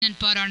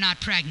but are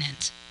not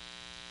pregnant.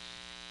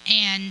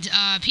 And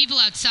people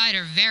outside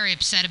are very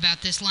upset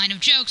about this line of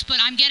jokes, but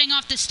I'm getting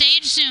off the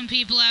stage soon,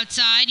 people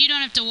outside. You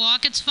don't have to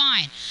walk, it's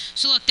fine.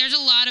 So look, there's a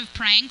lot of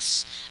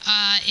pranks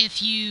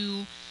if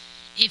you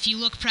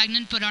look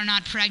pregnant but are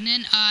not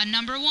pregnant.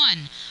 Number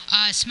 1,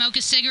 smoke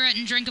a cigarette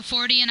and drink a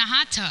 40 in a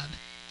hot tub.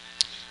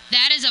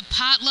 That is a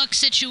potluck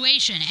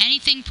situation.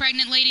 Anything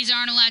pregnant ladies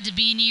aren't allowed to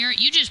be near,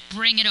 you just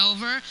bring it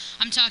over.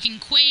 I'm talking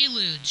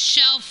quaaludes,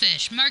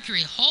 shellfish,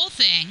 mercury, whole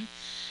thing.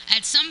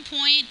 At some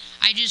point,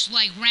 I just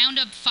round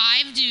up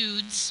 5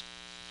 dudes,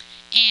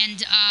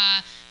 and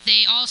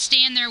they all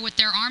stand there with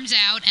their arms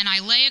out, and I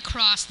lay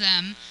across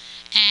them,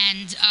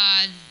 and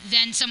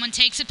then someone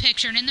takes a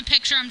picture, and in the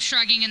picture I'm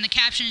shrugging, and the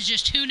caption is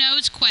just, "Who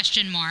knows?" ?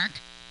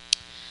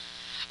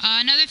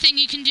 Another thing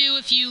you can do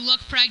if you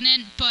look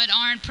pregnant but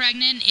aren't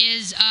pregnant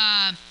is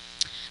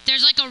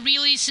there's a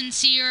really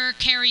sincere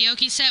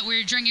karaoke set where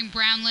you're drinking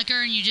brown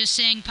liquor and you just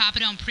sing "Papa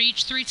Don't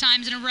Preach" 3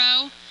 times in a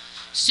row,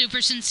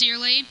 super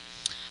sincerely.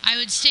 I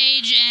would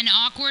stage an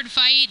awkward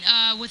fight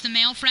with a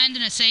male friend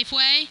in a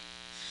Safeway.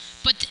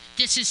 But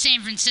this is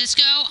San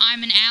Francisco.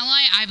 I'm an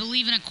ally. I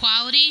believe in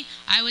equality.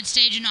 I would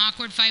stage an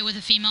awkward fight with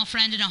a female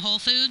friend in a Whole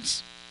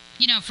Foods,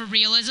 for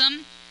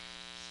realism.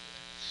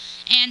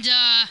 And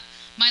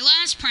my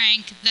last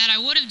prank that I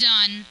would have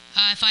done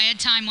if I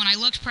had time when I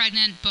looked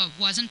pregnant but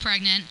wasn't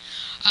pregnant,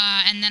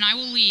 and then I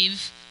will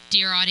leave,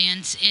 dear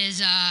audience, is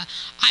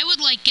I would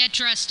get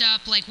dressed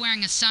up,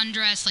 wearing a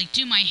sundress,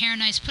 do my hair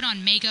nice, put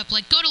on makeup,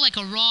 go to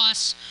a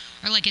Ross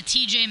or a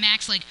TJ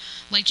Maxx,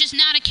 just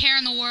not a care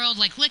in the world,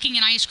 licking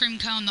an ice cream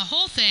cone, the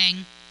whole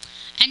thing,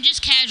 and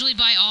just casually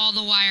buy all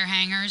the wire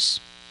hangers.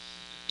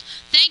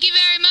 Thank you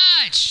very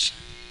much.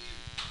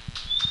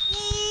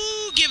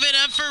 Woo! Give it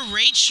up for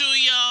Rachel,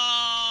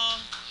 y'all.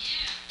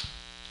 Yeah.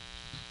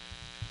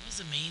 That was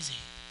amazing.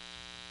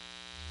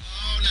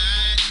 All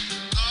night,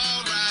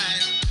 all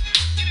right.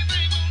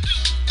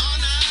 All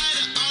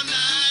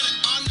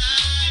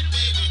night,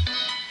 baby.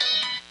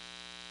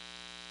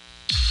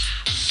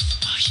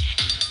 Oh, shit. Oh,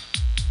 shit.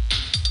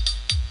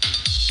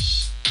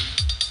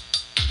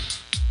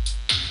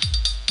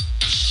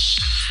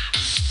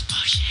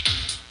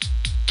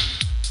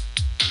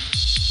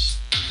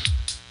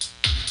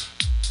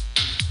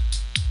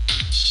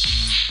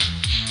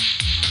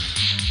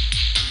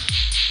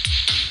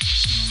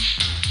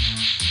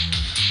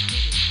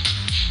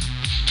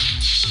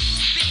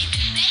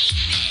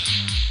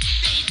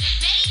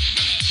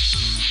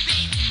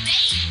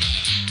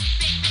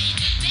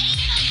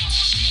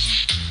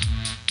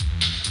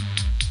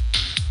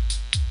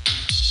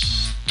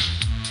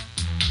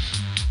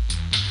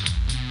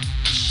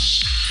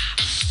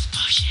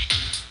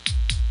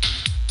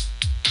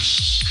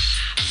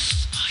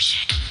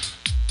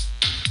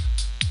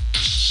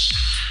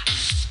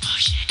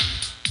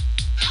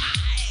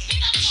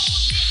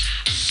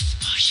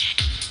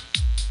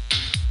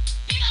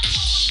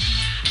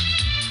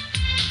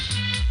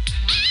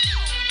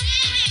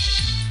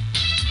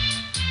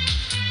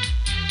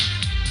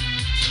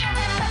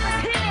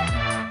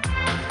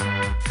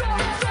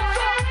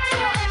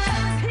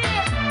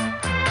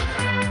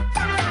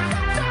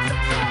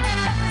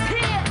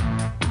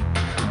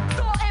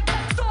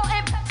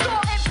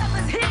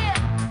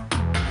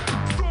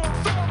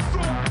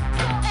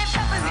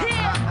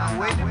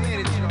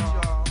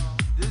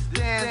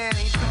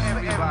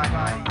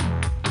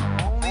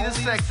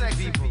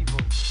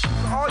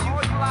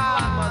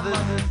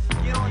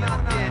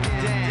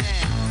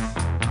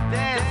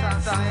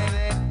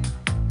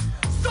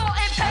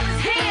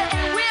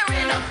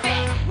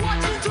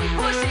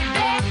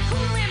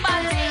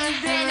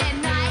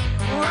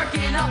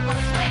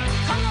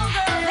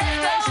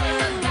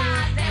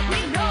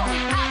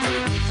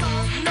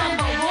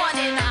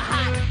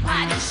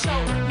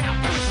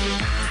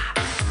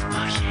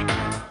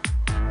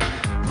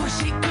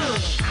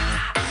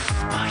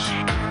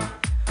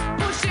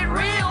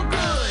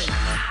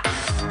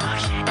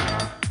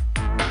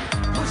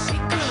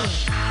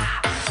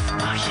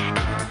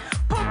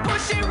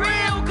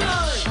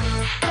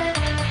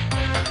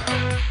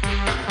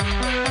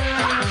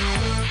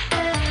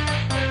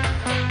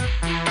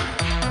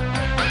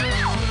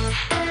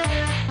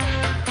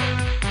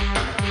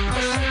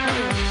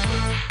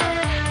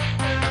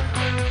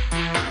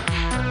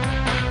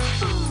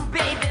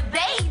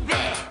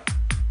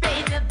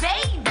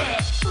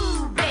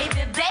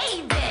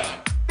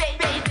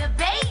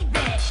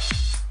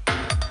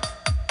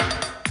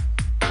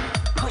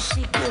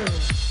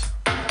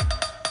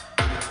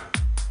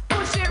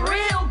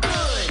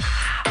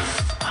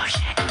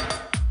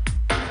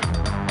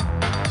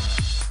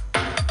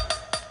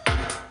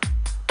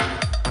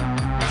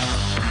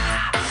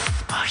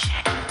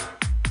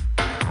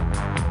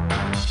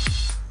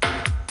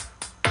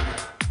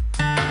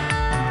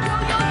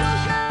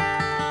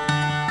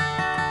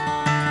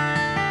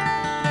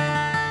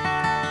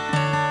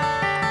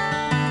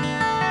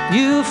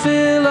 You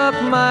fill up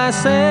my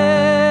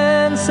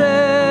senses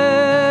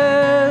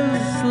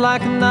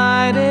like a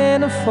night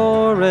in a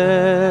forest.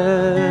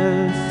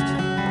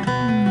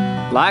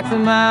 like the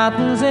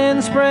mountains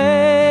in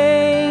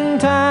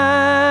springtime,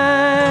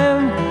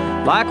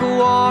 like a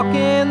walk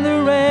in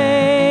the rain,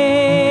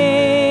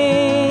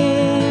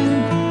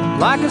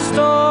 like a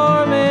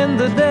storm in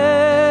the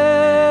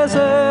desert,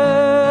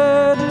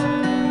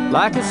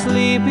 like a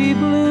sleepy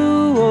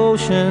blue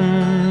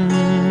ocean.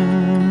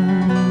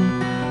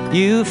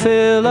 You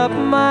fill up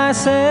my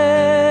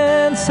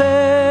senses,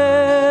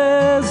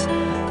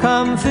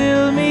 come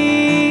fill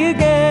me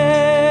again.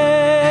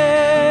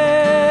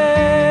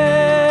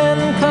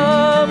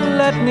 Come,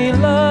 let me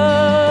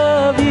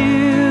love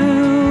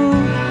you,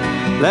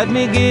 let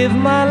me give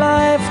my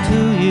life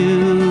to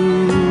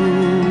you,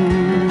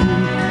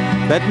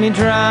 let me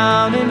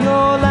drown in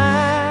your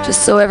lap.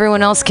 Just so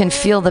everyone else can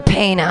feel the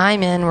pain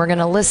I'm in, we're going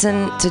to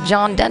listen to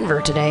John Denver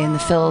today in the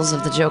fills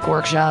of the Joke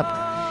Workshop.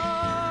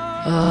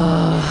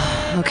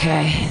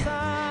 Okay.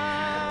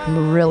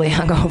 I'm really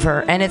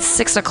hungover. And it's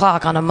 6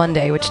 o'clock on a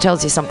Monday, which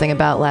tells you something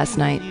about last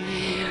night.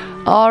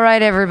 All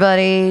right,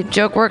 everybody.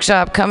 Joke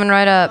Workshop coming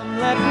right up.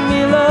 Let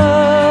me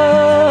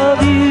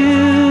love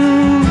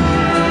you.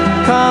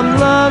 Come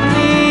love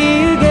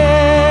me again.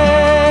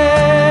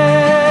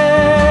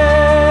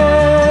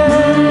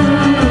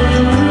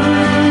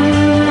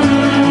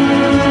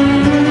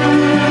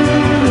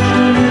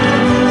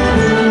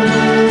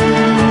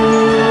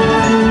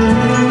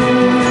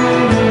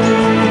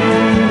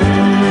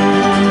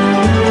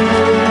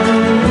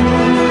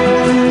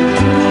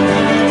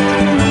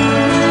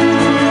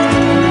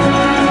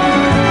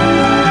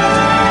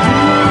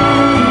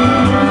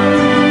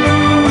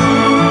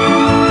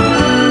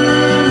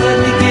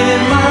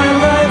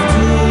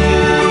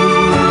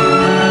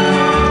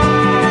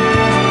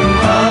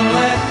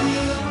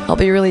 I'll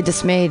be really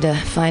dismayed to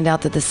find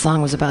out that this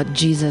song was about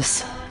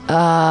Jesus.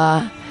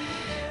 All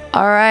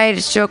right,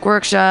 it's Joke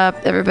Workshop.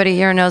 Everybody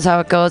here knows how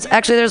it goes.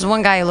 Actually, there's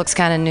one guy who looks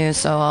kind of new,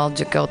 so I'll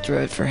just go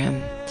through it for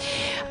him.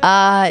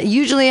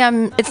 Usually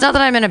it's not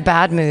that I'm in a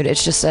bad mood.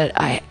 It's just that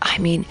I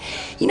mean,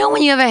 you know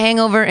when you have a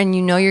hangover and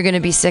you know you're going to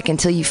be sick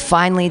until you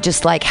finally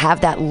just like have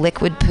that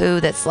liquid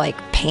poo that's like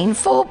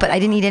painful, but I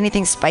didn't eat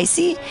anything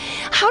spicy?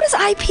 How does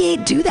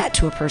IPA do that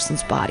to a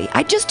person's body?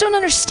 I just don't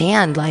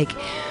understand. Like,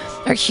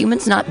 are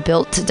humans not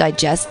built to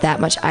digest that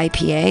much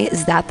IPA?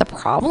 Is that the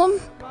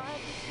problem?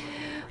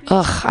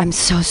 Ugh, I'm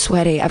so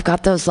sweaty. I've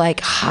got those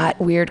like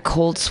hot, weird,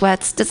 cold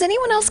sweats. Does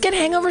anyone else get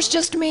hangovers?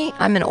 Just me?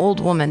 I'm an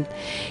old woman.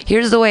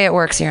 Here's the way it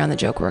works here on the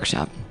Joke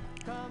Workshop.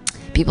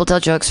 People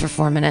tell jokes for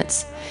 4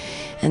 minutes,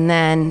 and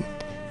then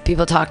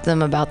people talk to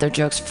them about their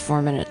jokes for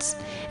 4 minutes.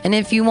 And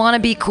if you want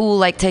to be cool,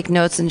 like take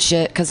notes and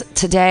shit, because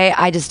today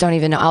I just don't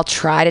even know. I'll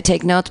try to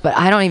take notes, but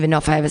I don't even know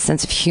if I have a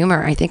sense of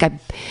humor. I think I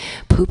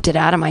pooped it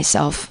out of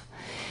myself.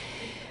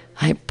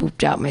 I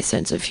pooped out my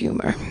sense of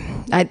humor.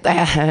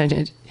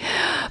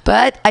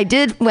 But I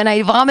did, when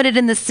I vomited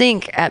in the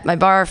sink at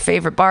my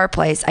favorite bar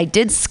place, I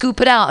did scoop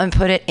it out and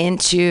put it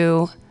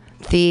into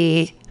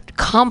the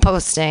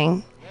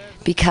composting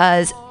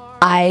because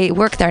I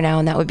work there now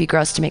and that would be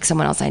gross to make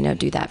someone else I know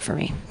do that for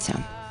me. So,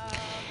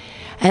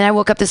 and I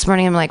woke up this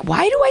morning and I'm like,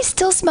 why do I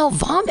still smell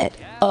vomit?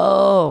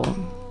 Oh,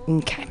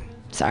 okay.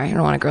 Sorry, I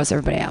don't want to gross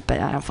everybody out, but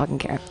I don't fucking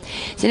care.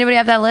 Does anybody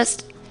have that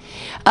list?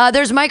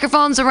 There's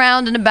microphones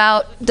around and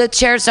about. The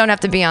chairs don't have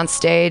to be on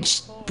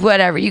stage.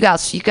 Whatever. You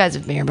guys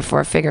have been here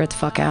before. Figure it the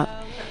fuck out.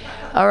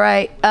 All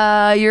right.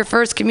 Your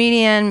first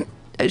comedian.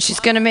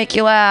 She's going to make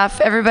you laugh.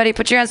 Everybody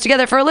put your hands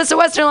together for Alyssa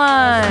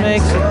Westerline.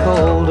 Makes it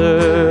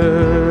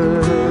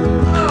colder.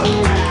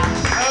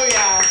 Oh,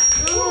 yeah.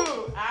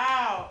 Ooh,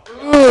 ow.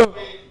 Ooh.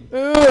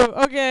 Ooh,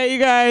 okay, you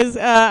guys,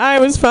 I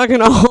was fucking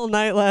all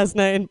night last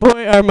night, and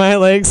boy, are my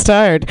legs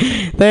tired.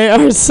 They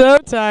are so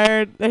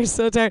tired. They're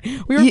so tired.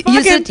 We were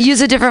fucking...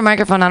 Use a different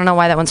microphone. I don't know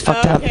why that one's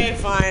fucked up. Okay,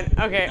 fine.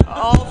 Okay,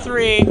 all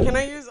three. Can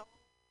I use all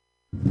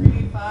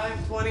 3,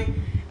 5, 20?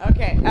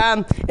 Okay.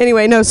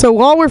 Anyway, no. So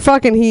while we're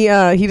fucking, he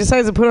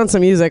decides to put on some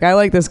music. I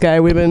like this guy.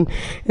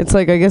 It's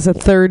like I guess a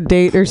third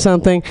date or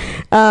something.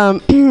 And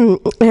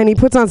he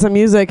puts on some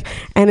music,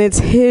 and it's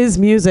his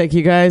music,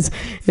 you guys.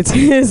 It's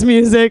his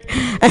music,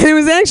 and it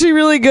was actually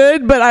really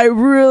good. But I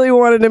really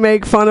wanted to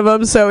make fun of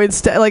him. So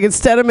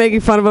instead of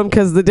making fun of him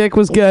because the dick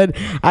was good,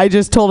 I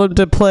just told him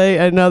to play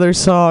another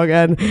song.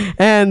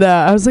 And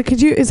I was like,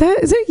 is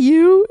that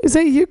you?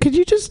 Could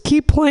you just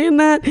keep playing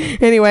that?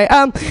 Anyway,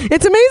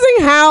 it's amazing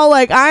how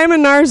like I'm a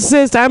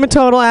narcissist, I'm a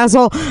total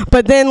asshole,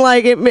 but then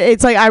like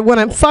it's like when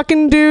I'm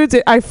fucking dudes,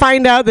 I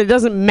find out that it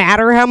doesn't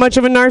matter how much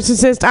of a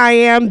narcissist I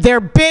am.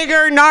 They're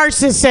bigger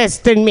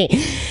narcissists than me.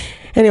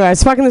 Anyway, I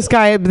was fucking this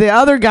guy, the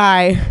other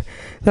guy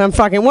that I'm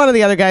fucking, one of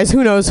the other guys,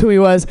 who knows who he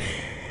was.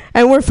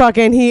 And we're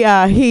fucking, he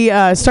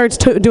starts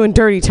doing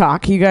dirty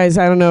talk. You guys,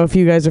 I don't know if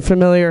you guys are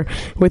familiar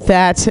with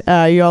that.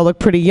 You all look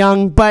pretty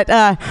young, but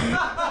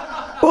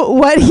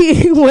what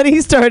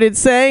he started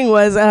saying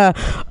was,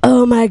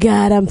 oh my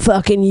God, I'm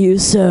fucking you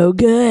so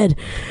good.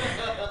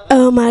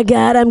 Oh my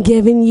God, I'm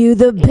giving you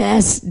the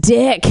best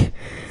dick.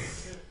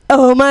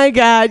 Oh my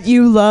God,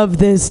 you love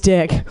this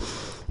dick.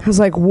 I was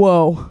like,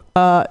 whoa,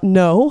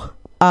 no.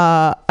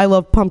 I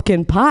love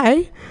pumpkin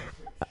pie.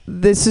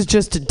 this is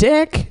just a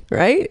dick,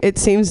 right? It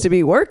seems to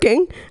be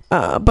working,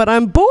 but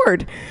I'm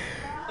bored.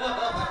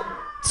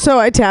 So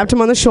I tapped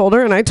him on the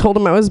shoulder and I told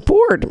him I was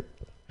bored.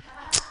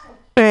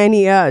 And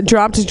he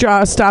dropped his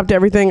jaw, stopped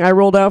everything. I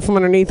rolled out from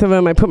underneath of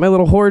him. I put my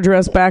little whore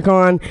dress back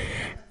on.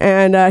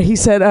 And he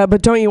said,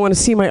 but don't you want to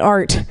see my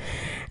art?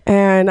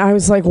 And I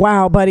was like,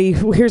 wow, buddy,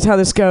 here's how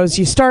this goes.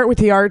 You start with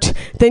the art,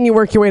 then you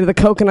work your way to the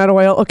coconut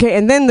oil. Okay,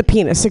 and then the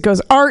penis. It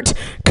goes art,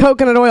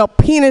 coconut oil,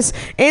 penis,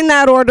 in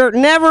that order,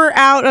 never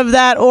out of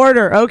that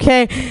order,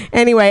 okay?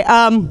 Anyway,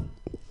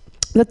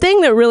 the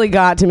thing that really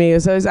got to me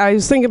is I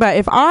was thinking about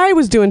if I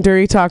was doing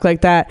dirty talk like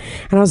that,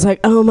 and I was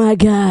like, oh my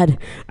God,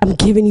 I'm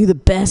giving you the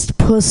best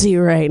pussy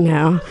right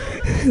now.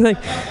 Like,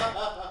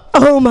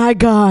 oh my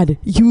God,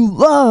 you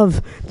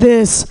love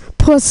this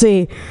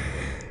pussy.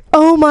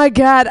 Oh my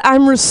God,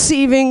 I'm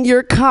receiving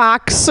your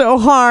cock so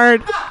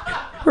hard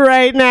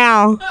right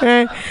now.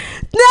 Okay?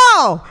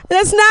 No,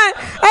 that's not,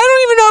 I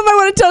don't even know if I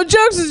want to tell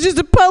jokes. It's just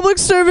a public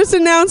service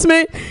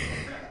announcement.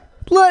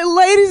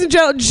 Ladies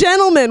and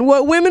gentlemen,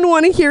 what women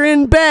want to hear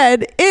in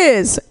bed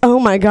is, oh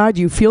my God,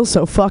 you feel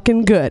so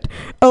fucking good.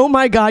 Oh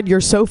my God, you're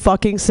so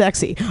fucking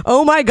sexy.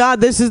 Oh my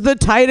God, this is the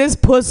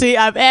tightest pussy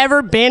I've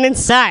ever been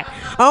inside.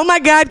 Oh my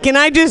God, can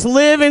I just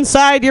live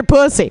inside your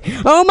pussy?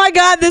 Oh my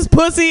God, this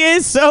pussy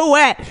is so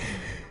wet.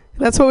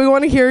 That's what we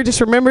want to hear. Just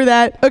remember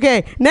that.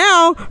 Okay,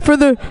 now for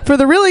the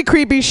really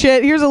creepy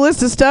shit, here's a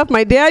list of stuff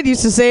my dad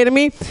used to say to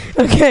me.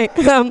 Okay,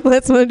 I'm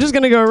just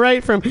going to go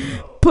right from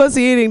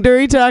pussy eating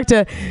dirty talk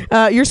to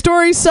your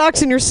story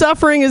sucks and your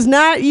suffering is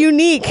not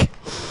unique.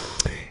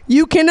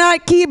 You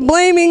cannot keep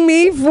blaming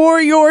me for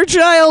your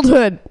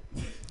childhood.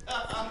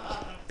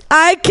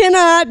 I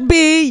cannot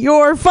be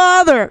your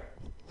father.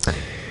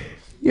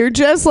 You're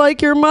just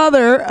like your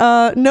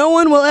mother. No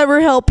one will ever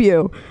help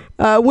you.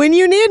 When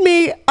you need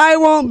me, I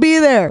won't be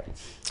there.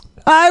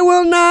 I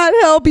will not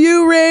help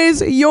you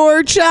raise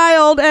your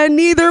child, and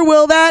neither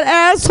will that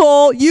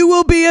asshole. You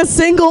will be a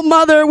single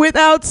mother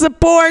without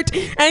support,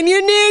 and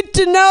you need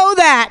to know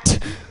that.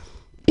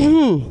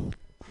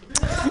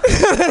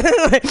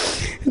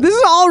 This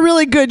is all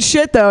really good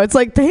shit, though. It's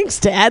like, thanks,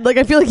 Dad. Like,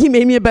 I feel like he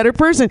made me a better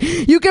person.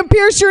 You can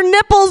pierce your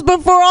nipples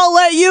before I'll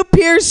let you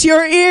pierce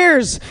your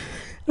ears.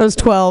 I was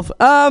 12.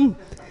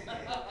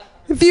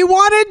 If you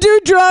want to do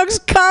drugs,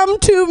 come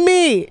to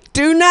me.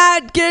 Do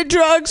not get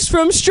drugs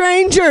from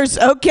strangers,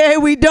 okay?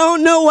 We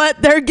don't know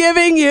what they're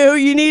giving you.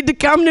 You need to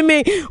come to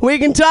me. We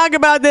can talk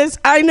about this.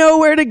 I know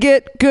where to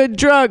get good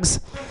drugs.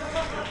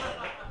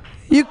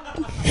 You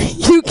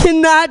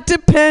cannot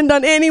depend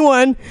on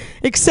anyone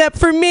except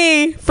for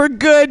me for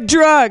good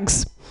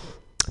drugs.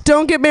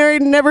 Don't get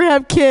married and never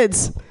have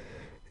kids.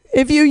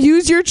 If you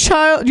use your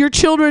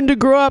children to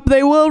grow up,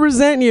 they will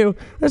resent you.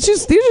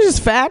 These are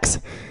just facts.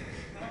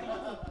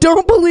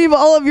 Don't believe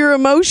all of your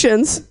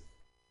emotions.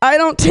 I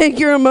don't take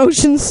your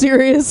emotions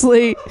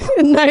seriously,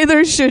 and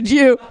neither should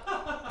you.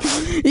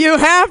 You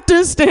have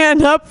to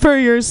stand up for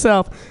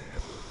yourself.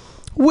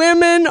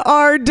 Women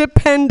are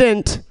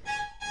dependent.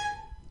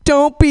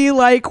 Don't be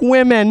like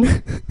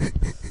women.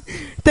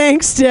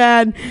 Thanks,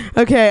 Dad.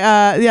 Okay,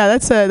 yeah,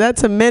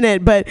 that's a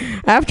minute, but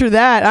after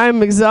that,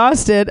 I'm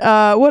exhausted.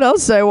 What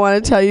else do I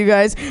want to tell you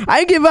guys?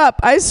 I give up.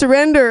 I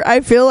surrender.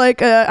 I feel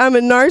like I'm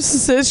a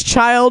narcissist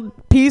child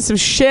piece of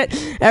shit.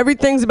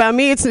 Everything's about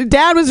me.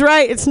 Dad was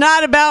right. It's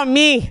not about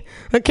me.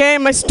 Okay,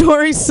 my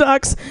story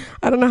sucks.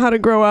 I don't know how to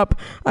grow up.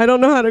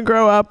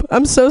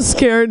 I'm so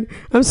scared.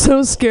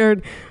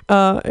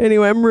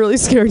 Anyway, I'm really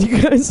scared,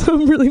 you guys.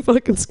 I'm really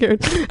fucking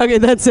scared. Okay,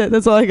 that's it.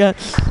 That's all I got.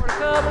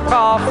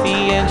 Coffee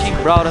and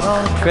she brought it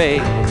on a tray.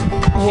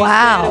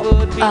 Wow.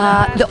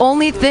 The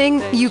only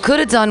thing you could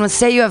have done was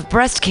say you have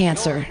breast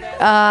cancer.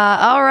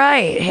 All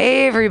right.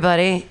 Hey,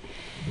 everybody.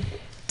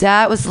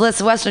 That was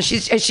Alyssa Western.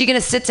 Is she going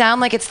to sit down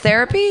like it's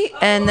therapy?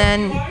 And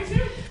then,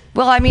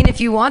 well, I mean,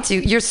 if you want to.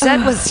 Your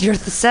set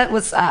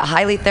was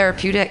highly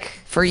therapeutic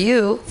for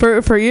you.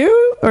 For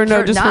you? Or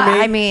no, just for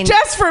me? I mean,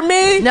 just for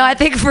me? No, I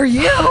think for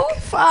you.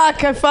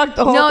 Fuck, I fucked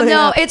the whole thing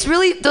up. It's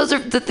really, those are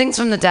the things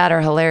from the dad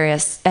are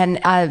hilarious and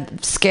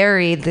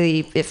scary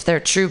if they're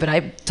true, but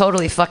I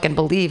totally fucking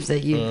believe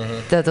that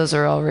that those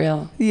are all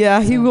real.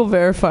 Yeah, he will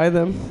verify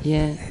them.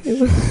 Yeah.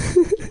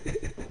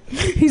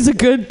 He's a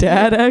good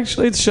dad,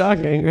 actually. It's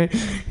shocking, right?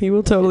 He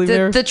will totally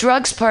verify. The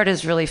drugs part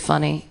is really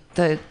funny.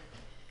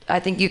 I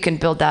think you can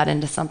build that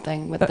into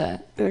something with the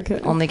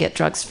only get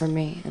drugs from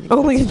me.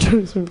 Only get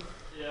drugs from me.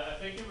 Yeah, I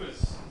think it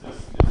was.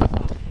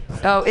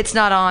 Oh, it's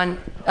not on.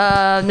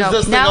 No, now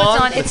it's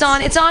on. It's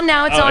on. It's on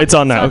now. It's on. It's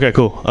on now. Okay,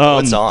 cool.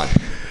 It's on.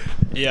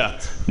 Yeah.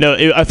 No,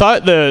 I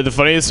thought the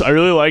funniest. I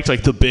really liked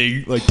like the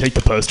big take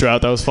the poster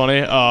out. That was funny.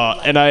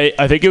 And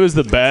I think it was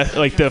the best.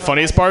 Like the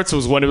funniest parts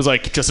was when it was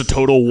like just a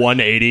total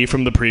 180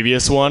 from the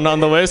previous one on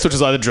the list, which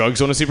is why the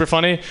drugs one was super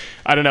funny.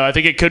 I don't know. I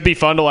think it could be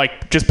fun to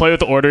like just play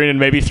with the ordering and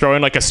maybe throw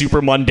in like a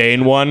super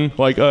mundane one,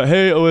 like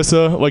hey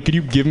Alyssa, like could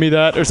you give me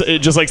that, or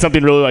just like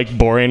something really like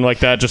boring like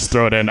that. Just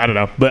throw it in. I don't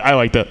know, but I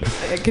liked it.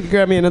 Could you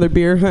grab me another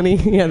beer, honey?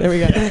 Yeah, there we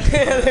go.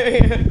 There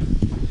we go.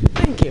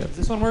 Thank you. Is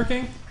this one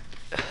working?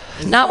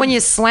 Not when you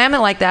slam it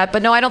like that,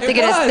 but no, I don't think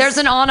it is. There's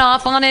an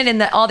on-off on it,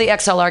 and all the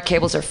XLR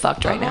cables are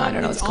fucked right now. I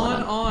don't know what's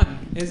going on.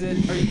 Is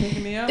it? Are you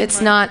picking me up?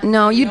 It's not.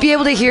 No, you'd be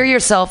able to hear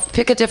yourself.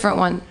 Pick a different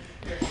one.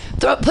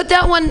 Put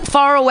that one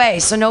far away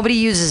so nobody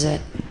uses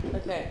it.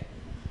 Okay.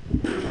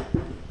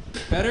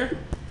 Better?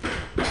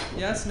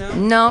 Yes, no?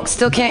 No,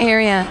 still can't hear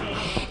you.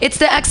 It's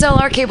the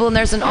XLR cable, and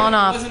there's an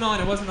on-off. It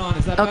wasn't on.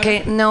 Is that Okay,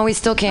 better? no, we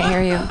still can't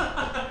hear you.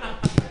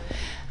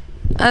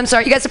 I'm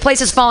sorry, you guys, the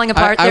place is falling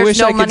apart. I There's wish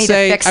no I could money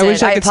say- to fix I it.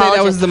 wish I could say that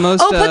apologize. was the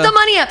most, Oh, put the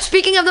money up.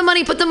 Speaking of the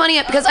money, put the money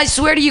up, because I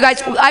swear to you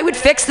guys, I would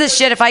fix this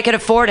shit if I could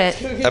afford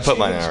it. I put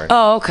mine out.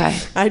 Oh, okay.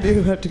 I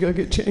do have to go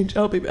get change.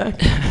 I'll be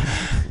back.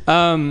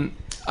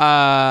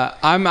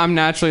 I'm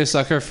naturally a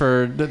sucker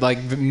for like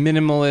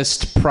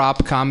minimalist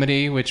prop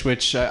comedy, which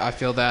I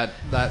feel that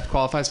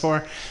qualifies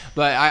for.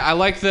 But I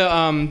like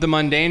the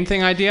mundane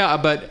thing idea.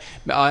 But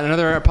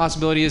another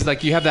possibility is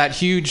like you have that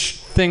huge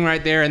thing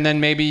right there, and then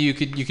maybe you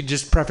could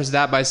just preface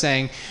that by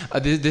saying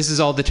this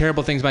is all the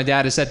terrible things my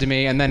dad has said to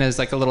me, and then as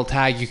like a little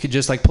tag you could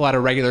just like pull out a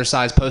regular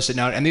size Post-it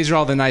note, and these are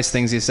all the nice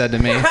things he said to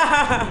me. The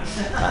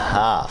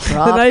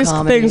nice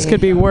things could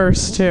be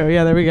worse too.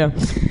 Yeah, there we go.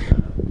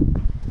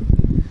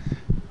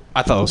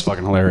 I thought it was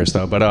fucking hilarious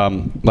though, but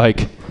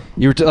like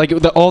you were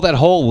all that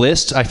whole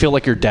list. I feel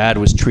like your dad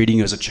was treating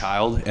you as a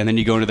child, and then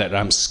you go into that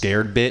 "I'm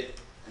scared" bit,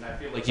 and I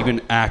feel like you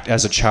can act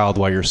as a child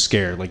while you're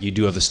scared, like you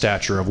do have the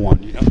stature of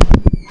one. You know?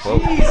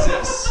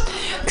 Jesus.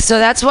 So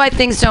that's why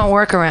things don't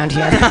work around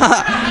here.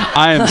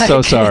 I am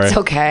so sorry. It's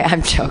okay.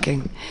 I'm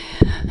joking.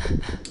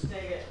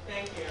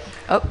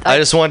 Oh, I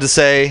just wanted to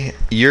say,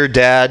 your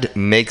dad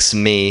makes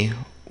me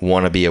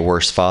want to be a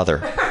worse father.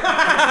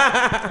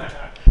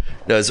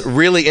 No, it's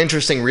really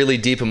interesting, really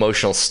deep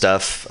emotional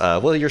stuff.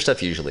 Well, your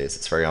stuff usually is.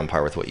 It's very on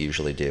par with what you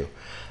usually do.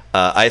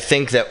 I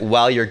think that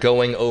while you're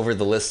going over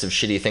the list of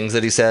shitty things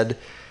that he said,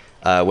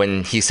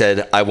 when he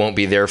said, "I won't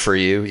be there for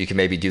you," you can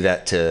maybe do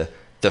that to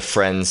the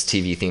Friends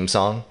TV theme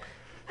song.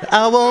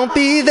 I won't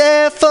be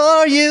there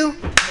for you.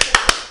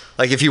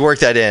 Like, if you work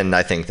that in,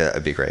 I think that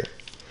would be great.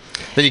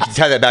 Then you can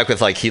tie that back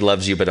with, like, he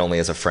loves you, but only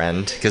as a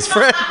friend. Because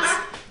friends...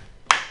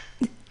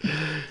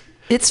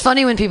 It's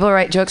funny when people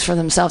write jokes for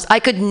themselves. I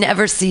could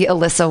never see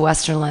Alyssa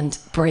Westerland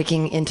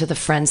breaking into the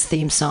Friends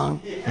theme song.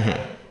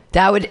 Mm-hmm.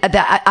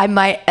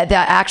 That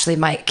actually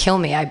might kill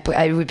me.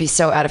 I would be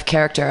so out of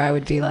character. I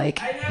would be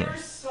like... I never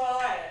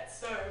saw it,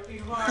 so it would be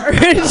hard.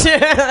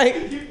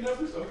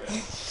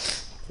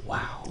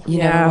 Wow. You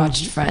never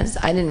watched Friends?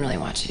 I didn't really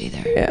watch it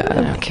either. Yeah.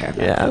 I don't care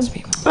about those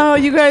people. Oh,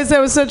 you guys,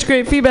 that was such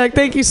great feedback.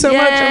 Thank you so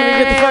much. I'm going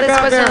to get the fuck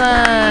out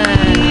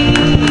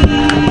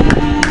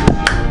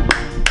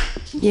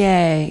there.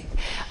 Yay.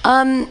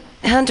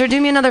 Hunter, do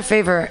me another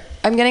favor.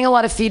 I'm getting a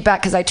lot of feedback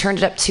because I turned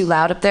it up too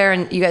loud up there,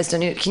 and you guys don't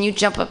need it. Can you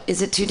jump up?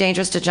 Is it too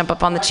dangerous to jump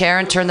up on the chair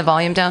and turn the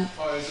volume down?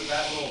 Oh, is it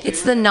that little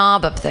It's the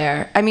knob up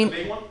there. I mean,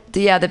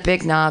 the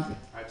big knob. All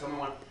right, tell me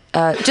one.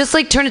 Just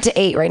like turn it to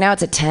 8. Right now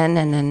it's at 10,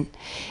 and then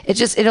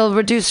it'll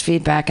reduce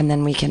feedback, and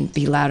then we can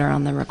be louder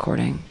on the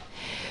recording.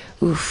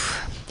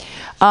 Oof.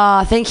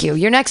 Thank you.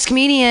 Your next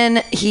comedian,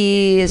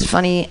 he is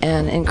funny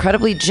and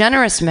incredibly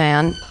generous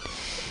man.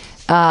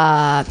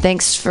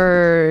 Thanks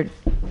for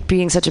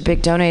being such a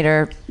big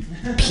donator,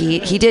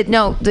 Pete. He did.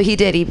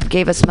 He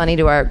gave us money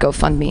to our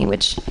GoFundMe,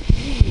 which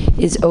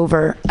is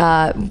over.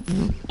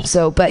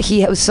 But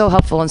he was so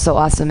helpful and so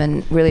awesome,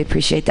 and really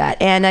appreciate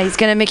that. And he's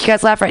gonna make you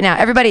guys laugh right now.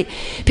 Everybody,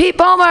 Pete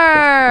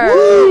Ballmer.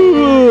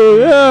 Woo,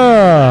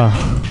 yeah.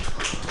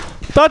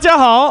 大家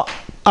好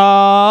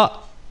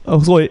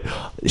所以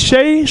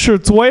谁是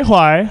最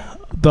坏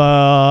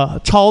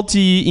的超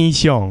级英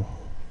雄？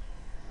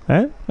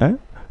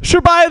失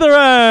败的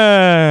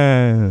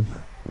人。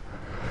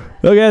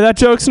Okay, that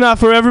joke's not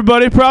for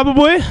everybody,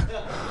 probably.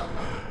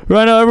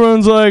 Right now,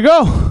 everyone's like,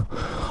 "Oh,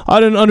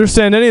 I didn't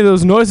understand any of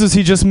those noises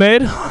he just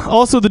made."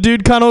 Also, the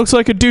dude kind of looks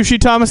like a douchey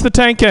Thomas the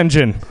Tank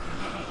Engine.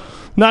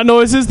 Not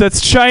noises, that's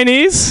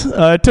Chinese.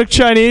 I took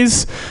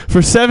Chinese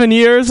for 7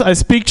 years. I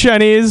speak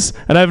Chinese,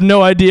 and I have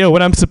no idea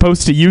when I'm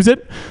supposed to use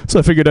it, so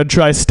I figured I'd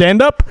try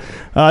stand-up.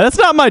 That's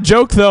not my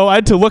joke, though. I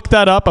had to look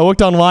that up. I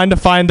looked online to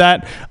find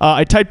that.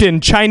 I typed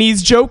in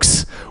Chinese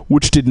jokes,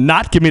 which did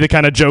not give me the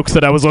kind of jokes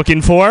that I was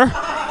looking for.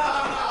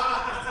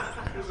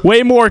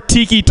 Way more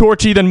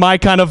tiki-torchy than my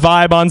kind of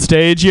vibe on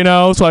stage, you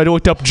know? So I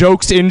looked up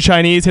jokes in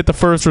Chinese, hit the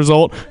first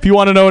result. If you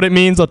want to know what it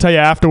means, I'll tell you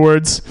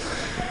afterwards.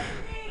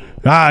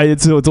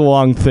 It's a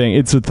long thing.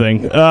 It's a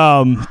thing.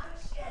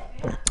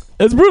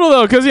 It's brutal,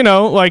 though, because, you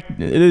know, like,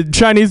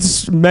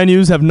 Chinese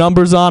menus have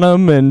numbers on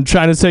them, and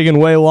China's taken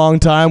way a long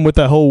time with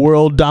that whole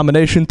world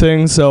domination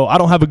thing, so I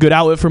don't have a good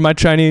outlet for my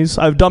Chinese.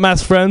 I have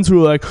dumbass friends who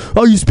are like,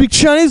 "Oh, you speak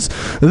Chinese?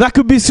 That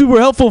could be super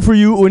helpful for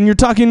you when you're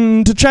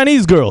talking to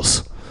Chinese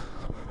girls."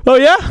 Oh,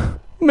 yeah?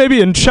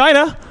 Maybe in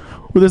China,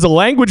 where there's a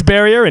language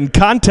barrier and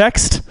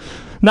context.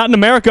 Not in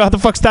America. How the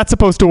fuck's that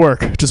supposed to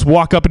work? Just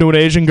walk up into an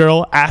Asian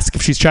girl, ask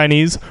if she's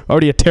Chinese.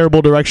 Already a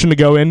terrible direction to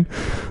go in.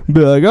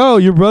 Be like, oh,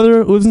 your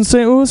brother lives in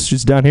St. Louis?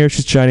 She's down here.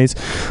 She's Chinese.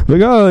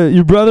 Like, oh,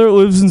 your brother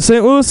lives in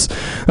St. Louis?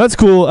 That's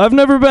cool. I've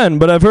never been,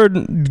 but I've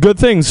heard good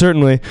things,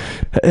 certainly.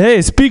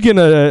 Hey, speaking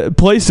of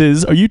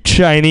places, are you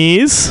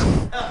Chinese?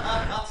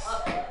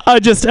 I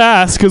just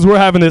asked because we're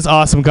having this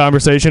awesome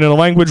conversation in a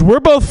language we're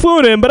both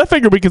fluent in, but I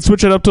figured we could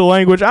switch it up to a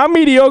language I'm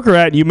mediocre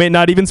at and you may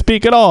not even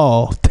speak at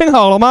all. 听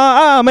好了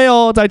吗？没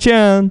有，再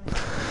见。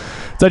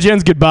再见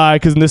's goodbye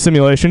because in this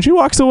simulation, she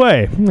walks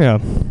away. Yeah.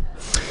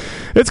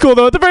 It's cool,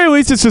 though. At the very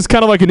least, it's just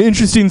kind of like an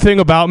interesting thing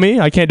about me.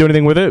 I can't do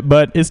anything with it,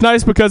 but it's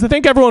nice because I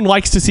think everyone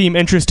likes to seem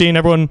interesting.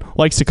 Everyone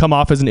likes to come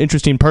off as an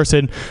interesting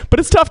person. But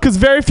it's tough because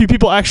very few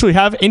people actually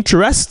have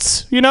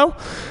interests, you know?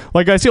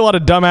 Like, I see a lot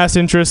of dumbass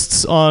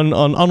interests on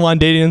online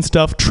dating and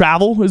stuff.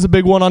 Travel is a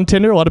big one on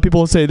Tinder. A lot of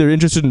people say they're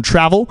interested in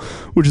travel,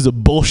 which is a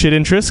bullshit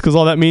interest because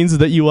all that means is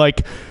that you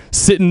like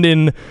sitting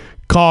in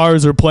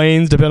cars or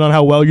planes, depending on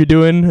how well you're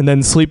doing, and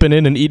then sleeping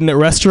in and eating at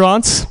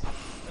restaurants.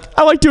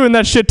 I like doing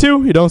that shit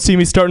too. You don't see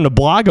me starting a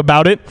blog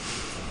about it.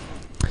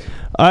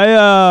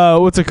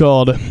 What's it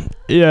called?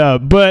 Yeah,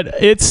 but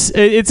it's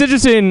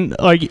interesting.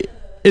 Like,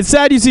 it's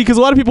sad, you see, because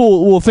a lot of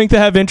people will think they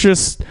have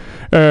interest.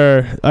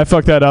 I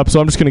fucked that up,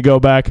 so I'm just gonna go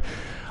back.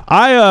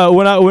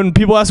 When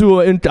people ask me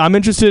what I'm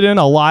interested in,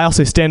 I'll lie. I'll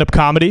say stand-up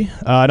comedy,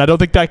 and I don't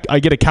think that I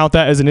get to count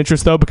that as an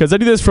interest though, because I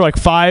do this for like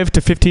 5 to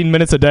 15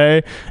 minutes a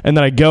day, and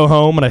then I go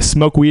home and I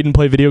smoke weed and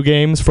play video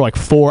games for like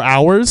 4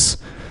 hours.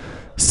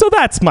 So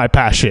that's my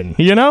passion,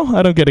 you know?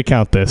 I don't get to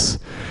count this.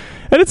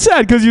 And it's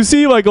sad because you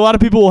see, like, a lot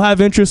of people will have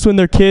interest when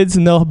they're kids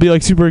and they'll be,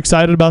 like, super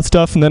excited about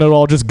stuff, and then it'll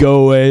all just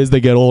go away as they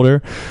get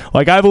older.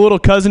 Like, I have a little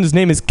cousin. His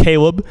name is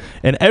Caleb.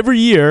 And every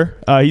year,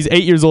 he's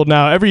 8 years old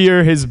now. Every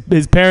year, his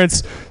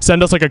parents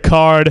send us, like, a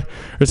card,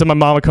 or send my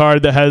mom a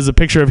card that has a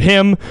picture of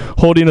him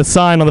holding a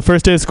sign on the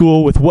first day of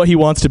school with what he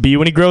wants to be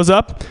when he grows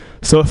up.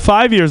 So at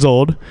 5 years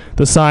old,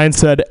 the sign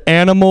said,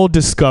 Animal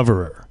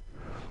Discoverer.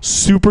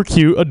 Super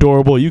cute,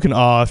 adorable. You can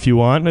awe if you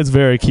want. It's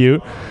very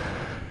cute.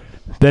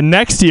 Then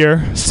next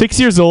year, 6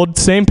 years old,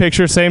 same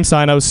picture, same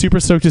sign. I was super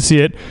stoked to see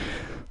it.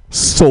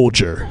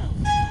 Soldier.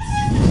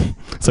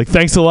 It's like,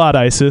 thanks a lot,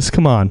 ISIS.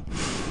 Come on.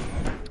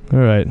 All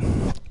right.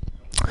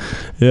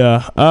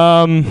 Yeah.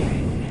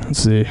 Let's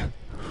see.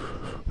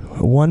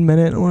 1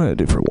 minute. What did I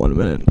do for 1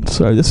 minute?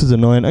 Sorry, this is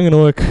annoying. I'm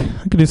gonna look.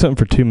 I could do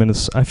something for 2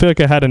 minutes. I feel like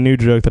I had a new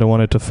joke that I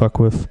wanted to fuck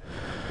with.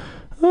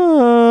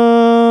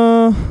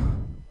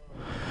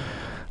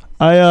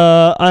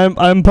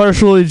 I'm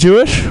partially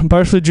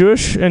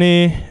Jewish.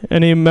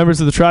 Any members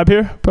of the tribe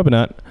here? Probably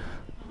not.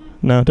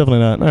 No,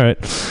 definitely not. All right.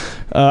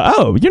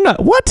 You're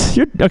not. What?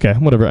 You're okay.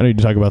 Whatever. I need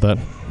to talk about that.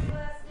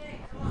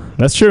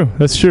 That's true.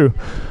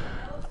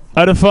 I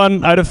had a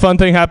fun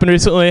thing happen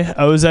recently.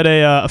 I was at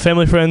a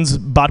family friend's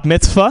bat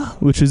mitzvah,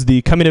 which is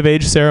the coming of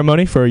age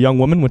ceremony for a young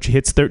woman when she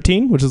hits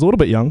 13, which is a little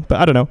bit young, but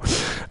I don't know.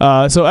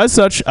 So as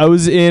such, I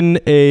was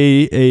in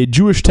a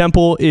Jewish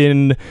temple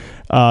in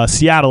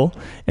Seattle,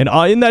 and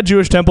in that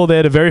Jewish temple, they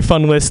had a very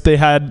fun list. They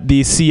had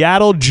the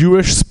Seattle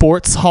Jewish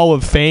Sports Hall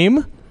of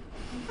Fame,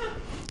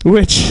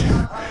 which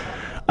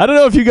I don't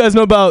know if you guys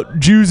know about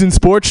Jews in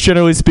sports,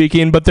 generally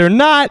speaking, but they're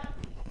not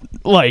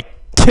like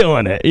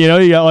killing it. You know,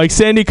 you got like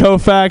Sandy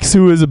Koufax,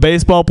 who was a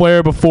baseball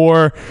player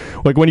before,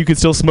 like when you could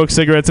still smoke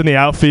cigarettes in the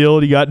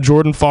outfield. You got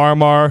Jordan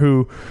Farmar,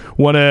 who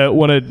won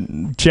a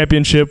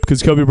championship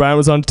because Kobe Bryant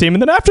was on the team,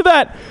 and then after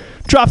that,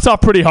 drops off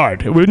pretty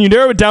hard. When you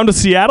narrow it down to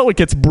Seattle, it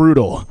gets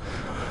brutal.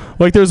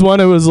 Like there's one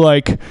that was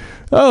like,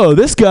 oh,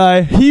 this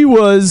guy, he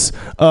was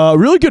a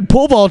really good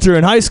pole vaulter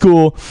in high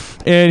school,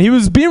 and he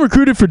was being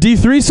recruited for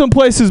D3 some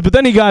places, but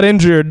then he got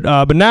injured.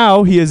 But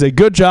now he has a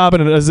good job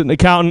and as an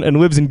accountant and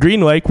lives in Green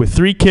Lake with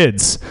 3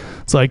 kids.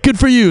 It's like, good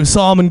for you,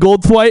 Solomon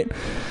Goldthwait.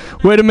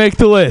 Way to make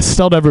the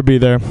list. I'll never be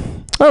there.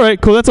 All right,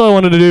 cool. That's all I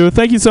wanted to do.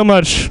 Thank you so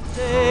much.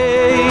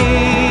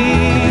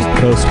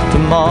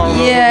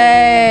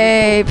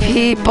 Yay,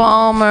 Pete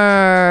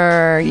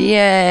Ballmer.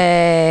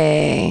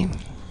 Yay.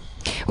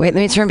 Wait,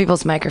 let me turn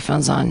people's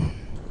microphones on.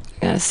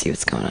 Gotta see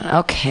what's going on.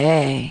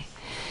 Okay.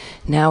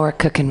 Now we're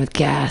cooking with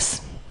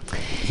gas.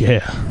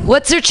 Yeah.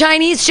 What's your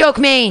Chinese joke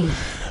mean?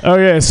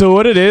 Okay, so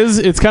what it is,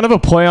 it's kind of a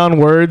play on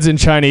words in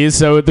Chinese.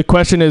 So the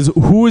question is,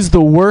 who is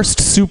the worst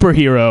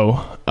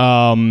superhero?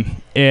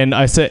 And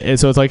I said,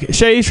 so it's like,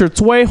 谁是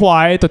最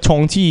坏的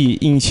统计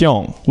英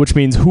雄? Which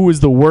means, who is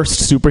the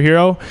worst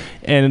superhero?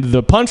 And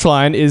the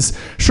punchline is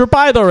失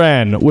败的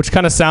人, which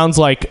kind of sounds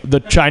like the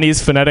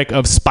Chinese phonetic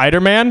of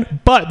Spider-Man,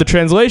 but the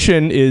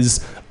translation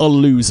is a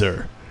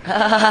loser.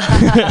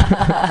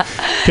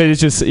 It's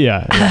just,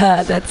 yeah.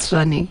 That's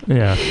funny.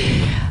 Yeah.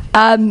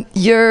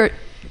 Your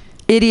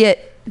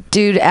idiot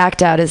dude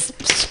act out is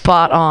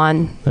spot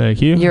on.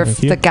 Thank you.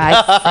 The guy,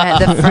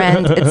 the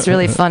friend. It's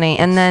really funny.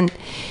 And then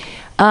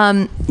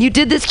you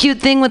did this cute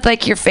thing with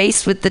like your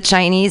face with the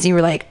Chinese. You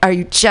were like, "Are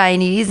you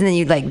Chinese?" And then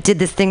you like did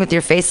this thing with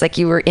your face like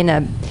you were in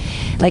a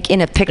picture, in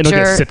like a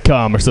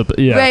sitcom or something.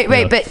 Yeah.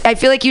 Right. But I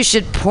feel like you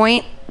should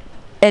point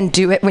and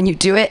do it when you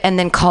do it and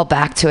then call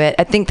back to it.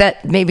 I think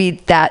that maybe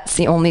that's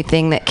the only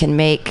thing that can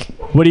make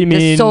What do you the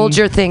mean?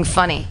 soldier thing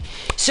funny.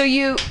 So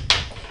you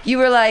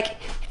were like,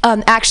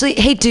 actually,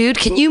 hey dude,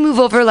 can you move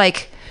over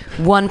like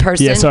one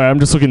person? Yeah, sorry, I'm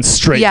just looking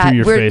straight through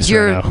your face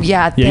right now.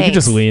 Yeah, you can thanks.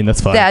 just lean.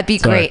 That's fine. That'd be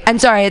Sorry. great. I'm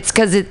sorry, it's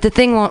because the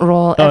thing won't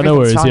roll. Oh, no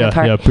worries. Everything's falling Yeah,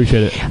 apart. yeah,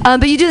 appreciate it.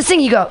 But you do this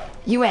thing.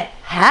 You went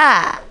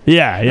ha.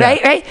 Yeah,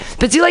 yeah. Right.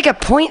 But do like a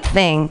point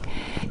thing.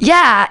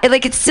 Yeah,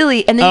 it's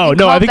silly, and then you Oh, can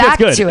no, call I think back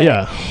that's good. to it.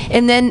 Yeah.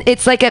 And then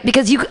it's like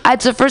because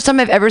it's the first time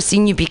I've ever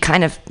seen you be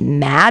kind of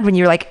mad when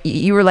you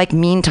were like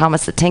mean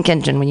Thomas the Tank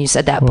Engine when you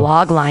said that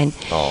blog line.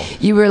 Oh.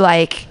 You were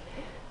like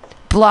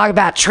blog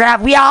about trap.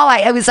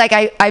 I was like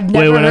I've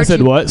never. Wait, when heard I said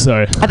you, what?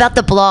 Sorry. about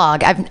the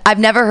blog. I've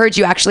never heard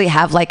you actually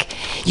have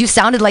you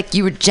sounded like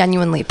you were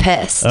genuinely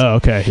pissed. Oh,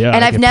 okay. Yeah.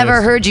 And I I've get never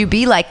pissed. heard you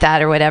be like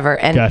that or whatever.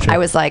 And Gotcha. I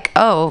was like,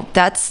 oh,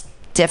 that's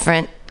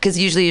different because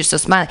usually you're so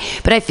smiling.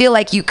 But I feel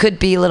like you could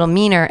be a little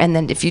meaner, and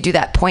then if you do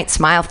that point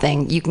smile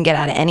thing, you can get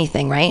out of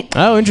anything, right?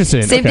 Oh,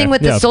 interesting. Same Okay, thing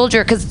with yeah. the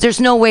soldier, because there's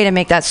no way to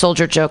make that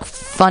soldier joke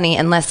funny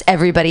unless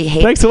everybody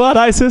hates. Thanks a lot,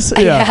 ISIS.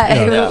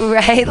 Yeah. yeah.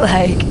 Right.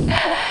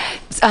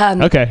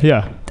 Okay.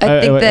 Yeah. I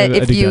think that I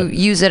if dig you that.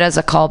 use it as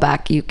a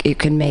callback, you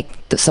can make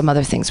some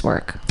other things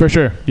work. For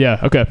sure. Yeah.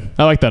 Okay.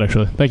 I like that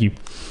actually. Thank you.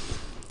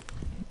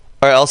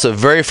 All right, also,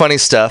 very funny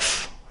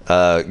stuff.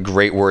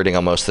 Great wording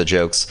on most of the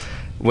jokes.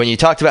 When you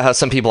talked about how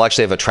some people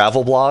actually have a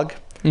travel blog,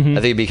 I think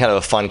it'd be kind of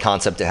a fun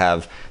concept to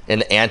have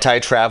an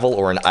anti-travel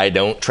or an I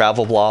don't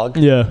travel blog.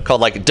 Yeah.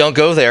 Called Don't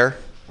Go There.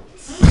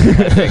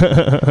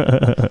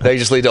 They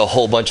just lead to a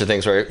whole bunch of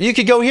things where you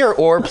could go here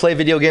or play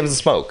video games and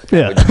smoke.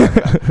 Yeah.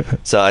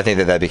 So I think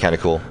that'd be kind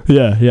of cool.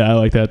 Yeah. Yeah. I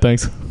like that.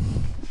 Thanks.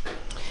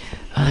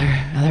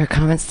 Other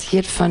comments. He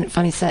had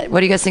funny set.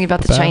 What do you guys think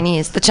about the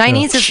Chinese? The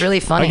Chinese is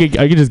really funny.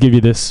 I could just give you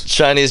this.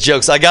 Chinese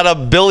jokes. I got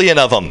 1 billion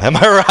of them. Am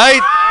I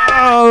right?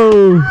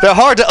 Oh. They're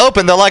hard to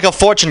open. They're like a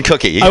fortune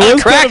cookie. You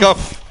gotta crack them.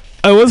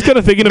 I was kind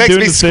of thinking of Makes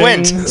doing me the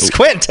squint. thing.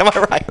 Squint. Am I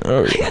right?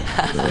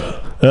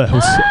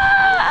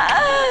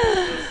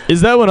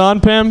 Is that one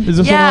on, Pam? Is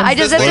this one on? I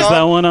just Is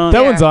that one on?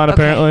 That one's on Okay.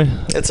 apparently.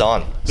 It's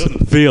on.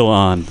 Doesn't feel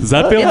on. Does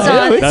that feel It's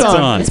on? on. That's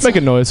on. It's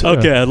making noise.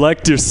 Okay, Yeah. I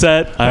liked your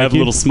set. I have a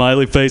you. little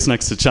smiley face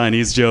next to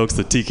Chinese jokes.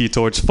 The tiki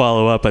torch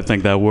follow up. I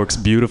think that works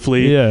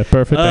beautifully. Yeah,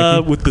 perfect.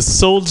 Thank you. With the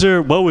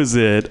soldier, what was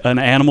it? An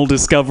animal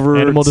discoverer.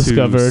 Animal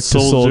discoverer to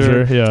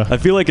soldier, yeah. I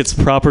feel like it's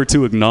proper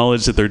to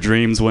acknowledge that their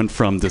dreams went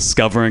from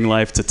discovering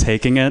life to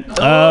taking it.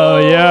 Oh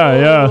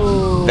yeah.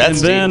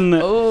 That's and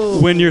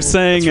then when you're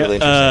saying That's really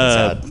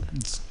interesting.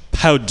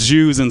 how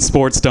Jews and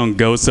sports don't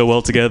go so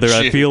well together,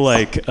 I feel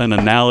like an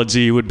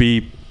analogy would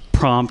be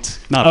prompt.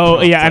 Not Oh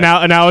prompt, yeah,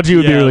 analogy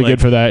would be really like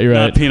good for that. You're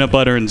not right. peanut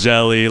butter and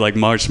jelly, like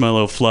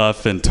marshmallow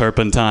fluff and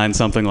turpentine,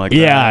 something like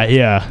that.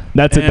 Yeah.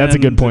 That's a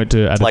good point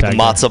to add. Like a tag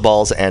matzo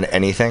balls and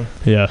anything.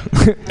 there.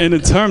 Yeah. And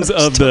in terms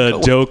of the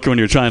joke, when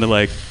you're trying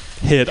to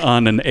hit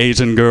on an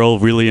Asian girl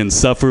really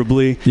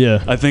insufferably,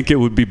 Yeah. I think it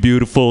would be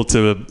beautiful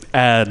to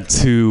add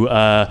to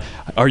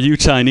 "Are you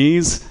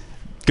Chinese?"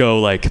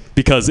 Go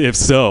because if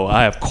so,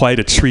 I have quite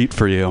a treat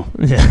for you.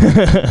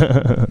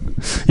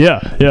 Yeah.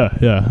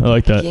 I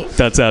like that.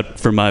 That's out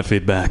for my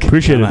feedback.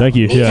 Appreciate it. I'm Thank out.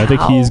 you. Yeah, I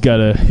think he's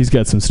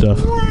got some stuff.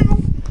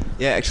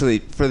 Yeah, actually,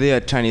 for the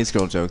Chinese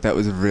girl joke, that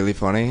was really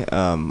funny.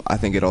 I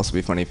think it'd also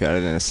be funny if you had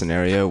it in a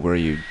scenario where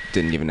you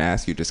didn't even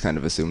ask, you just kind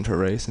of assumed her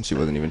race, and she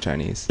wasn't even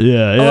Chinese.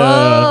 Yeah.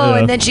 Oh, yeah.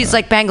 and then she's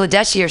like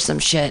Bangladeshi or some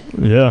shit.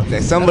 Yeah.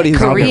 Like somebody who's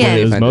Korean.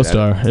 really As offended most at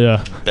are. it.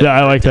 Yeah. Yeah,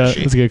 I like that.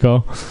 That's a good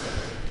call.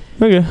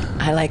 Okay.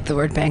 I like the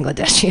word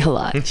Bangladeshi a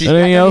lot.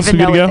 Anything else? I don't We even good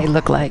know to what go? they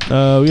look like.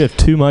 We have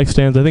 2 mic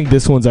stands. I think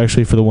this one's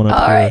actually for the one up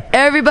All here. right,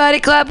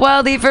 everybody clap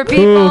wildly for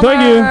people. Ooh, thank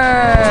you.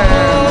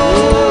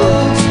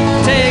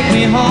 Take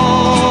me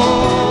home.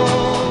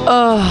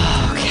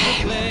 Oh,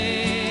 okay.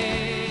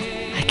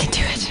 I can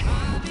do it.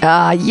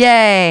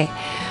 Yay.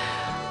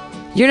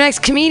 Your next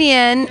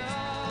comedian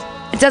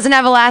doesn't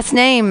have a last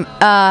name.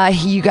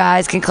 You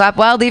guys can clap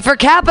wildly for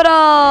Capital.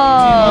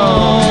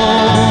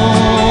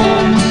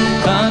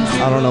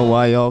 I don't know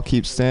why y'all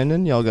keep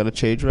standing. Y'all got a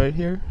chair right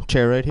here.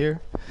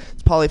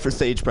 It's probably for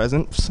stage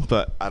presence,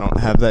 but I don't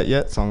have that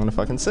yet, so I'm gonna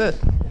fucking sit.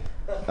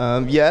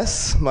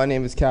 Yes, my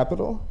name is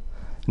Capital.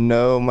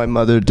 No, my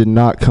mother did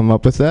not come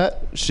up with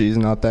that. She's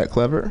not that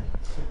clever.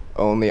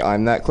 Only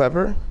I'm that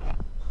clever.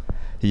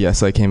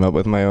 Yes, I came up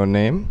with my own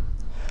name.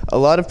 A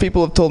lot of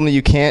people have told me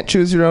you can't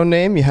choose your own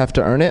name, you have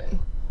to earn it.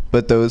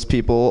 But those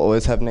people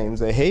always have names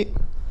they hate,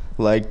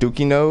 like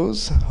Dookie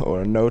Nose,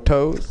 or No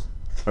Toes,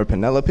 or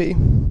Penelope.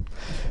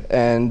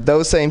 And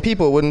those same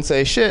people wouldn't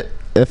say shit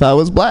if I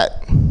was black.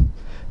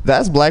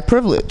 That's black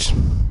privilege.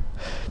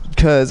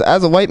 Because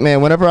as a white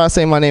man, whenever I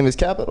say my name is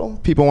Capital,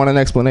 people want an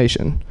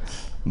explanation.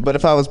 But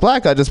if I was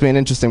black, I'd just be an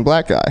interesting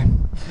black guy.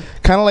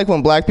 Kind of like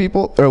when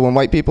when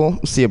white people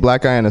see a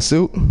black guy in a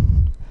suit.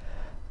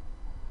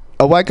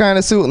 A white guy in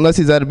a suit, unless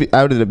he's out at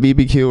a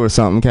BBQ or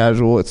something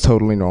casual, it's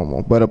totally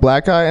normal. But a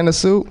black guy in a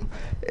suit,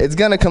 it's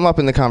gonna come up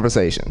in the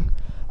conversation.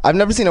 I've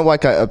never seen a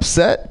white guy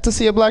upset to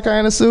see a black guy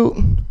in a suit,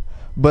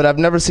 but I've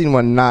never seen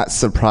one not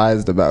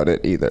surprised about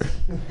it either.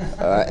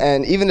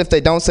 And even if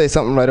they don't say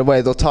something right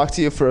away, they'll talk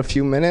to you for a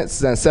few minutes,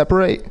 then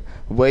separate,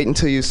 wait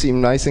until you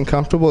seem nice and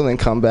comfortable, and then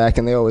come back,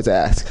 and they always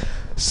ask,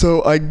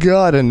 so I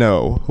gotta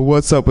know,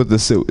 what's up with the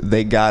suit?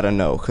 They gotta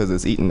know, because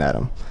it's eating at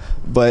them.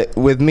 But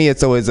with me,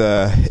 it's always,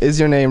 is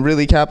your name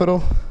really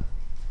capital?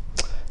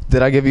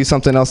 Did I give you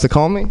something else to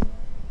call me?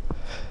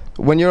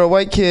 When you're a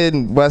white kid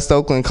in West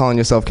Oakland calling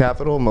yourself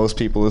capital, most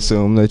people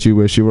assume that you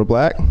wish you were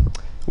black,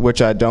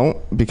 which I don't,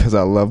 because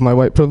I love my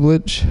white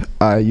privilege.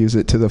 I use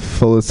it to the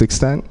fullest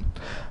extent.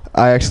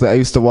 I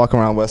used to walk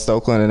around West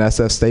Oakland and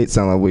SF State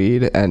selling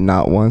weed, and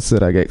not once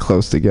did I get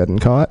close to getting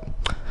caught.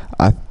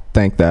 I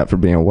thank that for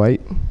being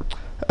white.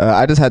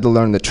 I just had to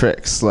learn the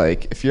tricks.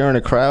 Like, if you're in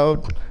a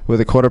crowd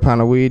with a quarter-pound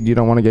of weed, you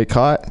don't want to get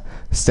caught,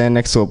 stand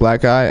next to a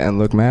black guy and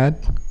look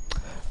mad.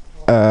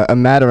 A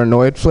mad or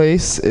annoyed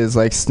face is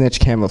like snitch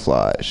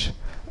camouflage.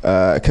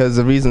 Because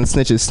the reason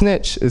snitches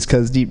snitch is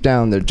because deep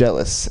down they're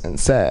jealous and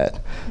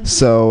sad.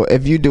 So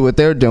if you do what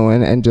they're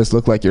doing and just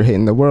look like you're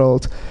hating the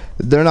world,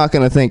 they're not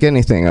going to think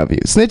anything of you.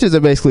 Snitches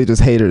are basically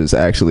just haters,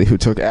 actually, who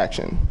took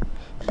action.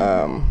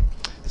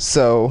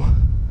 So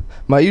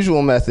my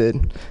usual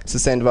method is to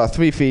stand about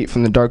 3 feet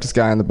from the darkest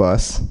guy on the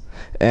bus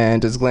and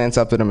just glance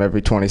up at him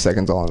every 20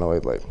 seconds all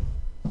annoyed, like,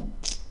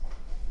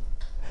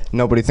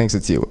 nobody thinks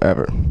it's you,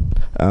 ever.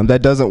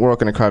 That doesn't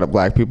work in a crowd of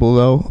black people,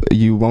 though.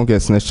 You won't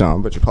get snitched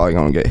on, but you're probably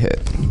going to get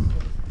hit.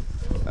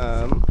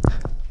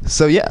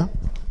 So yeah,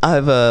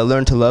 I've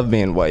learned to love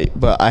being white,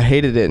 but I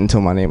hated it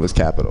until my name was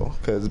Capital.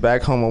 Because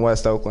back home in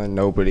West Oakland,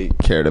 nobody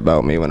cared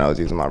about me when I was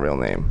using my real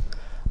name.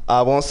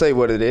 I won't say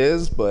what it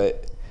is,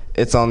 but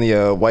it's on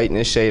the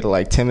whiteness shade of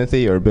like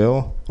Timothy or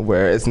Bill,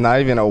 where it's not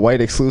even a white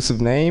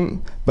exclusive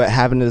name, but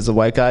having it as a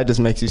white guy just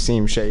makes you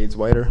seem shades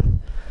whiter.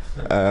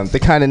 The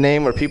kind of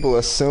name where people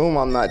assume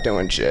I'm not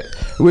doing shit,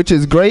 which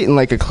is great in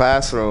like a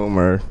classroom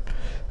or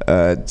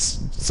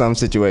some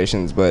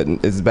situations, but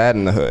it's bad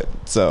in the hood.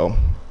 So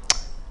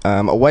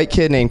a white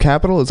kid named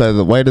Capital is either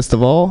the whitest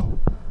of all,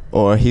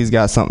 or he's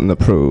got something to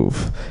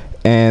prove.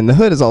 And the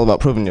hood is all about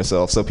proving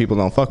yourself so people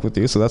don't fuck with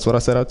you, so that's what I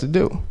set out to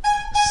do.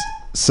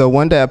 So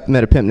one day I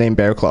met a pimp named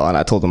Bear Claw, and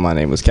I told him my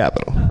name was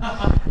Capital.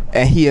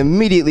 And he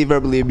immediately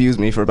verbally abused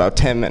me for about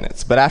 10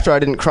 minutes. But after I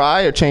didn't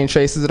cry or change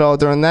faces at all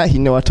during that, he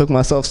knew I took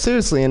myself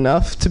seriously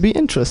enough to be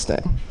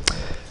interesting.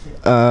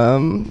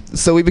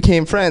 So we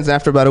became friends, and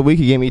after about a week,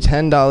 he gave me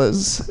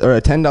 $10, or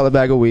a $10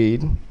 bag of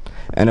weed,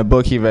 and a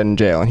book he read in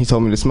jail. And he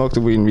told me to smoke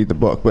the weed and read the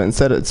book. But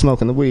instead of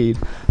smoking the weed,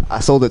 I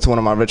sold it to one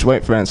of my rich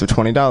white friends for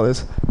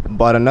 $20,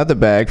 bought another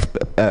bag,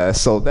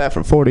 sold that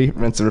for $40,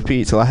 rinse and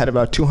repeat, till I had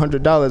about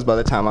 $200 by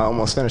the time I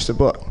almost finished the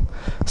book.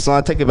 So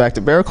I take it back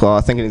to Bear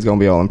Claw, thinking he's going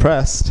to be all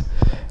impressed.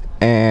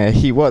 And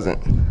he wasn't.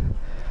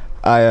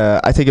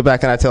 I take it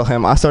back and I tell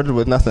him, I started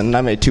with nothing and I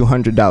made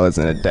 $200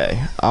 in a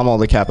day. I'm all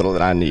the capital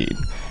that I need.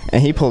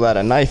 And he pulled out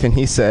a knife and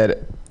he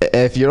said,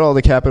 if you're all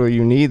the capital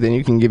you need, then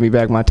you can give me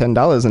back my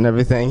 $10 and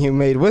everything you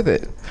made with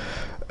it.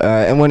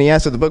 And when he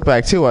asked for the book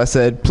back too, I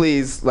said,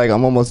 please, like,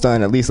 I'm almost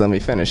done, at least let me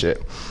finish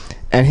it.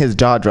 And his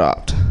jaw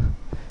dropped.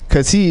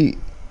 Because he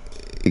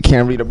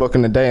can't read a book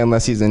in a day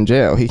unless he's in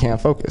jail. He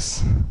can't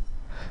focus.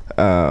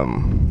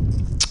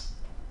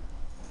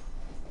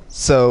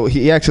 So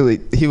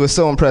he was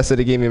so impressed that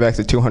he gave me back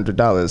the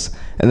 $200,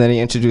 and then he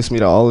introduced me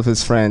to all of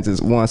his friends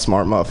as one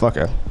smart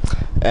motherfucker.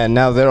 And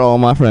now they're all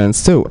my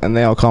friends too, and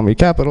they all call me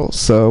Capital.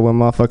 So when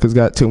motherfuckers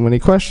got too many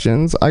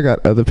questions, I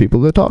got other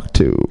people to talk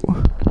to.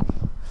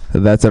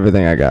 That's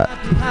everything I got.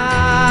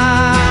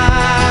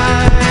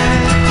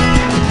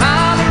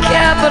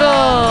 Capital!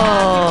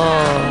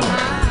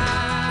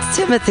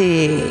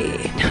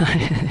 Timothy.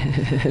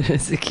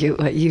 It's a cute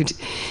one.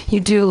 You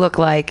do look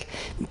like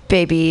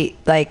baby,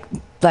 like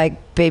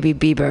baby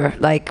Bieber,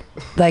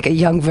 like a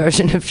young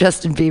version of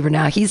Justin Bieber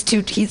now. He's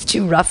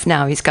too rough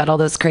now. He's got all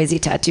those crazy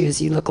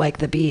tattoos. You look like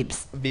the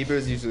Biebs.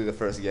 Bieber's usually the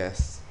first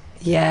guest.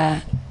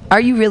 Yeah. Are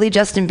you really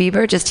Justin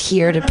Bieber, just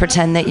here to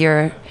pretend that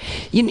you're...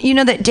 You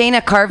know that Dana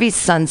Carvey's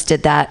sons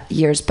did that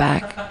years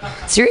back.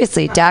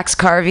 Seriously, Dax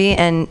Carvey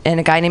and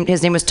a guy named...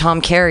 His name was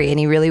Tom Carey, and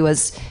he really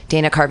was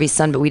Dana Carvey's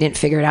son, but we didn't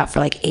figure it out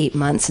for like 8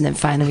 months, and then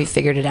finally we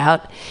figured it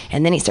out,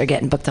 and then he started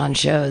getting booked on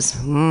shows.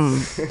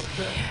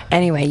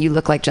 Anyway, you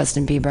look like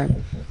Justin Bieber.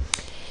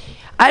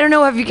 I don't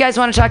know if you guys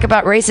want to talk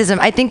about racism.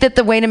 I think that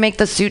the way to make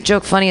the suit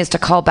joke funny is to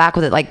call back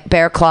with it like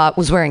Bear Claw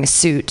was wearing a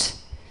suit.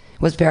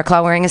 Was Bear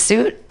Claw wearing a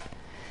suit?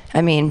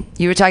 I mean,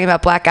 you were talking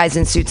about black guys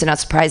in suits and how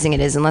surprising it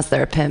is unless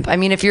they're a pimp. I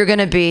mean, if you're going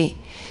to be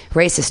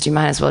racist, you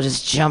might as well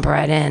just jump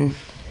right in.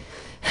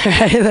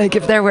 Right? Like,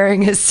 if they're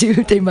wearing a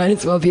suit, they might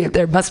as well be,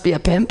 there must be a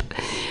pimp.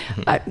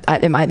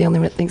 Am I the only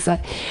one that thinks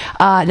that?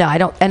 No, I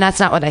don't, and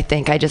that's not what I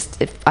think. I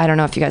don't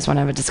know if you guys want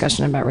to have a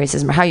discussion about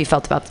racism or how you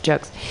felt about the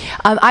jokes.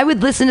 I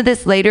would listen to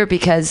this later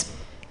because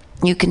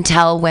you can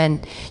tell when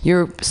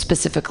you're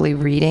specifically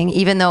reading,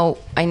 even though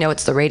I know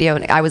it's the radio,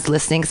 and I was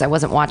listening because I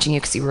wasn't watching you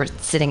because you were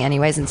sitting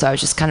anyways, and so I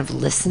was just kind of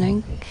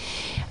listening.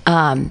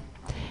 And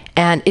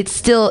it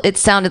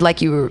sounded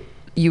like you were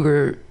you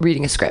were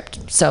reading a script.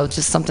 So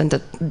just something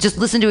to just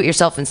listen to it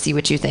yourself and see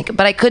what you think.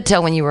 But I could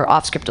tell when you were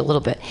off script a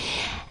little bit.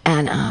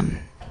 And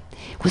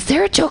was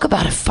there a joke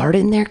about a fart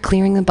in there,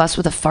 clearing the bus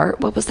with a fart?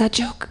 What was that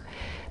joke?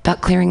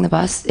 About clearing the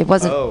bus? It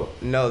wasn't. Oh,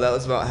 no, that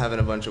was about having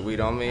a bunch of weed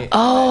on me.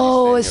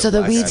 Oh, so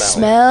the weed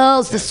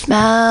smells, the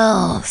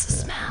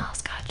smells.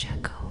 Gotcha,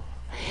 cool.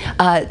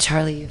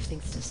 Charlie, you have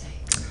things to say?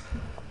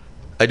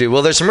 I do.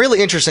 Well, there's some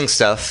really interesting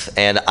stuff,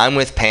 and I'm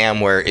with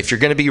Pam where if you're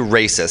going to be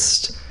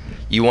racist,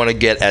 you want to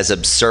get as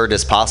absurd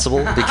as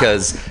possible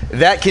because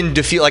that can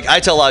defeat. Like,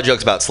 I tell a lot of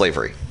jokes about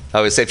slavery. I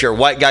always say if you're a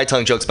white guy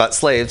telling jokes about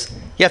slaves,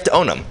 you have to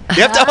own them.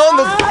 You have to own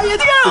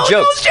the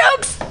jokes. Those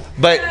jokes.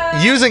 But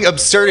using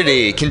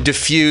absurdity can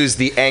diffuse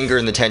the anger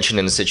and the tension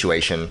in a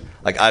situation.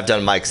 Like, I've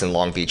done mics in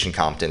Long Beach and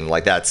Compton.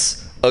 Like,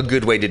 that's a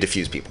good way to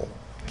diffuse people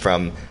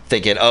from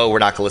thinking, oh, we're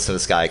not going to listen to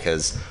this guy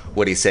because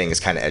what he's saying is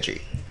kind of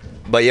edgy.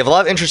 But you have a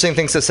lot of interesting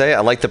things to say. I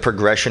like the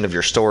progression of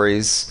your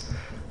stories.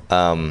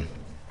 Yeah,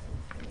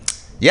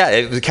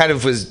 it kind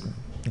of was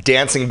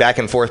dancing back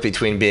and forth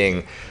between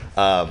being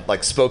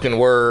like spoken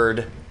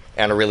word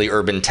and a really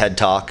urban TED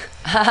Talk.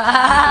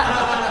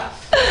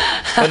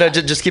 But no,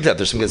 just keep that.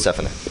 There's some good stuff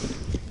in it.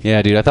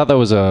 Yeah, dude, I thought that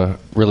was a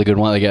really good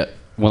one. Like,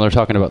 when they're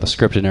talking about the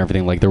script and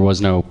everything, like, there was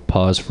no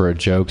pause for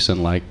jokes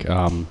and like how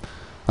long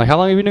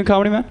have you been doing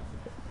comedy, man?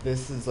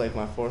 This is like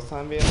my 4th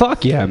time being.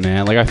 Fuck yeah,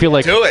 man! Like, I feel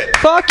like do it.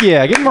 Fuck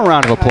yeah! Give him a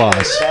round of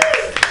applause.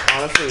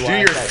 Honestly, do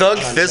your thug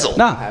fizzle.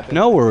 Nah,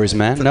 no worries,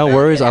 man. No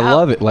worries. I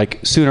love it. Like,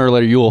 sooner or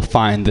later, you will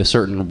find the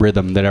certain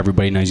rhythm that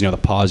everybody knows. You know,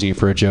 the pausing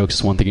for a joke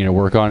is one thing you need to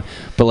work on.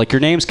 But like, your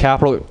name's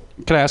capital.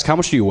 Can I ask how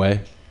much do you weigh?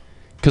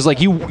 Because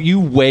like you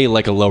weigh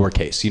like a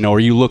lowercase, you know,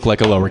 or you look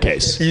like a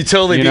lowercase. You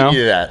totally beat me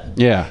to that.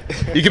 Yeah.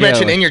 You can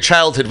mention in your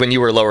childhood when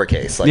you were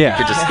lowercase. Like, you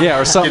could just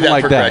or something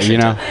like that, you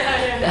know.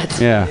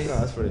 Yeah.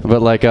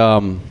 But like,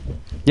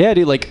 yeah,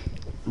 dude. Like,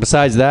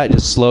 besides that,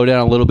 just slow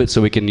down a little bit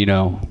so we can, you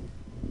know,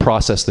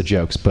 process the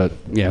jokes. But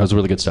yeah, it was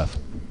really good stuff.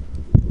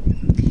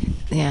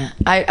 Yeah,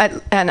 I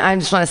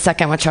just want to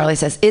second what Charlie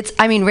says.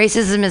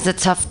 Racism is a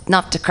tough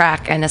nut to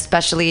crack, and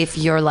especially if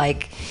you're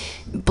like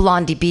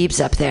Blondie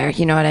Beebs up there,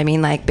 you know what I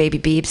mean? Like Baby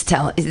Beebs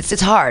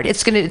it's hard.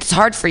 It's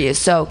hard for you.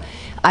 So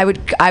I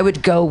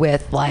would go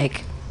with,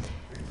 like,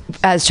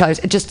 as Charlie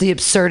said, just the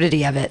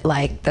absurdity of it.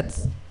 Like,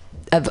 that's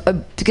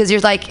because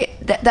you're like,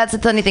 that's the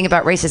funny thing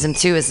about racism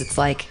too, is it's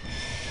like,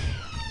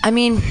 I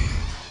mean,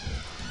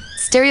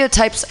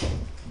 stereotypes.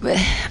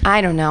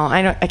 I don't know.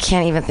 I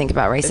can't even think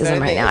about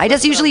racism right now. I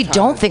just usually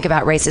don't think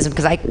about racism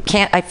because I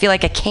feel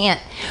like I can't,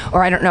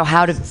 or I don't know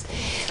how to.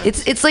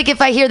 It's like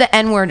if I hear the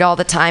N-word all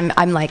the time,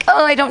 I'm like,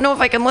 oh, I don't know if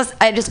I can listen.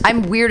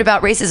 I'm weird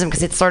about racism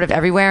because it's sort of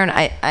everywhere, and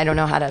I don't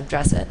know how to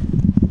address it.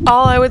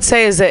 All I would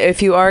say is that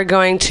if you are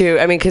going to,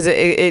 because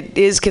it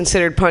is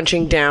considered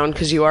punching down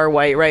because you are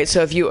white, right?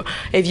 So if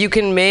you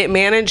can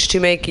manage to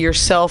make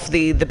yourself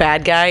the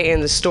bad guy in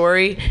the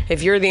story,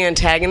 if you're the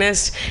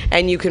antagonist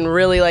and you can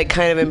really like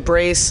kind of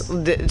embrace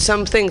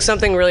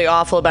something really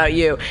awful about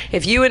you,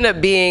 if you end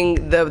up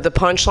being the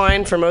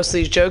punchline for most of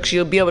these jokes,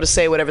 you'll be able to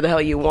say whatever the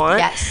hell you want.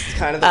 Yes, it's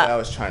kind of the way I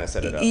was trying to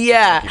set it up.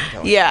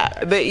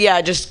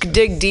 Just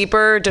dig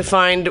deeper to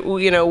find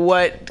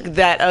what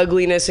that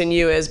ugliness in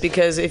you is,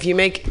 because if you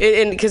make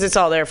because it's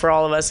all there for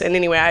all of us. And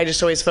anyway, I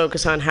just always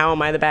focus on how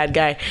am I the bad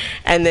guy,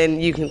 and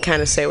then you can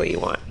kind of say what you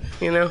want,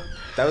 you know?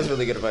 That was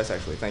really good advice,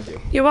 actually. Thank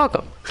you. You're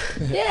welcome.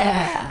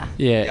 Yeah.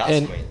 Yeah,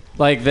 and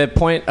like the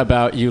point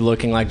about you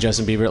looking like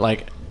Justin Bieber,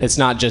 like, it's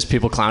not just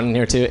people clowning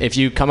here too. If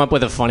you come up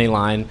with a funny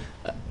line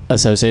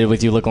associated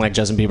with you looking like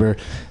Justin Bieber,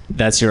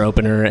 that's your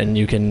opener, and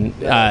you can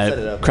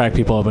crack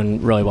people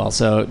open really well.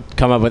 So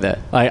come up with it.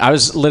 Like, I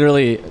was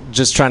literally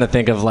just trying to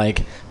think of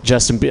like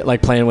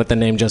like playing with the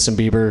name Justin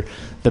Bieber.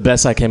 The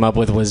best I came up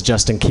with was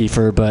Justin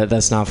Kiefer, but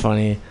that's not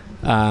funny.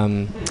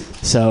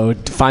 So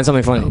find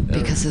something funny.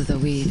 Because of the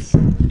weed.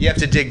 You have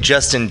to dig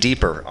Justin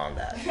deeper on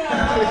that. You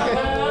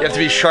have to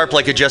be sharp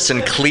like a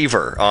Justin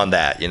Cleaver on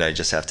that. You know, you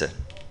just have to.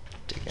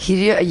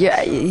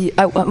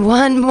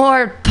 One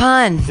more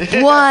pun.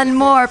 One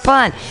more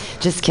pun.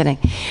 Just kidding.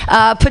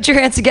 Put your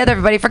hands together,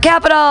 everybody, for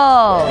Capital.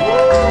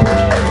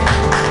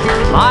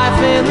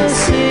 Life in the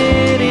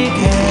city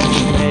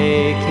can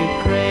make you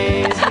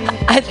crazy.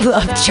 I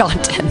love John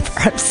Denver.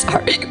 I'm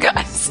sorry, you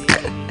guys.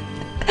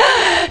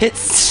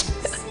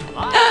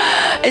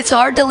 It's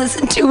hard to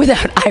listen to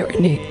without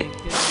irony.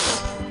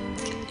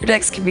 Your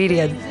next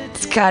comedian.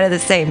 It's kind of the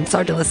same. It's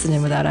hard to listen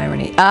in without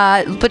irony.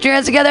 Put your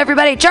hands together,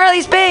 everybody.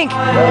 Charlie Spink.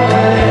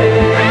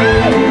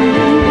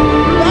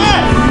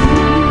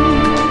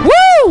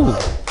 Woo!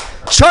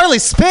 Charlie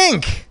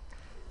Spink.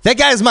 That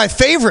guy's my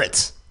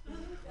favorite.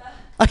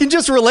 I can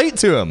just relate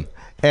to him.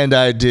 And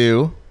I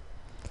do.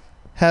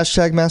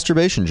 Hashtag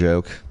masturbation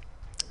joke.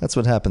 That's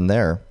what happened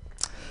there.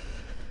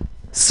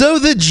 So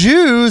the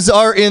Jews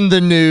are in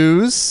the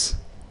news,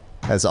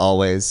 as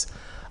always.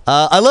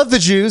 I love the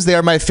Jews. They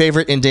are my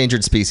favorite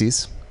endangered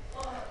species.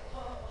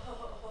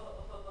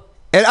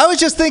 And I was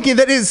just thinking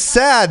that it is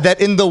sad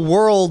that in the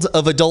world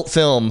of adult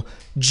film,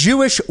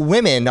 Jewish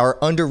women are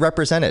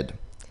underrepresented.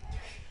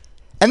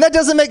 And that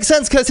doesn't make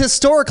sense because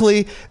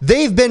historically,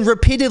 they've been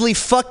repeatedly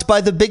fucked by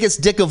the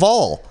biggest dick of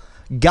all,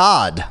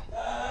 God.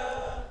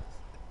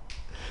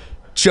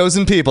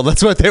 Chosen people,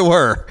 that's what they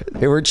were.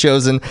 They were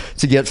chosen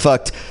to get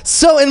fucked.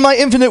 So in my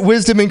infinite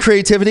wisdom and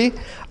creativity,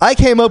 I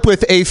came up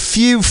with a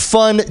few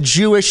fun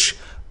Jewish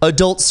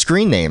adult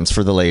screen names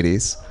for the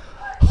ladies,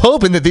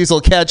 hoping that these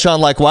will catch on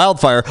like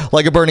wildfire,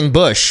 like a burning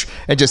bush,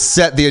 and just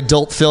set the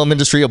adult film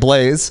industry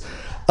ablaze.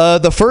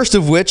 The first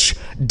of which,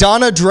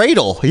 Donna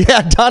Dreidel.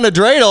 Yeah, Donna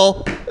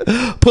Dreidel.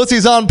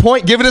 Pussy's on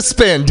point. Give it a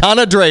spin.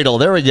 Donna Dreidel.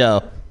 There we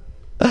go.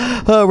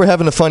 We're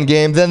having a fun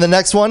game. Then the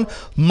next one,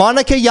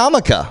 Monica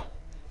Yamaka.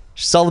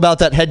 She's all about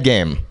that head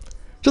game.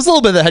 Just a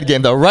little bit of the head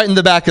game, though, right in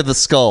the back of the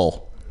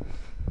skull.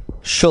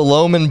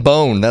 Shalom and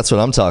Bone. That's what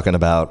I'm talking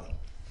about.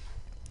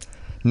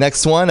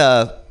 Next one,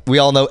 we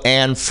all know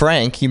Anne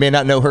Frank. You may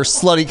not know her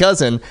slutty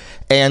cousin,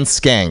 Anne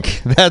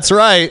Skank. That's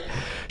right.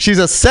 She's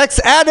a sex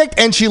addict,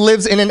 and she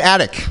lives in an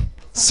attic.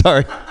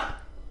 Sorry.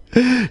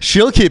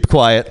 She'll keep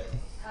quiet.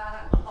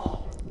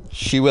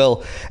 She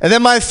will. And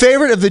then my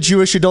favorite of the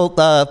Jewish adult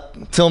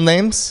film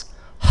names,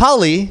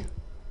 Holly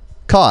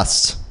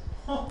Cost.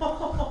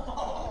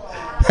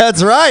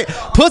 That's right.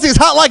 Pussy's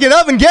hot like an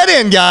oven. Get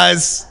in,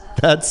 guys.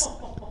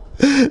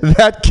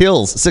 That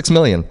kills. 6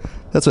 million.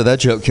 That's what that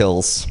joke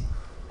kills.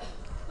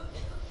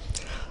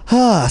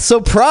 So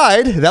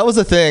pride, that was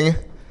a thing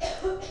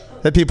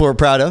that people were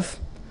proud of.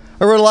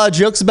 I wrote a lot of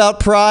jokes about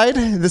pride.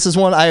 This is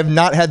one I have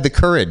not had the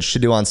courage to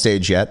do on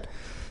stage yet.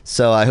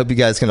 So I hope you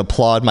guys can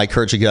applaud my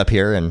courage to get up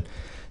here and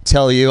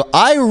tell you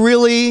I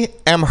really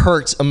am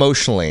hurt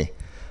emotionally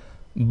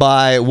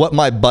by what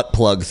my butt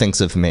plug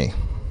thinks of me.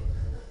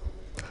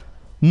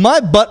 My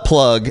butt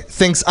plug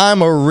thinks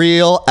I'm a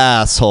real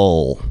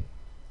asshole.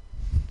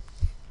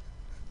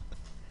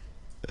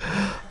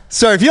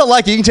 Sorry, if you don't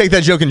like it, you can take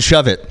that joke and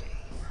shove it.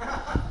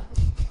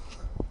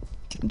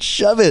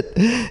 Shove it.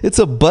 It's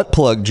a butt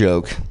plug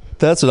joke.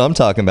 That's what I'm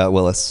talking about,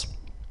 Willis.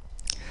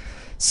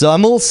 So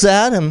I'm a little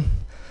sad. I'm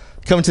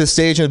coming to the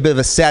stage in a bit of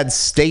a sad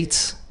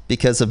state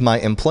because of my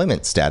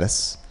employment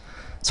status.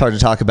 It's hard to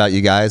talk about,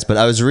 you guys, but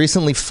I was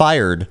recently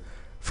fired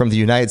from the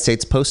United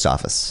States Post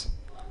Office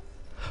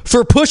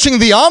for pushing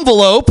the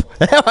envelope.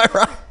 Am I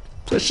right?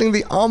 Pushing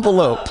the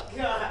envelope.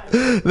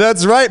 Oh,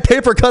 that's right.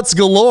 Paper cuts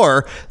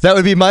galore. That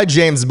would be my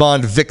James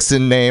Bond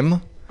vixen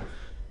name.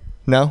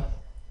 No?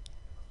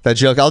 That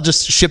joke, I'll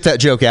just ship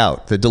that joke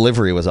out. The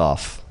delivery was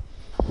off.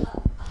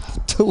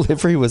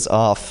 Delivery was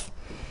off.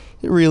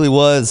 It really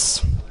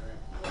was.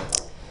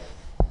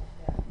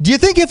 Do you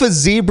think if a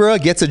zebra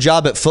gets a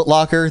job at Foot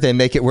Locker, they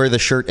make it wear the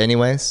shirt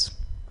anyways?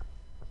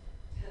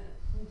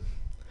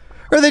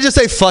 Or they just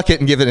say fuck it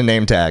and give it a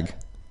name tag?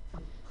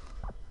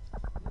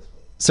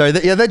 Sorry,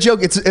 that joke,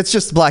 it's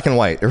just black and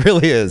white. It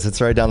really is.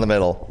 It's right down the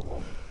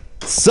middle.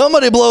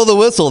 Somebody blow the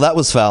whistle. That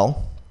was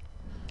foul.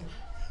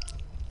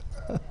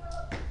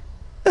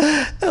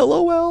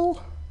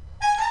 LOL.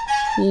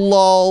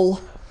 Lol.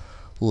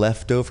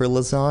 Leftover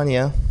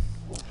lasagna.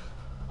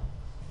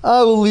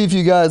 I will leave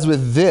you guys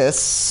with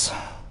this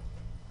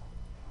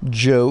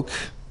joke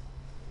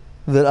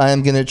that I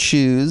am going to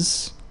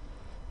choose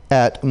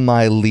at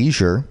my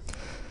leisure.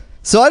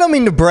 So I don't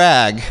mean to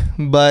brag,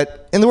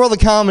 but in the world of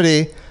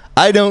comedy,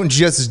 I don't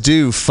just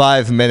do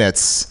 5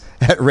 minutes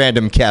at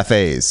random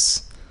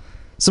cafes.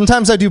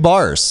 Sometimes I do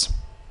bars.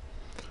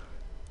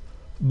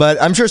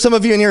 But I'm sure some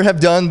of you in here have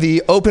done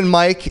the open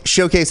mic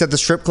showcase at the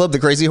strip club, the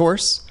Crazy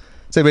Horse.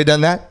 Has anybody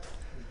done that?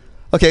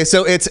 Okay,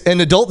 so it's an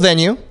adult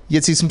venue. You get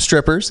to see some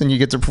strippers and you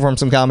get to perform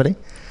some comedy.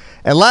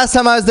 And last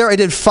time I was there, I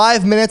did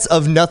 5 minutes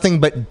of nothing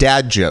but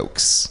dad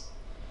jokes.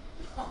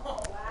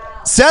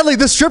 Sadly,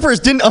 the strippers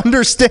didn't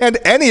understand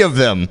any of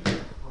them.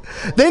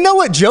 They know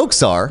what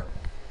jokes are.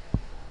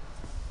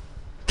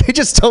 They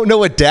just don't know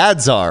what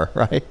dads are,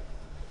 right?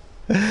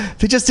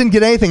 They just didn't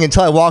get anything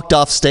until I walked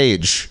off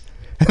stage.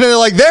 And then they're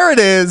like, there it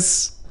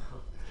is.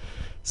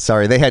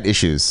 Sorry, they had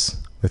issues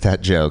with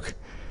that joke.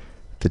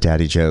 The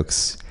daddy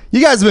jokes.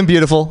 You guys have been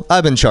beautiful.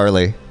 I've been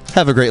Charlie.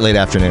 Have a great late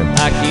afternoon.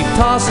 I keep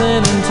tossing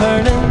and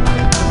turning,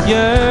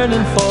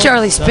 yearning for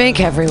Charlie Spink,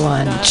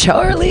 everyone.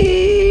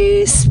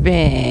 Charlie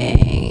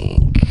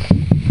Spink.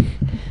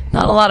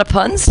 Not a lot of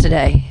puns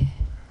today.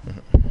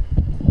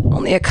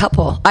 Only a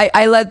couple.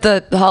 I led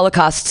the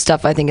Holocaust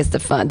stuff. I think is the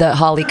fun. The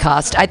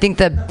Holocaust. I think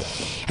that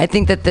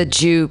the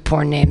Jew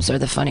porn names are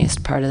the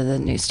funniest part of the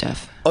new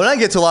stuff. Oh, and I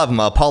get to a lot of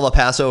them. Paula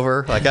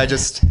Passover. Like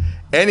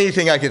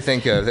anything I could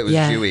think of that was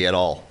Jewy at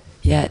all.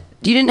 Yeah.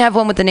 You didn't have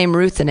one with the name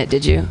Ruth in it,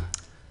 did you?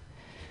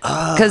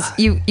 Because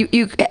you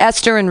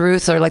Esther and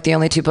Ruth are like the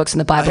only 2 books in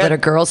the Bible that are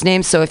girls'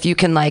 names. So if you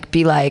can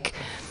be like,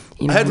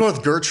 you know, I had one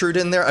with Gertrude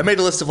in there. I made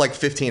a list of like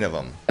 15 of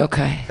them.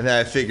 Okay. And then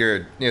I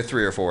figured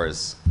 3 or 4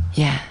 is what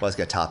I was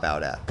gonna top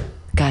out at.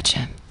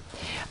 Gotcha.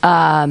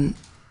 And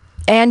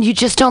you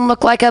just don't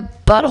look like a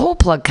butthole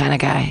plug kind of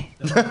guy.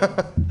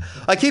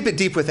 I keep it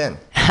deep within.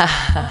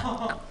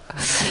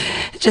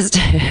 It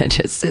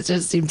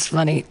just seems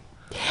funny.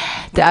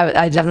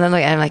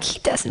 I'm like, he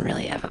doesn't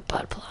really have a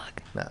butt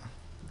plug. No.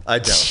 I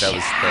don't.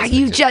 That was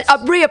You just a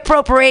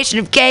reappropriation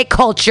of gay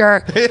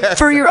culture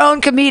for your own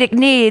comedic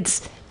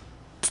needs.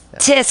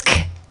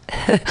 Tisk.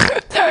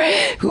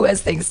 Who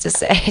has things to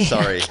say?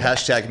 Sorry.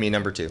 Hashtag me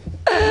number 2.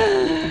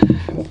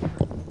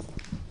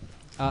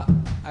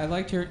 I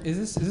liked your.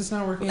 Is this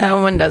not working? That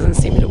one doesn't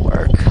seem to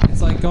work.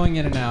 It's like going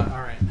in and out.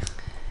 All right.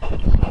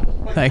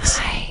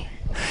 Thanks.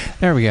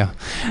 There we go.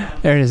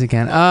 There it is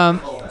again. I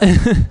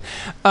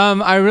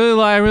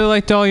really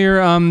liked all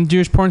your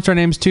Jewish porn star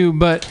names too,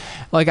 but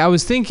like I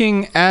was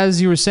thinking as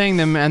you were saying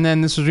them, and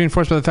then this was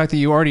reinforced by the fact that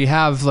you already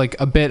have like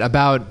a bit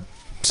about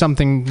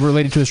something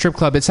related to a strip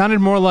club. It sounded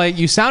more like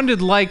you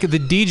sounded like the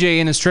DJ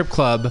in a strip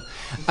club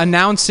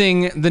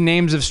announcing the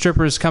names of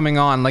strippers coming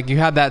on. Like you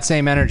had that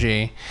same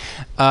energy,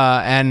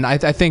 and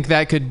I think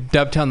that could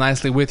dovetail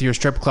nicely with your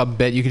strip club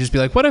bit. You could just be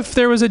like, what if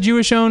there was a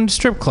Jewish-owned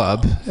strip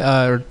club,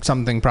 or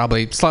something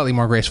probably slightly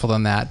more graceful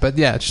than that. But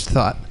yeah, just a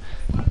thought.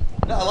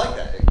 No, I like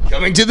that.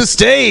 Coming to the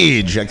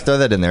stage. I can throw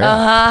that in there.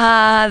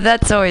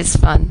 That's always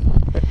fun.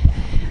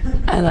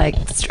 I like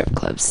strip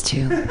clubs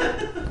too.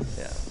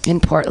 In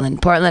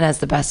Portland. Portland has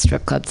the best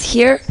strip clubs.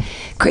 Here,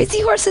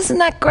 Crazy Horse isn't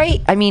that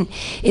great. I mean,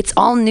 it's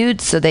all nude,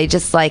 so they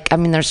just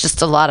there's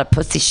just a lot of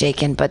pussy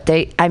shaking, but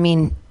they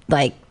don't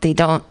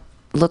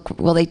look,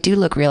 well, they do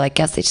look real, I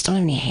guess. They just don't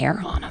have any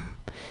hair on them.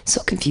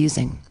 So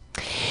confusing.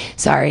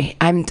 Sorry,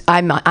 I'm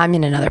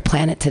in another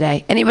planet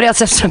today. Anybody else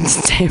have something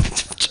to say?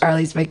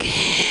 Charlie's making,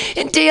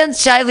 and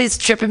Dan's Charlie's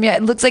tripping me out.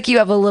 It looks like you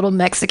have a little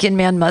Mexican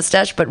man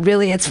mustache, but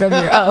really it's from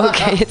your,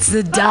 it's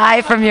the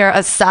dye from your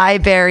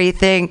acai berry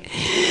thing.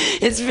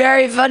 It's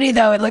very funny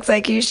though. It looks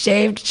like you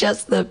shaved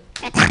just the,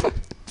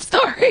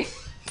 sorry.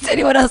 Does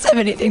anyone else have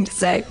anything to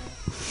say?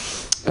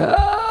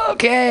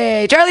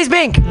 Okay, Charlie's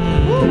Bink.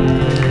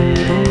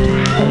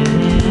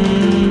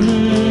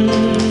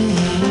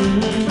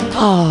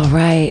 All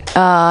right.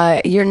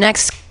 Your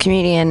next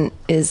comedian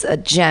is a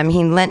gem.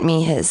 He lent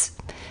me his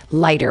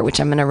lighter, which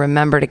I'm going to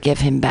remember to give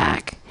him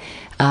back.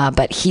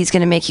 But he's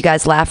going to make you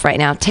guys laugh right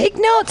now. Take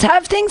notes.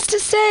 Have things to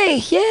say.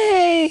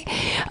 Yay.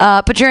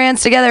 Put your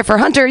hands together for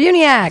Hunter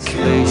Uniac.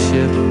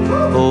 Spaceship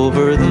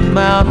over the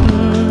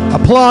mountain.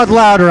 Applaud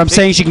louder. I'm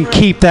saying she can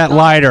keep that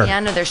lighter.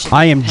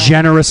 I am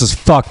generous as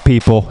fuck,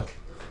 people.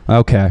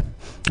 Okay.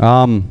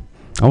 I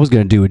was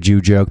going to do a Jew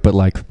joke, but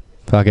like,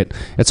 fuck it.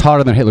 It's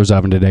hotter than Hitler's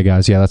oven today,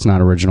 guys. Yeah, that's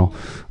not original.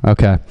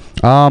 Okay.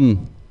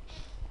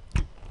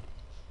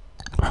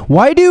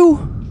 Why do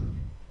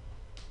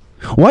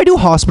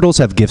hospitals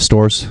have gift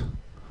stores?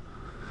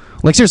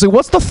 Like, seriously,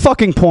 what's the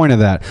fucking point of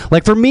that?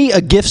 Like, for me,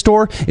 a gift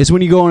store is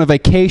when you go on a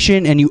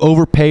vacation and you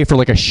overpay for,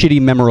 like, a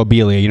shitty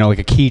memorabilia. You know, like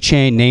a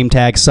keychain, name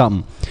tag,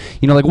 something.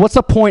 You know, like, what's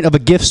the point of a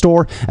gift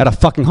store at a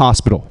fucking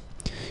hospital?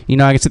 You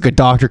know, I guess like a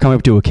doctor coming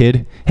up to a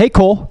kid. Hey,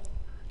 Cole,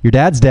 your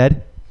dad's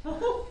dead.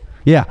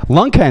 Yeah,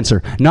 lung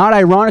cancer. Not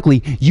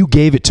ironically, you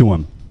gave it to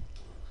him.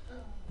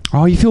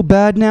 Oh, you feel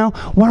bad now?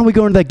 Why don't we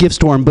go into that gift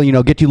store and, you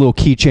know, get you a little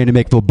keychain to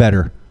make you feel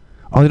better?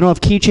 Oh, they don't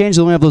have keychains?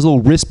 They only have those little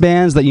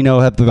wristbands that, you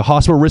know, have the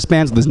hospital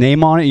wristbands with his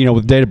name on it, you know,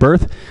 with date of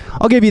birth?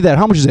 I'll give you that.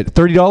 How much is it?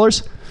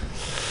 $30?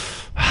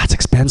 It's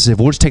expensive.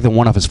 We'll just take the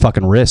one off his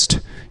fucking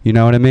wrist. You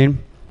know what I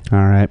mean? All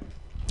right.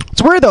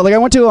 It's weird, though. Like, I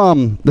went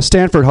to the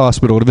Stanford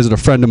Hospital to visit a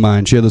friend of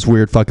mine. She had this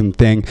weird fucking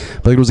thing.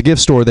 But like, it was a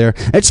gift store there.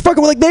 And it's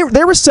fucking, like,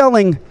 they were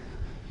selling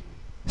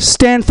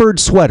Stanford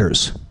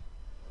sweaters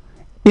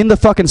in the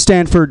fucking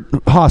Stanford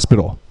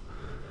Hospital.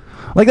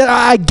 Like that,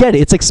 I get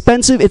it. It's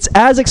expensive. It's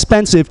as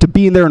expensive to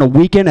be in there in a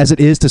weekend as it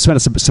is to spend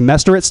a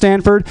semester at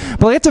Stanford.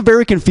 But like, it's a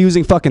very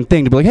confusing fucking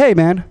thing to be like, hey,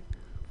 man,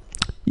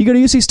 you go to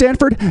UC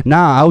Stanford?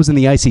 Nah, I was in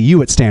the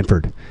ICU at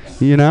Stanford.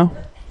 You know?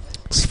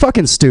 It's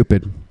fucking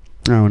stupid.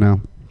 I don't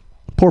know.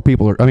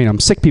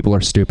 Sick people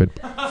are stupid.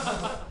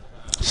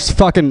 Just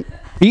fucking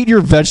eat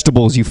your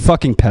vegetables, you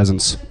fucking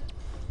peasants.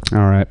 All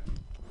right.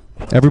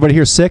 Everybody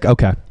here sick?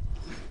 Okay. I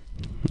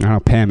don't know,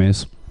 Pam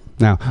is.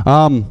 Now,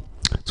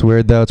 it's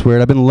weird, though. It's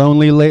weird. I've been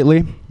lonely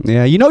lately.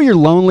 Yeah, you know you're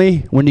lonely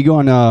when you go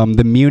on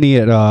the Muni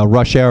at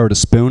rush hour to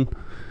spoon.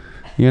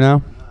 You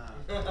know?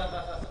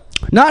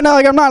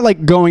 Like I'm not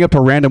like going up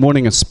to random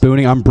wanting a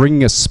spooning. I'm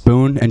bringing a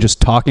spoon and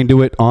just talking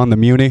to it on the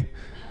Muni.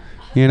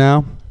 You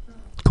know?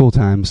 Cool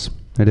times.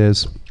 It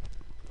is.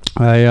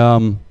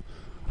 I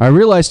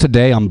realized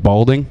today I'm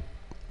balding.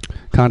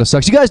 Kind of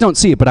sucks. You guys don't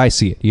see it, but I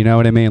see it. You know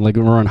what I mean? Like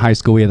when we were in high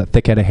school, we had that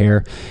thick head of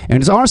hair.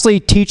 And it's honestly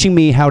teaching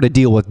me how to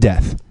deal with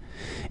death.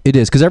 It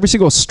is, because every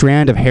single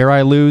strand of hair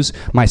I lose,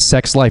 my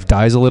sex life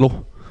dies a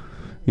little.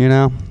 You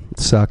know? It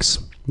sucks.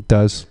 It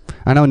does.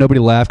 I know nobody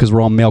laughed because we're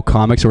all male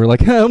comics, so we're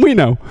like, we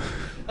know.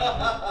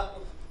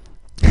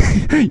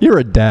 You're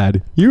a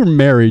dad. You're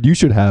married. You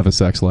should have a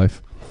sex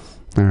life.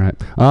 All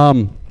right.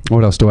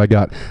 What else do I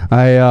got?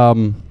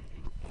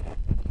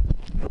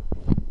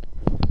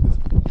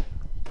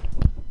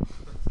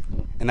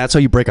 And that's how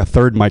you break a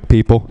third mic,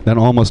 people. That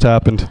almost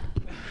happened.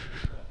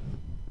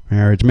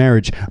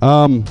 Marriage.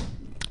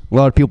 A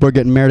lot of people are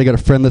getting married. I got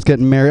a friend that's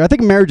getting married. I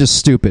think marriage is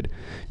stupid.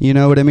 You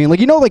know what I mean?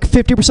 Like, you know, like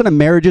 50% of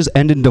marriages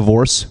end in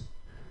divorce.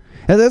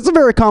 And that's a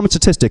very common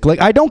statistic.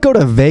 Like, I don't go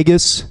to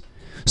Vegas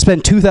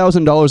spend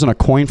 $2,000 on a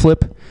coin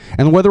flip,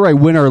 and whether I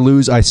win or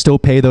lose, I still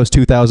pay those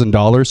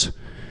 $2,000.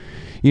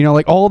 You know,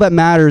 like, all that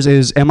matters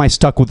is, am I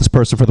stuck with this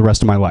person for the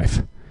rest of my life?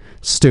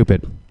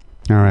 Stupid.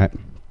 All right.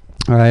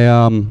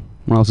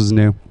 What else is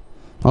new?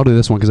 I'll do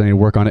this one because I need to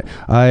work on it.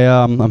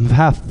 I'm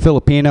half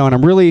Filipino, and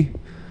I'm really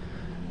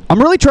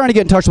trying to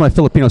get in touch with my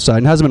Filipino side,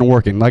 and it hasn't been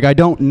working. Like, I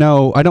don't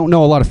know a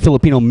lot of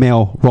Filipino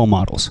male role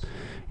models.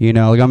 You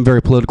know, like, I'm a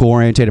very political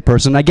oriented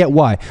person. And I get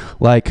why.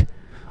 Like,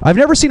 I've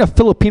never seen a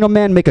Filipino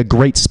man make a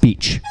great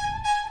speech.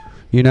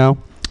 You know,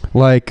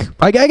 like,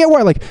 I get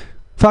why. Like,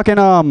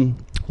 fucking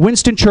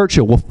Winston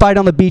Churchill, we'll fight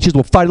on the beaches,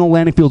 we'll fight on the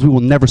landing fields, we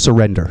will never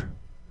surrender.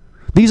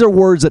 These are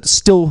words that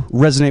still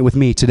resonate with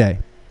me today.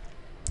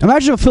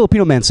 Imagine if a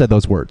Filipino man said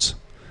those words.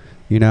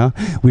 You know,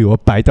 we will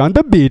fight on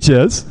the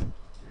beaches,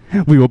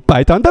 we will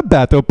fight on the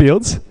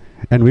battlefields,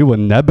 and we will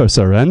never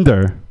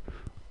surrender.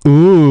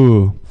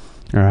 Ooh.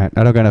 All right,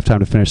 I don't got enough time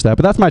to finish that,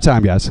 but that's my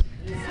time, guys.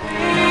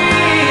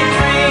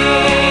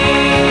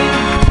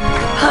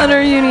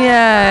 Hunter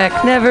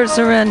Uniac, never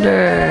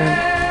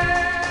surrender.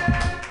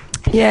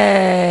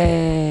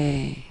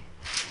 Yay.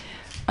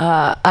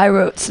 I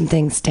wrote some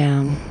things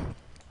down.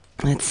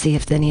 Let's see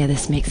if any of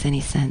this makes any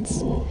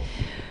sense.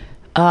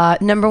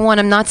 Number one,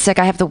 I'm not sick.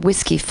 I have the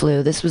whiskey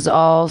flu. This was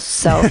all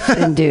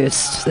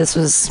self-induced. This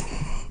was...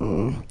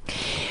 and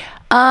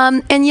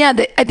yeah,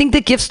 I think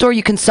the gift store,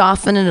 you can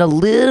soften it a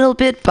little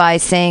bit by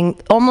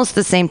saying almost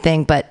the same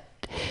thing, but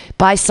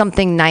buy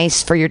something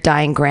nice for your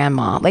dying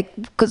grandma. Like,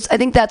 because I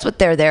think that's what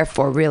they're there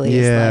for, really.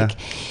 Yeah. Is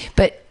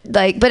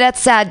but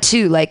that's sad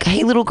too. Like,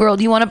 hey, little girl,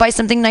 do you want to buy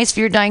something nice for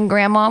your dying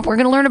grandma? We're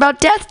going to learn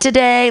about death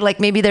today. Like,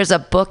 maybe there's a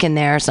book in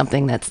there or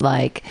something that's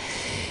like,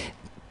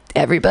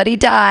 everybody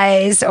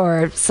dies,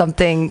 or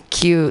something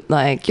cute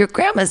like, your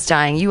grandma's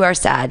dying, you are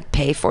sad,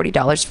 pay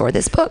 $40 for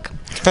this book.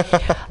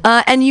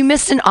 And you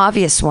missed an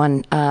obvious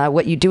one.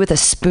 What you do with a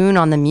spoon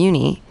on the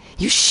Muni.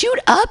 You shoot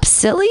up,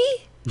 silly.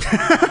 You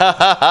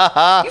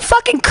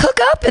fucking cook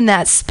up in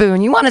that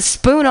spoon. You want a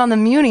spoon on the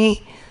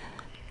Muni.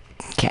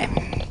 Okay.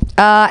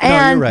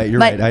 And no, you're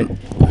right.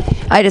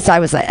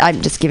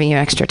 I'm just giving you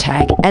an extra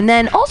tag. And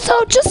then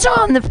also, just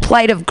on the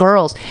plight of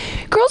girls.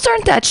 Girls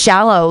aren't that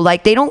shallow.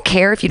 Like, they don't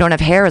care if you don't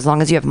have hair as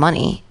long as you have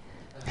money.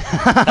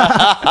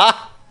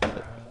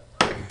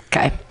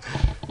 Okay.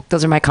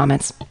 Those are my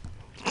comments.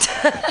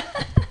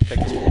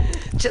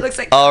 It looks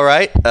like... All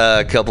right,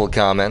 a couple of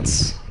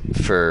comments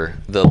for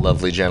the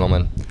lovely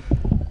gentleman.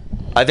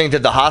 I think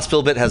that the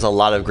hospital bit has a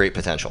lot of great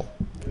potential.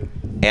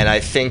 And I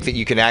think that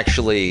you can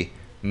actually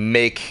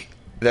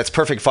that's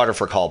perfect fodder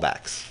for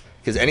callbacks.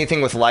 Because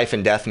anything with life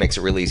and death makes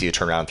it really easy to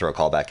turn around and throw a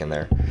callback in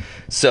there.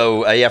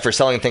 So, yeah, for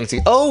selling things,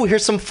 oh,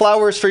 here's some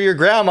flowers for your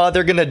grandma.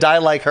 They're going to die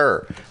like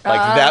her. Like,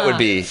 that would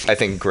be, I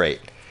think, great.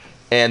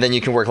 And then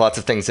you can work lots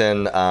of things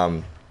in.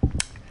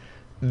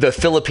 The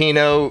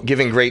Filipino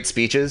giving great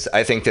speeches.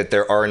 I think that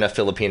there are enough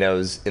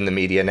Filipinos in the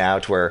media now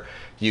to where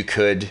you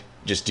could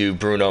just do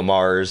Bruno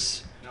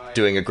Mars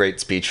doing a great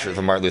speech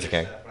for Martin Luther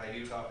King. But I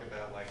do talk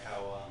about, like,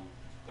 how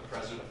the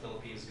president of the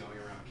Philippines is going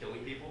around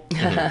killing people.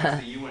 Because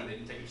the UN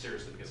didn't take him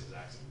seriously because of his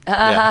accent.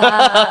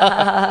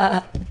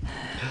 Yeah.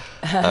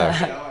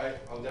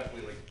 I'll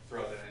definitely, like,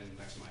 throw that in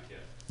next to my kid.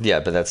 Yeah,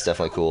 but that's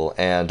definitely cool.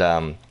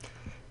 And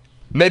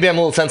maybe I'm a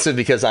little sensitive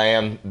because I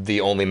am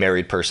the only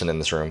married person in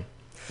this room.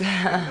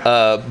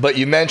 But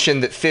you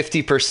mentioned that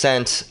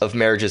 50% of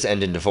marriages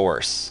end in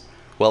divorce.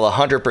 Well,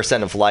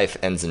 100% of life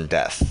ends in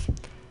death.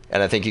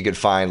 And I think you could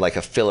find like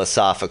a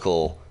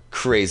philosophical,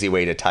 crazy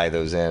way to tie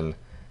those in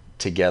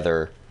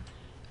together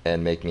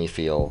and make me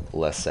feel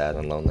less sad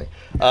and lonely.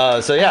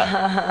 So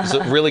yeah,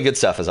 so really good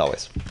stuff as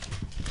always.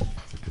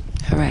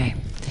 All right.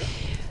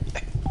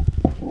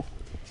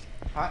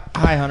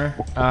 Hi, Hunter.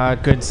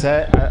 Good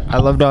set. I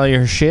loved all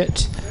your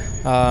shit.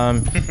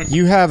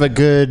 You have a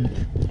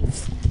good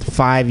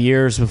 5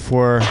 years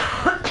before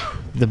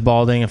the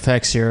balding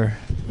affects your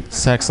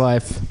sex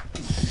life.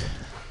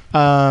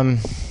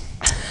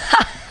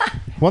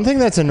 One thing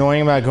that's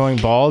annoying about going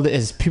bald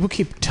is people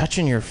keep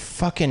touching your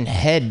fucking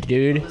head,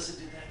 dude.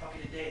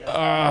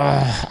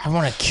 I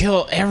want to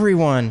kill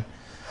everyone.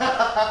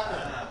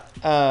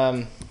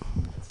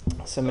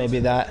 So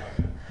maybe that.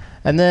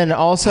 And then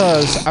also,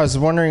 I was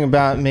wondering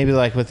about maybe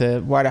like with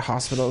the why do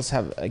hospitals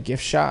have a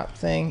gift shop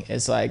thing?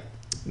 It's like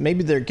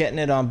maybe they're getting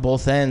it on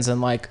both ends,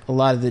 and like a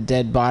lot of the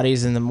dead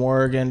bodies in the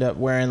morgue end up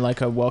wearing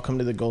like a "Welcome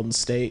to the Golden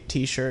State"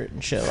 T-shirt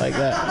and shit like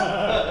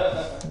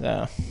that.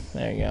 So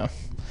there you go.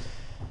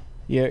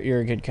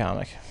 You're a good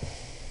comic.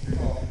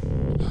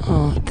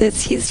 Oh,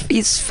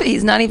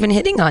 he's not even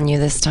hitting on you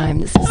this time.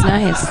 This is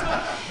nice.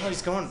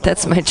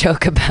 That's my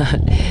joke about.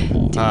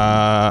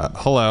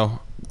 Hello.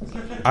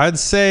 I'd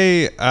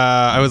say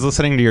I was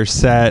listening to your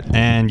set,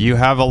 and you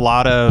have a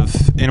lot of,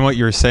 in what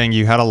you were saying,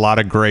 you had a lot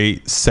of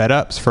great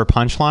setups for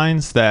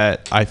punchlines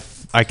that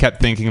I kept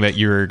thinking that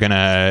you were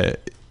gonna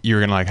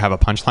like have a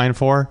punchline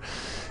for.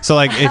 So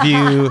like if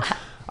you,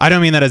 I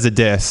don't mean that as a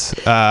diss,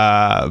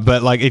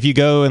 but like if you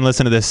go and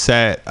listen to this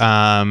set,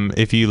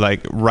 if you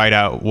like write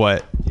out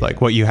what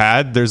like what you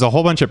had. There's a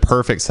whole bunch of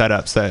perfect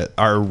setups that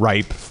are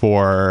ripe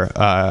for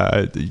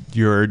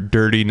your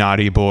dirty,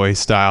 naughty boy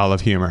style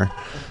of humor.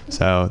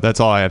 So that's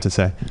all I have to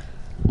say.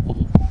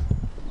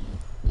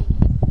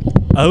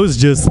 I was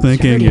just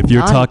thinking, if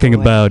you're talking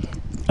about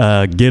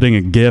getting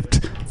a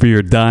gift for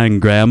your dying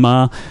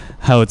grandma,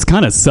 how it's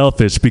kind of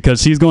selfish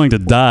because she's going to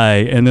die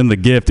and then the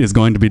gift is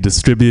going to be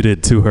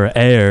distributed to her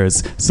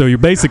heirs. So you're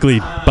basically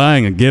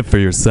buying a gift for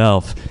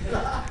yourself.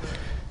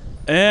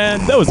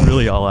 And that was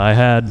really all I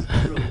had.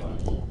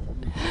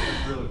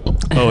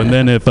 Oh, and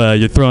then if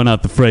you're throwing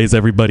out the phrase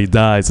 "everybody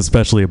dies,"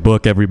 especially a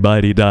book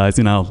 "Everybody Dies,"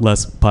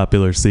 less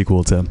popular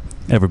sequel to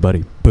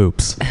 "Everybody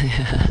Poops."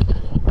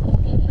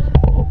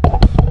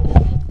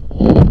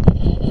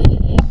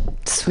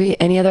 Sweet.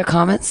 Any other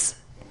comments?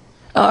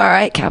 Oh, all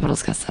right,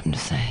 Capital's got something to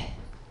say.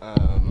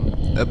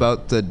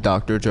 About the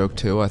doctor joke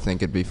too, I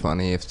think it'd be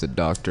funny if the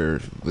doctor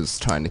was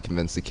trying to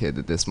convince the kid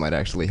that this might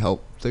actually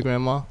help the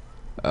grandma.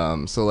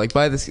 So like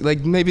buy this,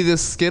 like maybe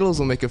this Skittles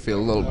will make her feel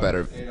a little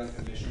better.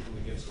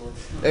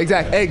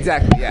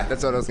 Exactly. Yeah,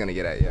 that's what I was gonna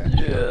get at. Yeah.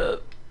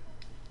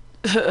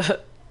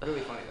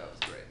 Really funny. That was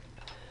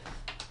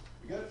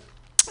great.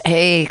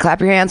 Hey,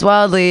 clap your hands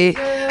wildly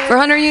for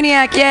Hunter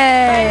Uniac.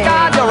 Yay!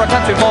 God, you're a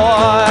country boy.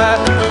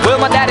 Well,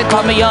 my daddy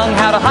taught me young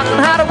how to hunt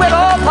and how to whittle.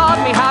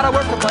 Taught me how to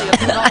work to play a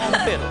song on the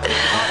fiddle.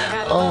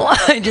 Oh,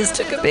 I just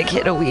took a big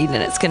hit of weed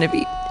and it's going to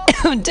be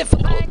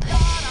difficult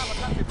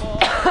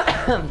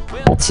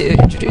to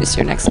introduce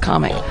your next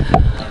comic.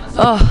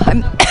 Oh,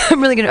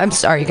 I'm really going to, I'm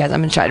sorry, you guys.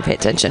 I'm going to try to pay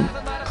attention.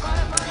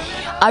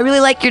 I really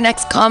like your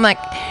next comic.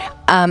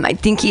 I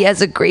think he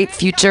has a great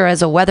future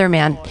as a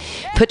weatherman.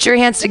 Put your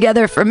hands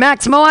together for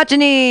Max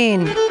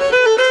Moachanin.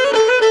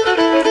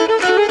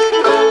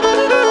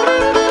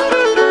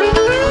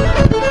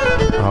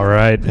 All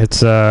right,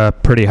 it's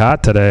pretty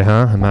hot today,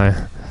 huh? Am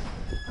I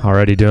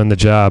already doing the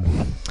job?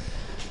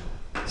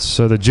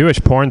 So the Jewish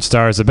porn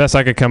stars, the best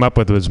I could come up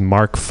with was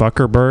Mark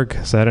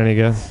Zuckerberg. Is that any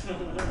good?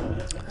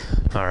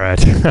 All right.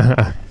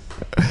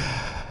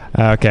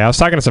 Okay, I was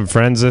talking to some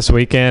friends this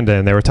weekend,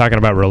 and they were talking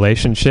about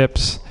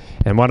relationships,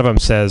 and one of them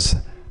says,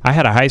 I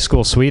had a high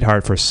school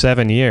sweetheart for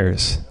 7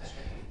 years.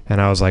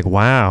 And I was like,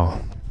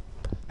 wow.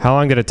 How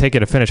long did it take you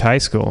to finish high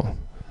school?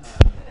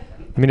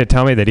 You mean to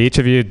tell me that each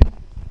of you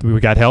we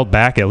got held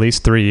back at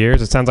least 3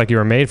 years? It sounds like you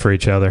were made for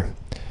each other.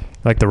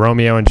 Like the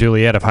Romeo and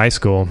Juliet of high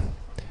school.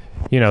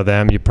 You know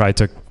them. You probably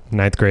took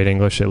 9th grade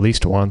English at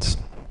least once.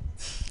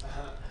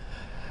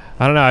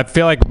 I don't know. I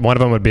feel like one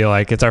of them would be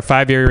like, it's our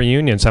 5-year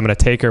reunion, so I'm going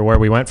to take her where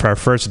we went for our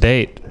first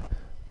date.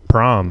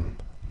 Prom.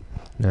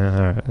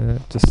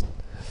 Just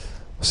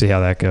we'll see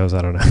how that goes.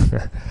 I don't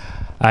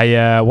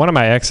know. One of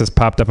my exes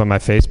popped up on my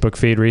Facebook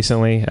feed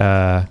recently.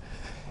 Her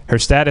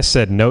status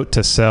said, note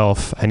to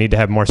self, I need to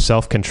have more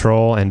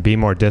self-control and be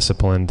more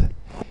disciplined.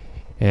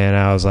 And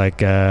I was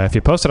like, if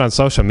you post it on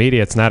social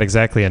media, it's not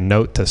exactly a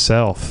note to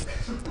self.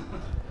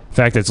 In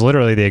fact, it's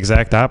literally the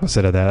exact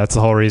opposite of that. That's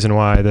the whole reason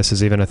why this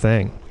is even a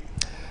thing.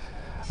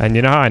 And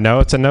you know how I know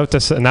it's a note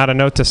to not a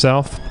note to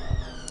self?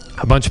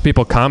 A bunch of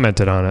people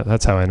commented on it.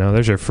 That's how I know.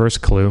 There's your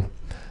first clue.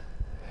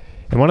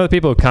 And one of the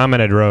people who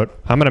commented wrote,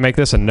 I'm going to make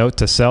this a note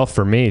to self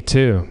for me,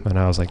 too. And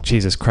I was like,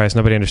 Jesus Christ,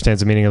 nobody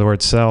understands the meaning of the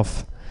word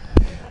self.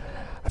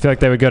 I feel like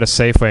they would go to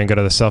Safeway and go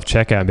to the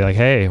self-checkout and be like,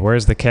 hey,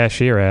 where's the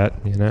cashier at?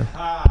 You know?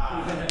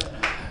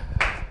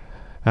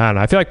 I don't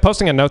know. I feel like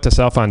posting a note to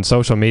self on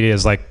social media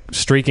is like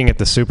streaking at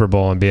the Super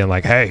Bowl and being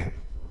like, hey,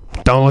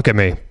 don't look at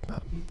me.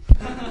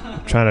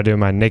 I'm trying to do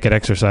my naked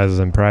exercises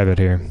in private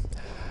here.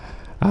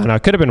 I don't know.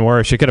 It could have been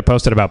worse. You could have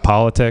posted about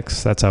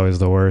politics. That's always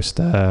the worst.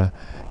 A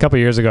couple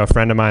years ago, a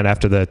friend of mine,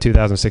 after the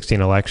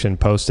 2016 election,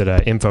 posted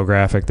an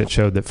infographic that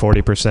showed that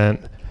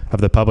 40%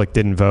 of the public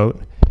didn't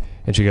vote.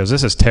 And she goes,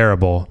 this is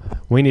terrible.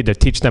 We need to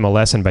teach them a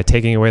lesson by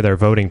taking away their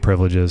voting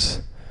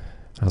privileges.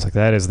 I was like,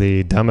 that is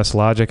the dumbest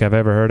logic I've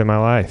ever heard in my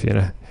life. You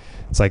know,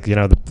 it's like, you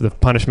know, the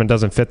punishment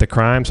doesn't fit the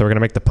crime, so we're going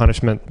to make the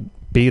punishment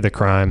be the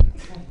crime.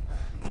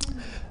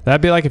 That'd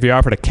be like if you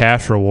offered a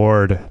cash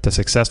reward to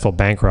successful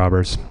bank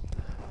robbers.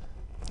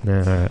 All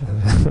right,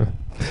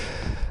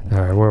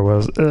 where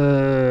was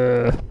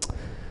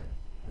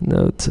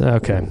notes?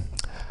 Okay.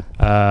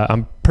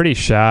 I'm pretty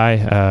shy.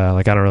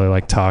 Like, I don't really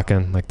like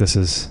talking. Like, this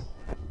is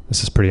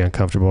pretty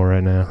uncomfortable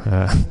right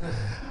now.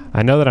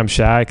 I know that I'm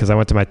shy because I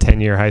went to my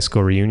 10-year high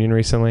school reunion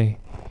recently,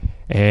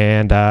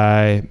 and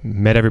I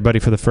met everybody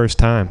for the first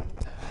time.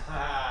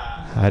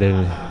 I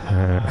didn't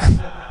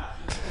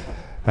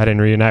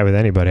reunite with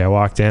anybody. I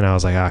walked in, I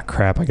was like, ah,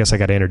 crap, I guess I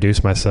got to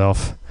introduce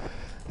myself.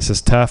 This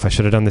is tough. I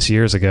should have done this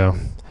years ago.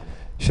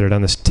 Should have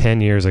done this 10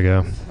 years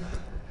ago.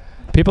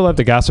 People love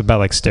to gossip about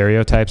like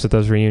stereotypes at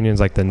those reunions,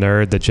 like the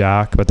nerd, the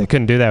jock, but they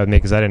couldn't do that with me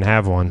because I didn't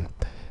have one.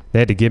 They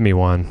had to give me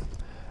one.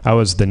 I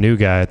was the new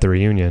guy at the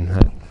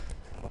reunion.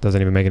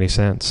 Doesn't even make any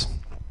sense.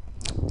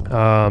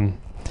 So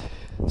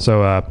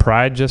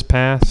Pride just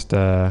passed.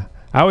 I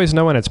always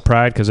know when it's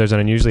Pride because there's an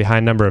unusually high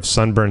number of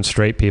sunburned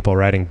straight people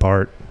riding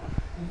BART.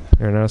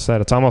 You ever notice that?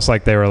 It's almost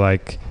like they were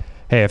like,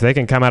 hey, if they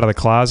can come out of the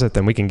closet,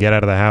 then we can get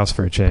out of the house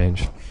for a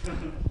change.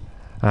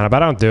 But I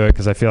don't do it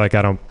because I feel like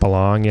I don't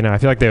belong. I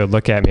feel like they would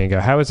look at me and go,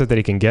 how is it that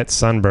he can get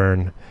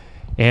sunburn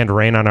and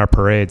rain on our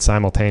parade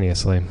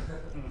simultaneously?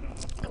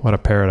 What a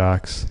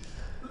paradox.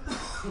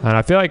 And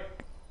I feel like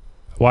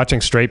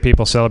watching straight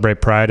people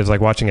celebrate Pride is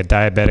like watching a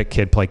diabetic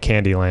kid play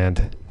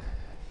Candyland.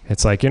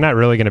 It's like you're not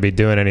really going to be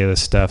doing any of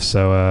this stuff,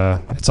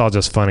 so it's all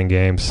just fun and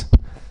games.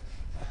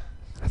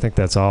 I think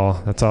that's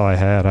all I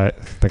had. I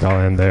think I'll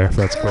end there if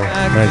that's cool.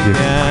 Thank you.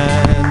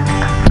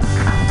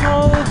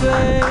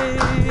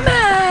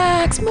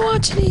 Max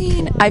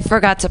Muachinin. I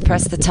forgot to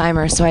press the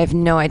timer, so I have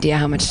no idea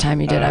how much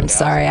time you did. I'm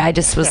sorry. I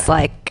just was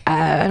like,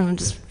 I'm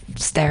just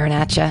staring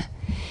at you.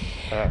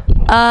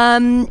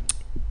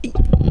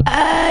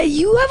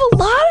 You have a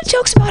lot of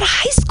jokes about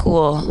high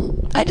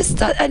school. I just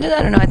thought, I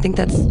don't know. I think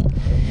that's,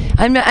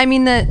 I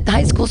mean, the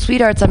high school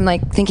sweethearts, I'm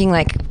like thinking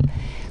like,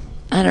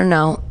 I don't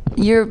know.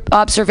 Your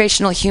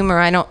observational humor,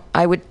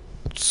 I would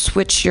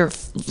switch your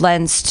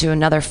lens to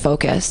another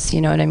focus.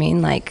 You know what I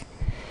mean? Like,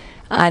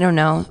 I don't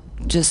know.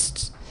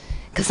 Just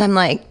because I'm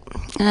like,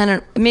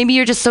 maybe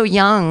you're just so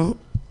young,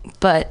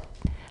 but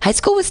high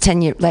school was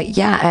 10 years. Like,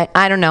 yeah,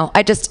 I don't know.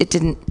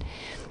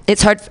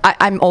 It's hard.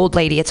 I'm old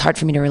lady. It's hard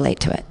for me to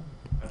relate to it.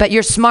 But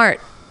you're smart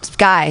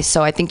guy,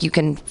 so I think you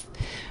can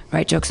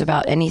write jokes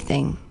about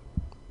anything,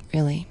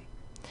 really.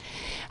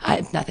 I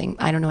have nothing.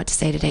 I don't know what to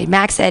say today.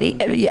 Max,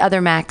 Eddie,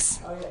 other Max.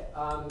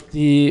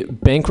 The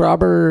bank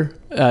robber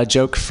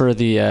joke for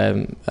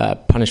the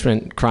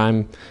punishment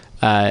crime,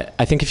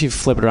 I think if you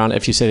flip it around,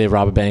 if you say they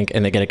rob a bank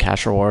and they get a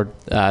cash reward,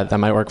 that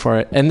might work for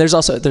it. And there's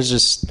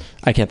just,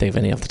 I can't think of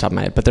any off the top of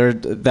my head, but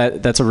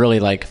that's a really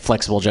like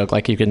flexible joke.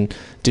 Like you can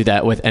do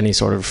that with any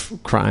sort of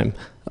crime.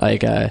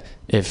 Like never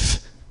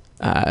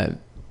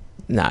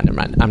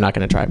mind. I'm not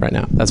going to try it right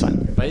now. That's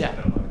fine. But yeah,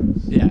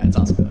 it's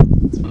awesome.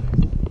 It's fun.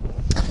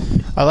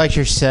 I like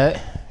your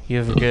set. You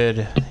have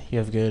good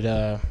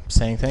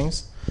saying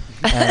things.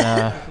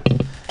 And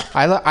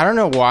I don't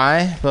know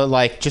why, but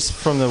like just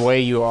from the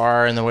way you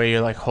are and the way you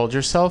like hold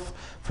yourself,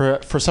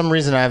 for some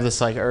reason I have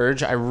this like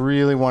urge. I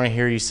really want to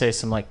hear you say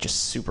some like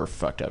just super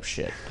fucked up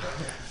shit.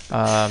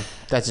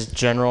 That's just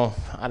general.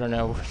 I don't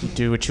know. You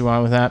do what you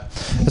want with that.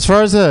 As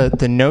far as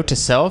the note to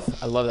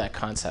self, I love that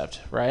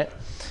concept, right?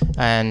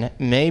 And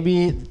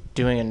maybe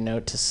doing a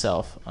note to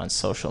self on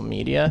social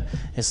media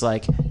is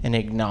like an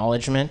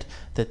acknowledgement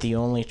that the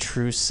only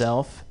true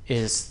self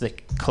is the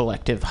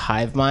collective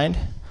hive mind.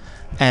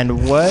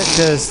 And what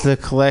does the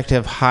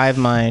collective hive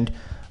mind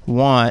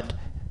want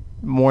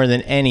more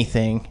than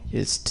anything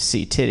is to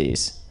see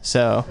titties.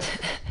 So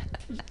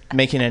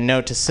making a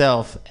note to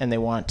self, and they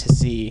want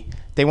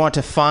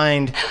to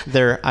find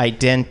their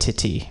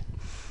identity.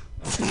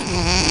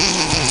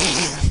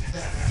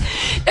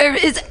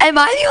 Am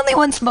I the only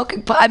one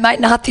smoking pot? Am I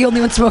not the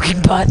only one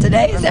smoking pot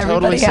today? Is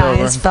everybody totally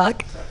high as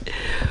fuck?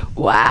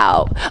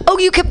 Wow. Oh,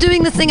 you kept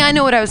doing the thing. I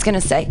know what I was going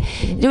to say.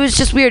 It was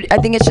just weird. I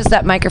think it's just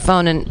that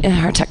microphone and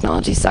our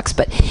technology sucks.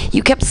 But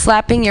you kept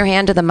slapping your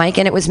hand to the mic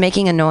and it was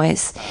making a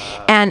noise.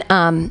 And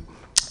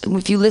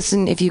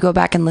if you go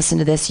back and listen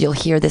to this, you'll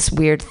hear this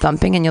weird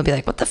thumping and you'll be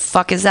like, what the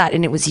fuck is that?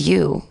 And it was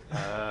you.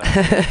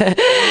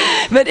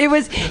 But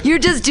you're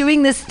just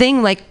doing this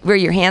thing like where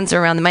your hands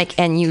are around the mic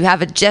and you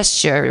have a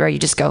gesture where you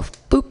just go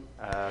boop.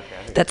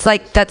 Okay.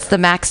 That's the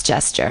Max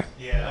gesture.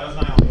 Yeah, that was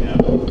my only note.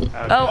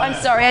 Oh, I'm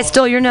sorry, I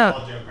stole your note.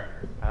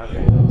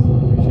 Okay,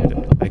 appreciate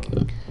it. Thank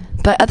you.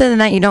 But other than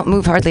that, you don't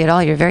move hardly at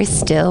all. You're very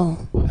still.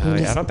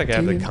 I don't think I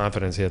have the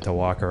confidence yet to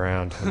walk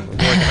around. I'm working on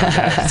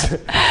that.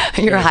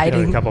 You're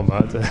hiding. In a couple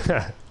months.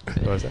 What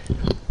was that?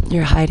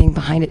 You're hiding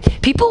behind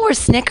it. People were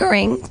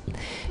snickering.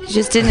 You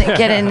just didn't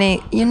get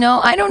any.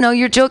 I don't know.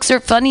 Your jokes are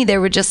funny. They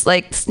were just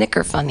like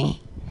snicker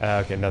funny.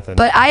 Okay, nothing.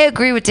 But I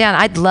agree with Dan.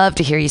 I'd love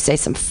to hear you say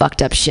some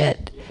fucked up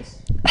shit.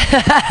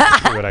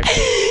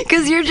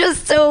 Because you're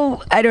just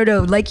so, I don't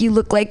know, like you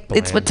look like,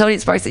 it's what Tony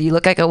Sparks said, you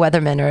look like a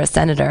weatherman or a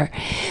senator.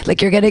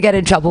 Like you're going to get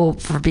in trouble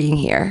for being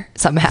here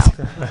somehow.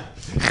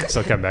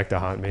 So come back to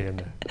haunt me.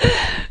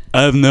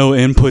 I have no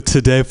input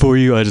today for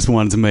you. I just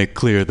wanted to make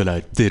clear that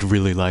I did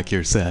really like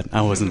your set.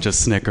 I wasn't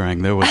just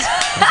snickering. There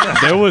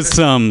was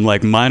some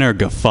like minor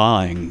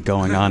guffawing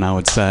going on, I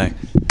would say.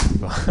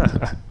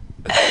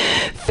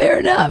 Fair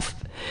enough.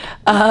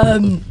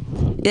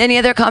 Any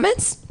other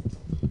comments?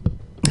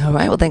 All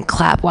right, well then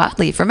clap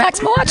wildly for Max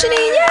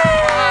Muachinin.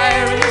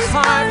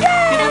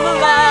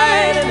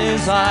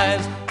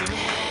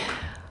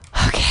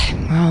 Okay,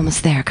 we're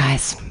almost there,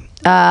 guys.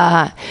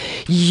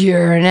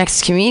 Your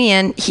next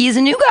comedian, he's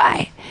a new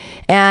guy.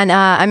 And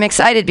I'm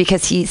excited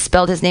because he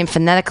spelled his name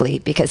phonetically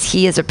because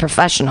he is a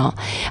professional.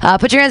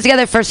 Put your hands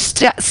together for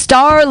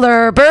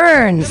Starler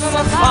Burns.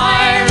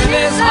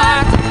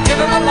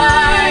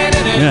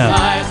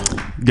 Yeah,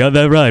 got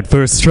that right,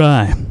 first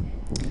try.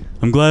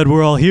 I'm glad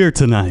we're all here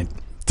tonight,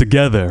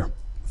 together,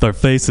 with our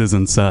faces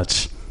and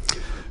such.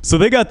 So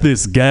they got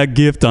this gag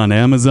gift on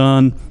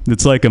Amazon.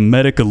 It's like a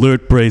medic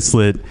alert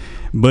bracelet,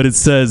 but it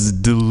says,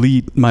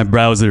 delete my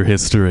browser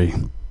history.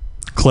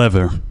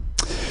 Clever.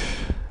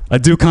 I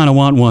do kind of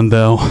want one,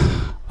 though.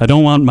 I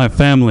don't want my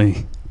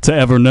family to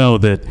ever know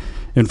that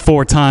And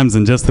 4 times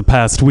in just the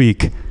past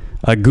week,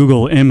 I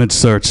Google image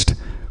searched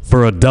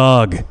for a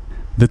dog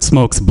that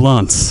smokes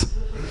blunts.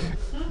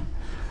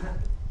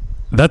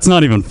 That's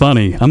not even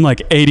funny. I'm like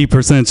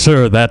 80%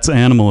 sure that's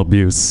animal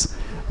abuse,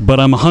 but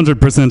I'm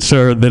 100%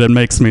 sure that it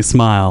makes me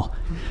smile,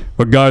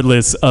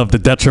 regardless of the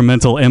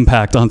detrimental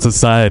impact on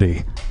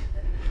society.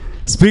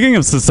 Speaking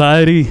of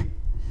society,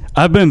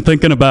 I've been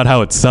thinking about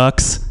how it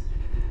sucks,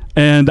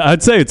 and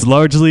I'd say it's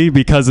largely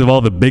because of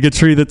all the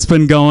bigotry that's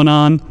been going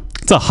on.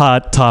 It's a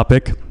hot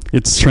topic.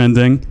 It's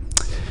trending.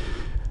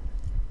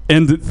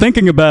 And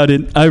thinking about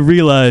it, I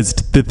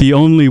realized that the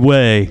only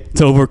way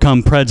to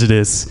overcome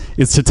prejudice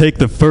is to take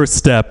the first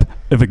step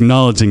of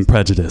acknowledging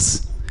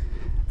prejudice.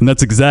 And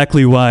that's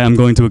exactly why I'm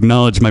going to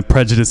acknowledge my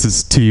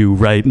prejudices to you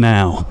right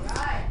now.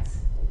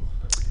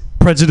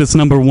 Prejudice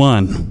number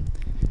 1.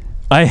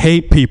 I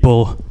hate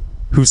people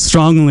who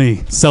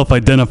strongly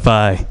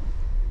self-identify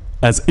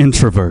as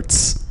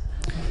introverts.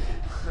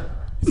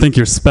 You think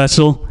you're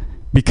special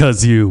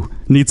because you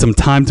need some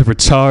time to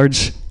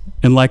recharge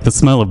and like the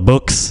smell of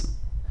books?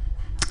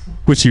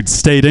 Wish you'd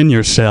stayed in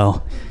your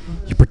shell,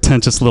 you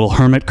pretentious little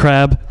hermit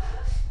crab.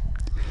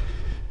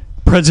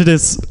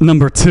 Prejudice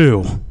number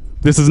 2.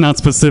 This is not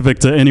specific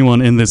to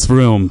anyone in this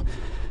room,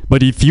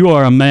 but if you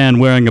are a man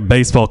wearing a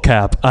baseball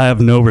cap, I have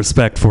no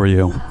respect for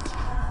you.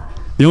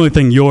 The only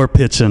thing you're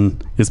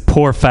pitching is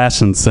poor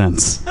fashion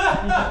sense.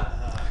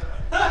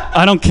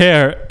 I don't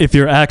care if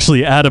you're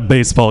actually at a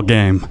baseball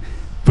game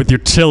with your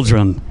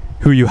children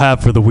who you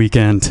have for the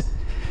weekend.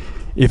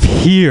 If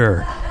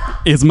here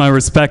is my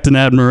respect and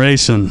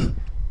admiration,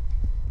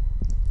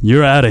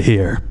 you're out of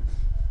here.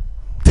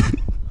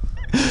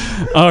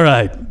 All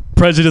right,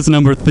 prejudice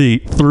number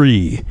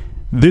 3.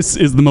 This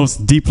is the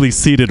most deeply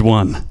seated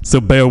one,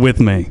 so bear with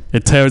me.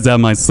 It tears at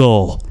my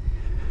soul.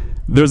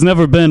 There's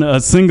never been a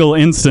single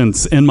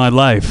instance in my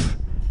life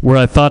where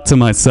I thought to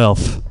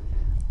myself,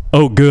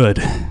 oh good,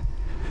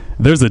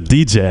 there's a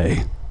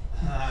DJ.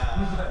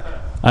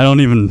 I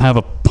don't even have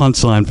a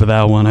punchline for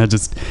that one. I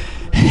just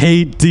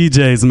hate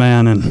DJs,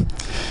 man, and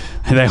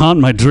they haunt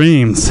my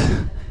dreams.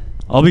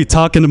 I'll be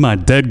talking to my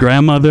dead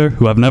grandmother,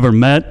 who I've never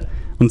met,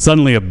 and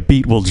suddenly a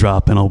beat will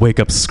drop and I'll wake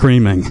up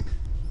screaming.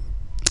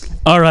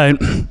 All right,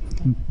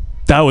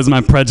 that was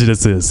my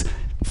prejudices.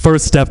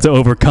 First step to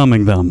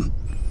overcoming them.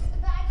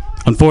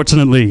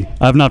 Unfortunately,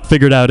 I've not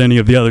figured out any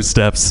of the other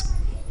steps.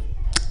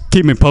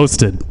 Keep me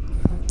posted.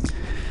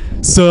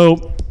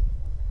 So,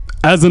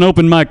 as an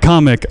open mic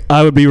comic,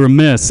 I would be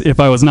remiss if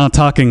I was not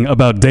talking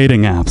about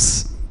dating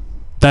apps.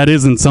 That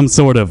isn't some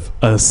sort of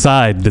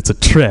aside that's a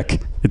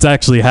trick. It's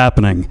actually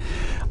happening.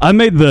 I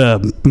made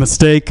the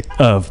mistake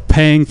of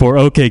paying for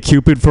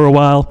OkCupid for a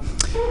while.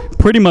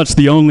 Pretty much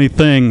the only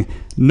thing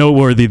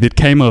noteworthy that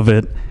came of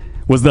it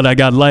was that I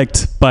got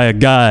liked by a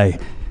guy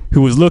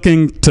who was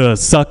looking to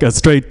suck a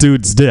straight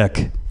dude's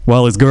dick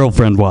while his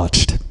girlfriend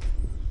watched.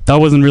 That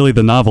wasn't really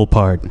the novel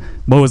part.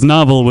 What was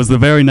novel was the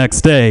very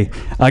next day,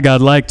 I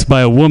got liked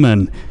by a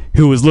woman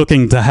who was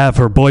looking to have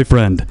her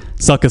boyfriend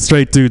suck a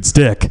straight dude's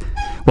dick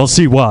while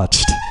she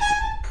watched.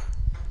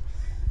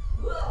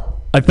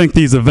 I think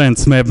these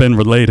events may have been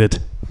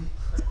related.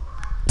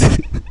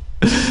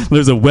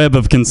 There's a web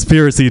of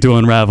conspiracy to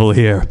unravel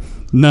here.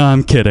 No,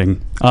 I'm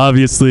kidding.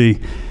 Obviously,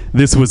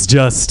 this was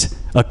just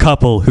a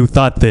couple who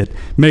thought that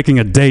making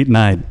a date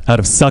night out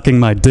of sucking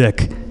my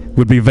dick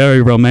would be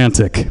very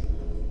romantic.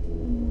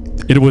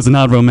 It was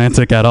not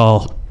romantic at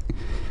all.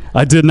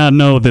 I did not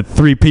know that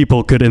 3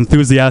 people could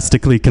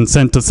enthusiastically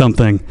consent to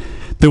something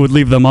that would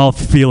leave them all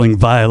feeling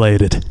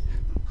violated.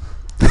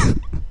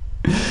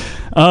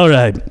 All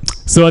right,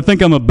 so I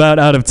think I'm about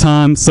out of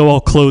time, so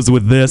I'll close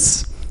with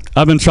this.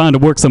 I've been trying to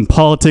work some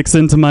politics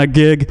into my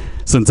gig,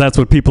 since that's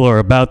what people are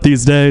about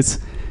these days.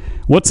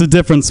 What's the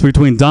difference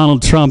between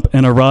Donald Trump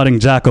and a rotting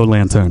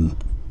jack-o'-lantern?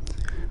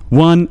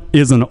 One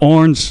is an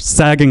orange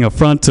sagging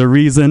affront to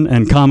reason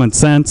and common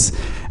sense,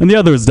 and the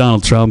other is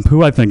Donald Trump,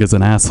 who I think is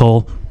an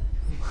asshole.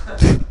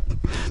 To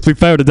be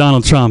fair to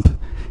Donald Trump,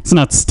 he's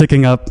not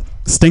stinking up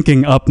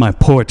my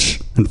porch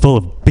and full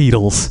of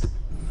beetles.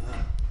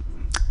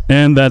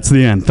 And that's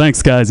the end.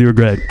 Thanks, guys. You were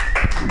great.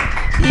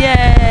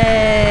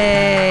 Yay!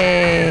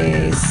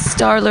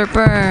 Starler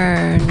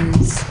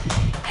Burns.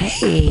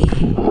 Hey.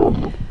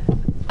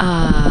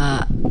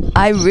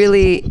 I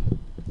really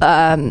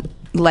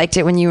liked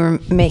it when you were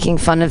making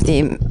fun of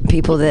the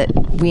people that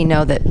we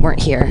know that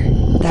weren't here.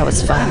 That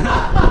was fun.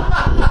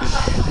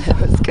 That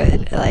was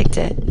good. I liked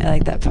it. I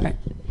liked that part.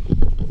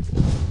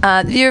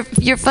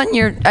 You're fun.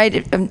 I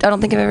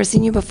don't think I've ever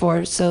seen you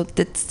before, so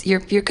you're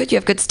good. You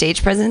have good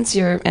stage presence.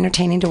 You're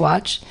entertaining to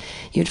watch.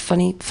 You had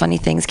funny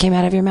things came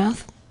out of your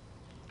mouth.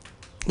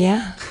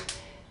 Yeah.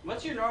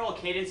 What's your normal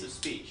cadence of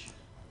speech?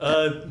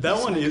 That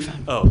one is.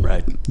 Oh,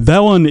 right. That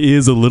one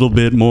is a little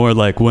bit more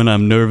like when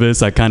I'm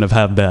nervous. I kind of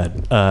have that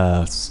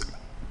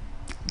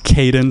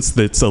cadence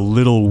that's a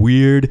little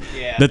weird.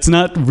 Yeah. That's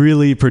not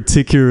really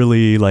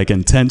particularly like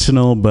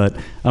intentional, but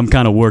I'm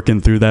kind of working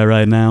through that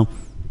right now.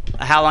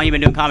 How long you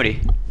been doing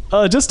comedy?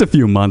 Just a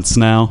few months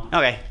now.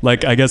 Okay.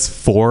 Like I guess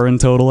 4 in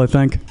total, I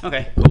think.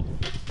 Okay. Cool.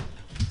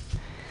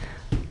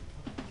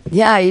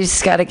 Yeah, you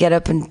just got to get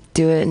up and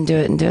do it and do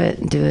it and do it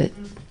and do it.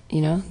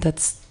 You know,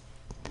 that's.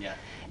 Yeah.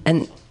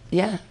 And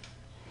yeah.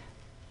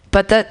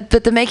 But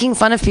the making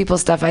fun of people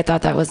stuff, I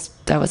thought that was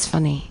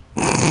funny.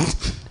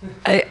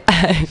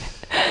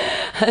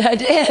 I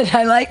did.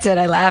 I liked it.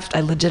 I laughed. I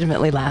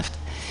legitimately laughed.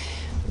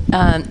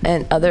 And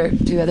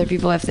do other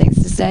people have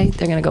things to say?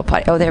 They're gonna go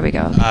potty. Oh, there we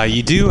go.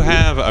 You do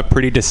have a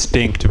pretty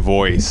distinct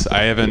voice.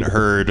 I haven't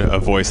heard a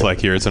voice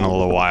like yours in a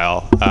little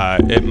while.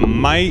 It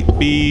might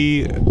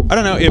be, I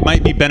don't know, it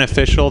might be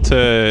beneficial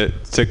to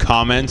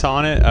comment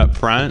on it up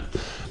front,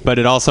 but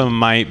it also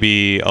might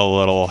be a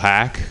little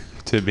hack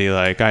to be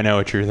like, I know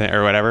what you're thinking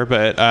or whatever.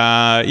 But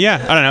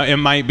yeah, I don't know. It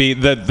might be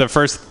the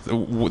first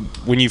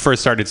when you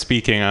first started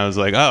speaking, I was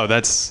like, oh,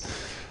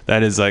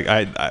 that is like,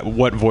 I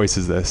what voice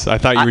is this? I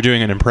thought you were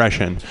doing an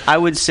impression. I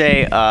would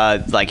say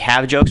like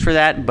have jokes for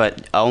that,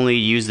 but only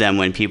use them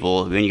when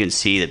you can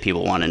see that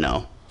people want to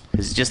know.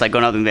 It's just like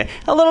going up and be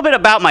a little bit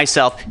about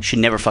myself. You should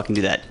never fucking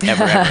do that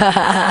ever.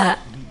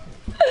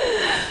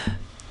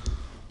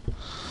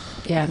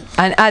 Yeah,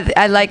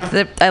 I liked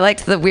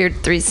the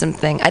weird threesome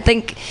thing. I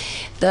think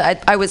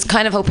I was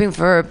kind of hoping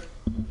for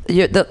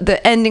the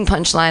ending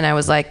punchline. I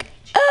was like,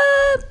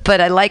 but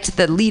I liked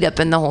the lead up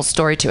and the whole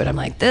story to it. I'm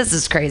like, this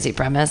is crazy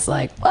premise.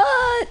 Like,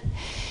 what?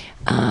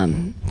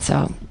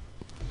 So,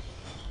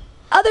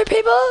 other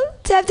people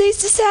have things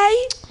to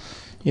say?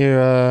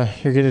 You're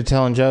good at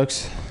telling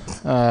jokes.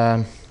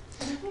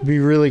 Be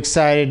really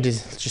excited to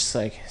just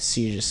like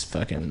see you just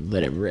fucking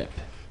let it rip.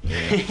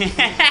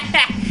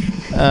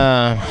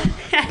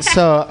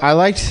 So I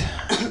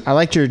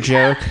liked your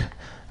joke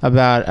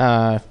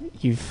about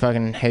you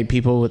fucking hate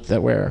people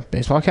that wear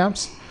baseball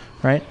caps,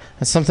 right?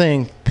 That's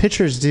something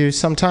pitchers do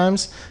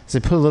sometimes. Is they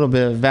put a little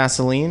bit of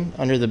Vaseline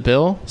under the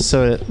bill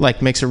so it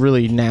like makes a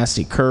really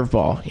nasty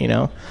curveball, you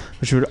know,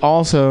 which would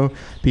also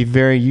be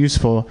very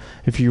useful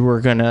if you were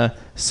gonna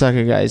suck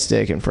a guy's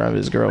dick in front of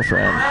his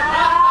girlfriend.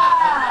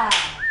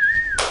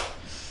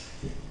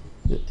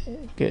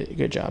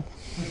 Good job.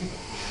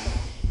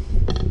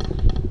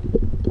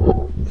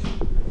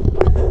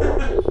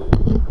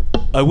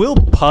 I will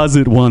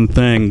posit one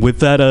thing.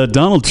 With that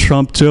Donald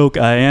Trump joke,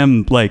 I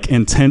am like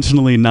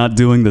intentionally not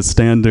doing the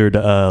standard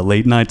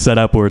late night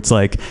setup where it's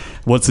like,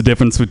 what's the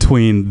difference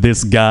between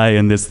this guy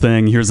and this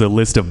thing? Here's a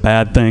list of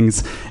bad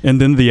things. And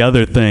then the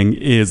other thing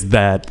is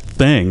that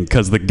thing,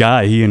 because the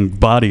guy, he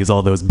embodies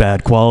all those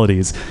bad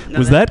qualities.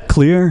 Was that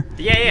clear?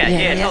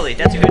 Yeah, totally.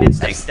 That's a good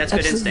instinct. That's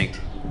good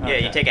instinct. Yeah,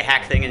 you take a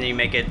hack thing and then you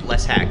make it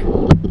less hack.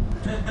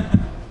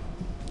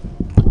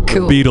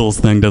 Cool. The Beatles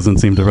thing doesn't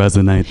seem to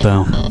resonate,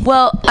 though.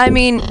 Well, I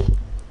mean,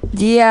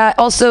 yeah.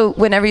 Also,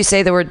 whenever you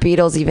say the word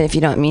Beatles, even if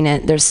you don't mean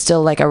it, there's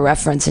still like a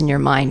reference in your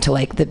mind to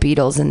like the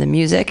Beatles and the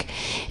music.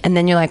 And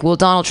then you're like, well,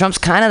 Donald Trump's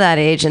kind of that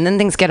age. And then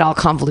things get all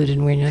convoluted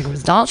and weird. You're like,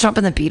 was Donald Trump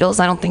in the Beatles?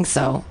 I don't think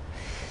so.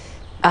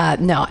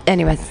 No.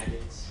 Anyways.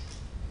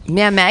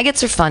 Yeah,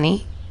 maggots are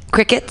funny.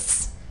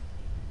 Crickets.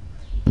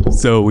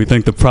 So we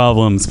think the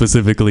problem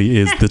specifically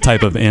is the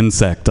type of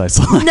insect I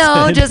selected.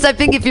 No, just I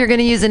think if you're going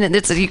to use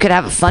it, you could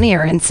have a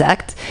funnier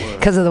insect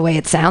because of the way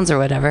it sounds or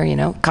whatever, you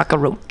know,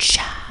 cockroach.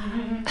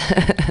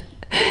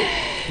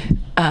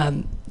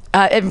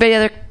 Anybody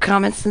other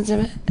comments?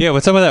 Yeah,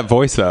 what's up with that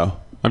voice though?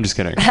 I'm just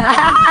kidding.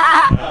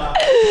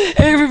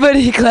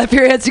 Everybody clap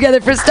your hands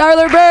together for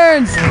Starler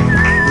Burns.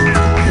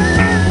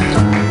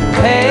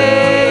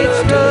 Hey,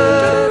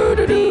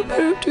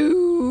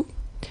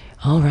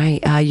 all right,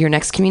 your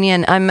next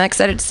comedian. I'm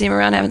excited to see him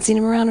around. I haven't seen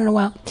him around in a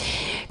while.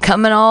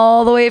 Coming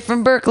all the way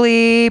from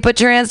Berkeley. Put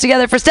your hands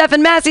together for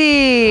Stephen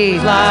Massey.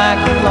 Like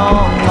a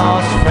long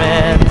lost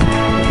friend.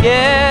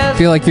 Yes. I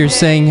feel like you're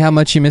saying how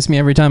much you miss me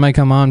every time I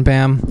come on,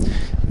 Bam.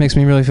 Makes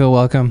me really feel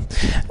welcome.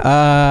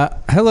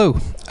 Hello.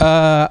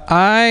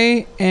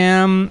 I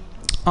am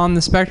on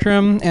the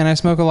spectrum and I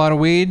smoke a lot of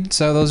weed,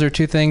 so those are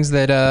two things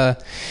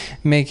that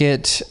make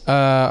it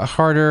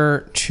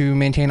harder to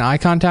maintain eye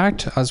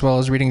contact as well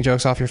as reading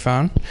jokes off your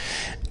phone.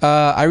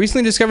 I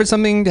recently discovered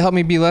something to help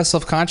me be less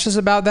self-conscious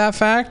about that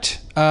fact.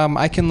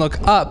 I can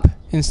look up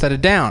instead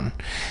of down,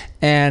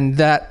 and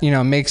that, you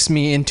know, makes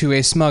me into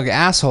a smug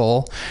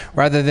asshole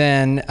rather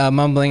than a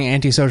mumbling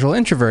antisocial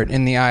introvert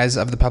in the eyes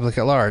of the public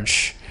at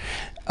large.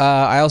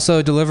 I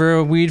also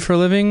deliver weed for a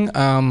living.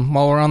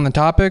 While we're on the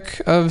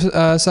topic of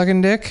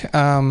sucking dick,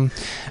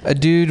 a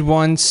dude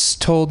once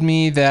told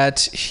me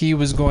that he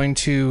was going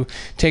to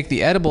take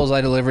the edibles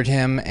I delivered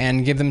him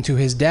and give them to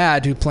his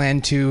dad, who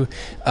planned to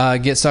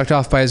get sucked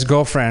off by his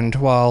girlfriend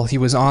while he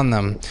was on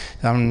them.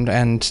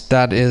 And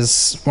that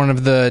is one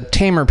of the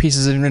tamer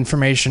pieces of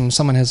information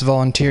someone has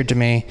volunteered to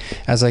me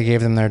as I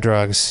gave them their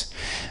drugs.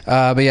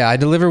 But yeah, I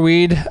deliver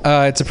weed.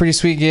 It's a pretty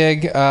sweet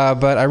gig,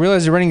 but I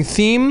realized a running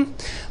theme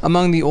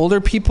among the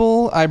older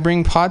people I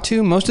bring pot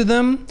to, most of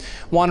them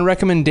want a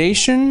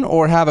recommendation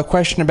or have a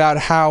question about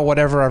how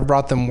whatever I've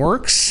brought them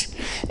works.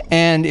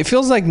 And it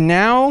feels like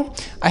now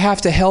I have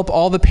to help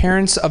all the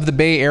parents of the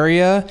Bay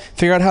Area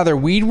figure out how their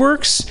weed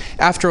works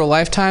after a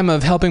lifetime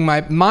of helping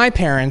my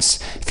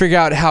parents figure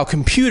out how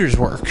computers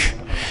work.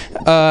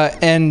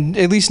 And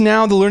at least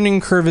now the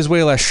learning curve is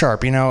way less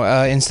sharp.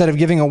 Instead of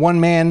giving a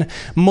one-man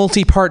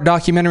multi-part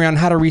documentary on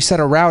how to reset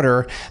a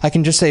router, I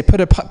can just say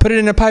put it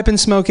in a pipe and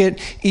smoke it,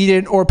 eat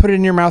it, or put it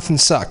in your mouth and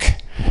suck.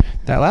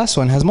 That last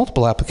one has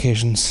multiple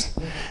applications.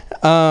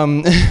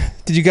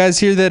 Did you guys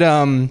hear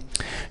that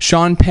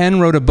Sean Penn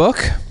wrote a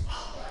book?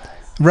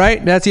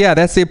 Right? That's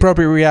the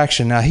appropriate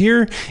reaction. Now,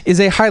 here is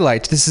a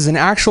highlight. This is an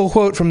actual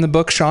quote from the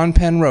book Sean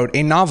Penn wrote,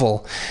 a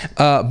novel.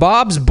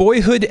 Bob's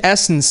boyhood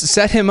essence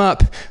set him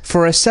up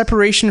for a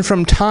separation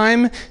from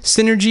time,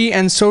 synergy,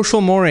 and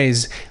social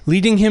mores,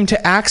 leading him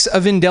to acts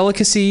of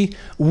indelicacy,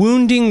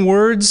 wounding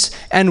words,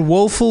 and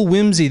woeful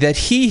whimsy that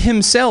he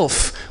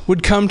himself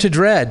would come to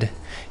dread.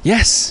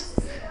 Yes.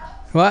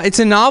 Well, it's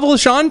a novel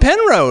Sean Penn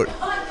wrote.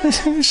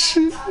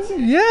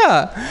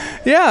 Yeah,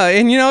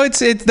 and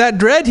it's that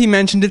dread he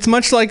mentioned. It's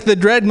much like the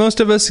dread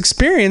most of us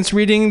experience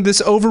reading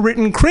this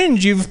overwritten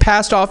cringe you've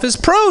passed off as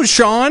prose,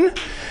 Sean.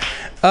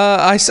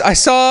 I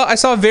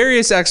saw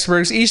various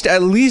experts, each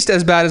at least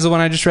as bad as the one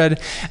I just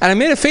read, and I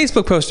made a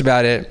Facebook post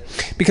about it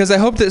because I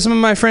hope that some of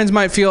my friends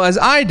might feel as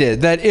I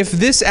did, that if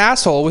this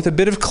asshole with a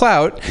bit of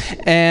clout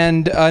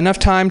and enough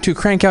time to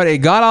crank out a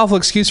god-awful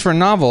excuse for a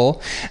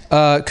novel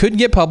could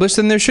get published,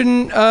 then there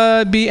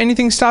shouldn't be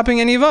anything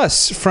stopping any of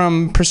us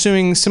from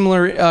pursuing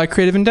similar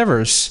creative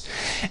endeavors.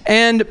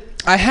 And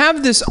I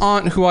have this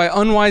aunt who I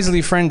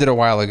unwisely friended a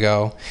while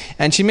ago,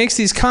 and she makes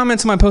these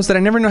comments on my post that I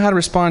never know how to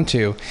respond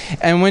to.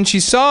 And when she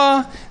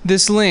saw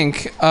this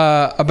link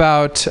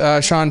about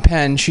Sean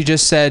Penn, she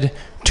just said,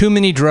 "Too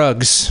many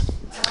drugs."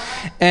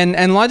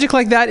 And logic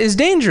like that is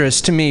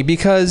dangerous to me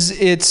because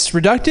it's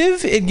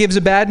reductive, it gives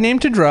a bad name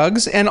to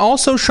drugs, and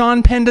also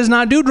Sean Penn does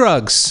not do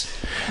drugs.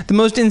 The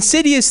most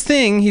insidious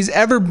thing he's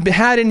ever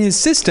had in his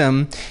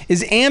system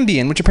is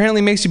Ambien, which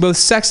apparently makes you both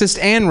sexist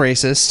and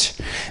racist,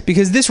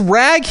 because this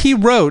rag he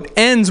wrote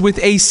ends with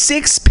a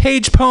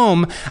 6-page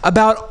poem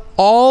about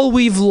all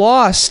we've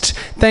lost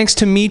thanks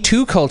to Me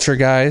Too culture,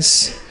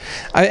 guys.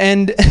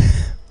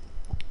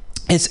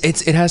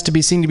 It has to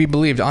be seen to be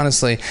believed,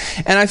 honestly.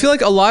 And I feel like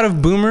a lot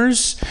of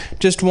boomers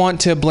just want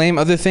to blame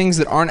other things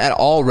that aren't at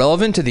all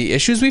relevant to the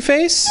issues we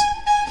face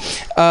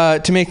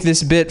to make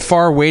this bit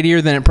far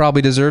weightier than it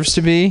probably deserves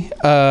to be.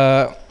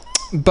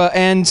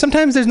 And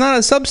sometimes there's not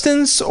a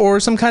substance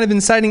or some kind of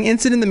inciting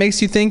incident that makes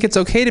you think it's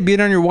okay to beat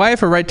on your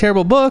wife or write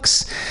terrible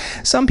books.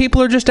 Some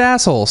people are just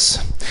assholes.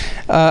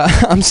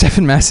 I'm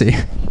Stephen Massey.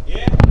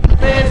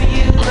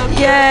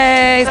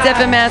 Yay,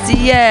 Stephen Massey,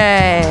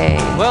 yay.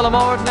 Well, I'm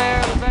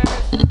ordinarily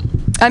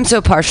I'm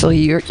so partial.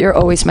 You're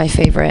always my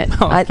favorite.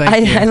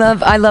 Thank you.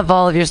 I love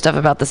all of your stuff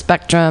about the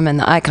spectrum and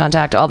the eye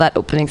contact, all that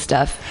opening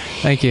stuff.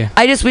 Thank you.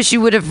 I just wish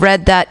you would have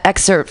read that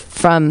excerpt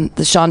from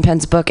the Sean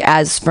Penn's book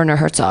as Werner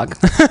Herzog.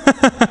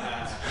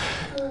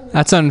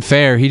 That's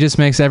unfair. He just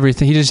makes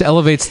everything. He just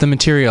elevates the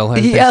material.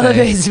 He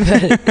elevates,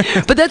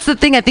 but that's the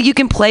thing. I think you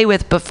can play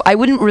with. I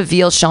wouldn't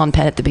reveal Sean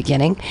Penn at the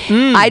beginning.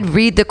 I'd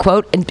read the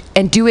quote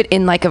and do it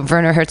in like a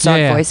Werner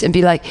Herzog voice and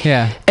be like,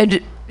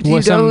 and. You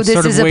know,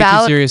 this is way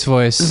about too serious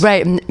voice,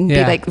 right? And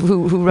be like,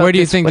 who wrote this? Where do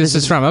you think this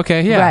is from?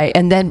 Okay, yeah, right,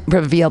 and then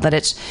reveal that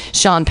it's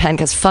Sean Penn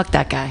because fuck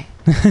that guy.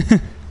 Go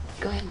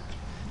ahead.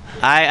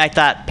 I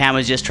thought Pam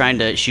was just trying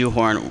to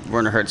shoehorn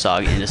Werner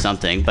Herzog into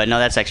something, but no,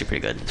 that's actually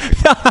pretty good.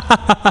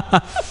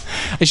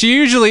 She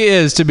usually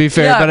is, to be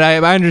fair, Yeah. but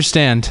I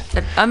understand.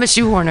 I'm a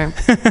shoehorner.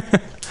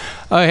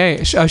 Oh,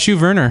 hey, Shoe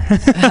Werner.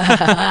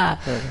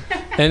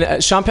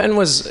 And Sean Penn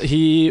was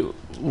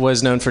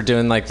known for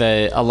doing like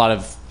a lot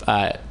of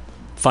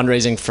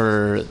fundraising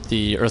for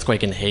the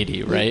earthquake in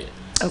Haiti, right?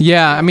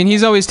 Yeah, I mean,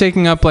 he's always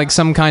taking up like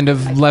some kind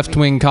of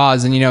left-wing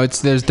cause, and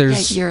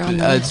there's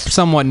a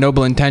somewhat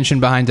noble intention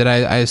behind it.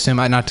 I assume,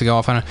 not to go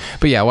off on it,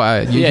 but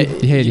yeah,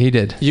 he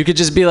did. You could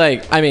just be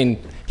like, I mean,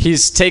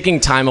 he's taking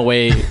time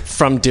away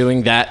from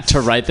doing that to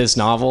write this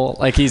novel.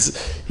 Like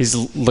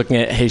he's looking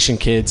at Haitian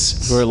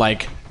kids who are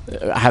like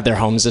had their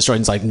homes destroyed,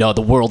 and he's like, no,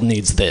 the world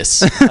needs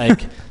this.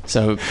 Like.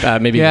 So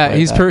maybe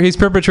he's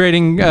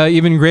perpetrating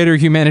even greater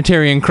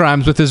humanitarian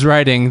crimes with his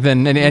writing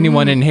than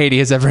anyone in Haiti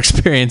has ever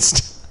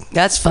experienced.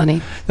 That's funny.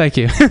 Thank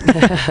you.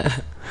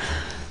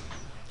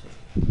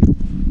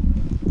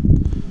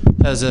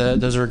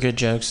 Those were good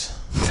jokes.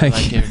 Thank I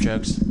like you. your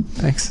jokes.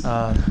 Thanks.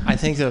 I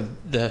think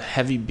the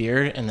heavy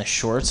beard and the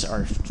shorts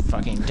are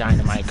fucking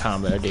dynamite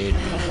combo, dude.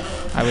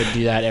 I would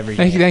do that every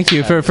day. Thank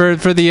you. For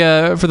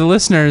the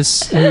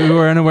listeners who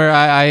are unaware,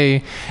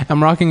 I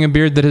am rocking a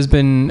beard that has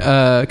been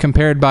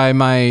compared by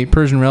my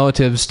Persian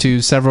relatives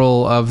to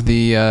several of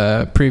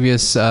the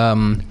previous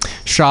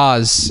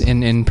shahs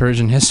in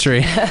Persian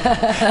history,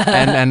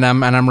 and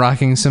I'm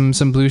rocking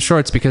some blue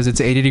shorts because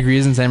it's 80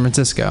 degrees in San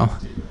Francisco.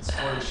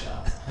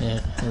 Yeah,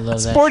 I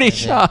love that. Sporty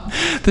shit, Shaw,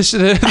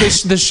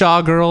 the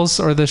Shaw girls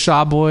or the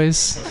Shaw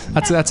boys.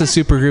 That's a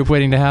super group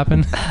waiting to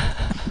happen.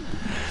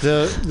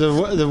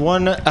 The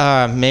one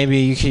maybe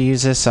you could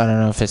use this. I don't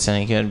know if it's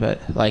any good, but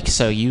like,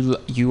 so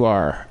you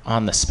are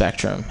on the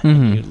spectrum.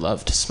 And you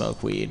love to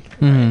smoke weed,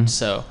 right?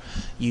 So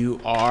you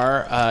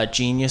are a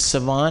genius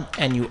savant,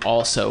 and you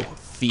also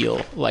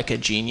feel like a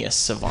genius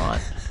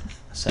savant.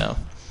 So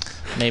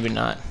maybe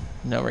not.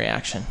 No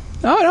reaction.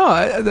 Oh no,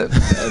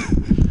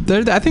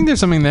 I think there's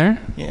something there.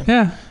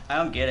 Yeah. I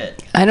don't get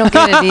it. I don't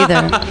get it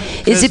either.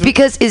 Is it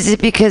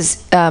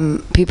because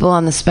people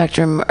on the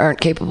spectrum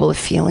aren't capable of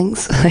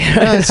feelings? No,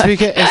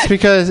 it's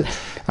because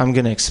I'm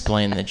gonna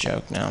explain the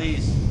joke now.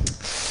 Please.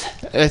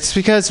 It's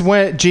because some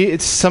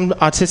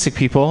autistic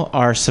people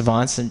are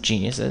savants and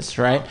geniuses,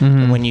 right? Mm-hmm.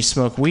 And when you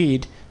smoke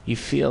weed, you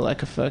feel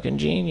like a fucking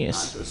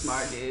genius. I'm so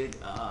smart, dude.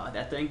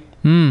 That thing.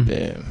 Hmm.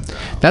 Boom.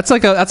 That's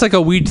like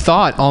a weed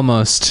thought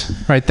almost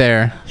right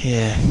there.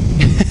 Yeah.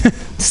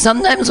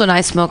 Sometimes when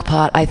I smoke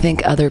pot, I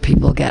think other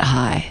people get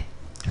high.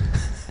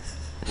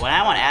 When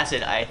I'm on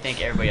acid, I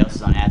think everybody else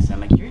is on acid.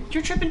 I'm like,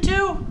 you're tripping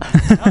too?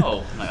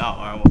 Oh. I'm like, oh, all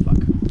right, well, fuck.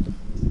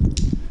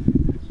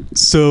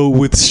 So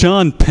with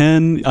Sean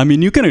Penn, I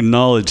mean, you can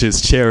acknowledge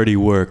his charity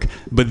work,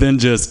 but then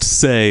just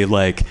say,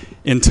 like,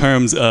 in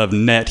terms of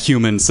net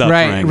human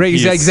suffering, Right,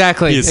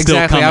 exactly. He is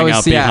still coming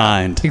out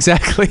behind.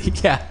 Exactly,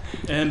 yeah.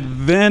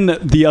 And then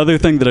the other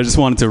thing that I just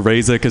wanted to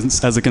raise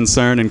as a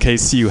concern, in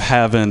case you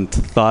haven't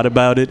thought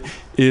about it,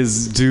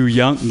 is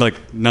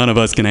none of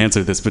us can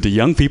answer this, but do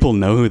young people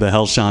know who the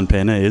hell Sean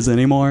Penn is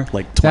anymore?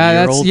 Like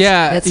 20-year-olds?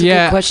 That's a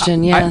good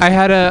question. Yeah, I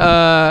had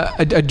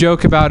a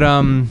joke about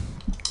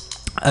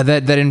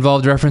that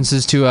involved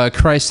references to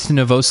Christ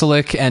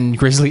Novoselic and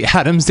Grizzly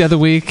Adams the other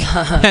week,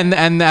 and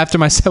after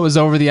my set was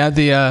over,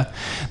 the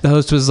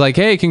host was like,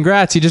 "Hey,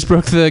 congrats! You just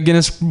broke the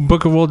Guinness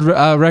Book of World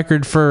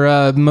Record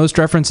for most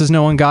references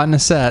no one got in a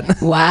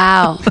set."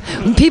 Wow,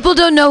 people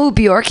don't know who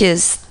Bjork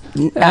is.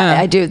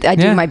 I do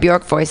my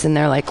Bjork voice, and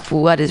they're like,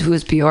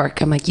 "Who's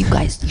Bjork?" I'm like, "You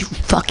guys, you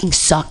fucking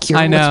suck.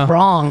 What's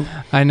wrong?"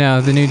 I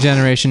know the new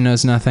generation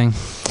knows nothing.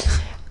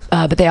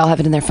 But they all have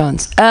it in their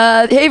phones.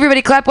 Hey,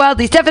 everybody, clap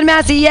wildly. Stephen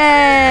Massey,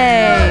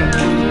 yay!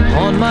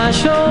 On my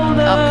shoulder.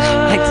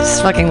 I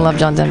just fucking love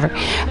John Denver.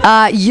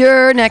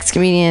 Your next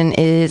comedian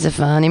is a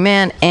funny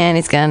man, and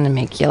he's going to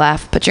make you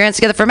laugh. Put your hands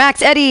together for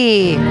Max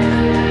Eddy.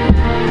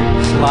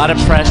 A lot of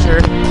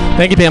pressure.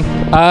 Thank you,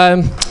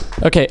 Pam.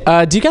 Okay,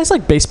 do you guys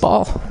like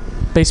baseball?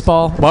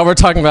 While we're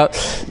talking about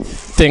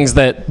things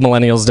that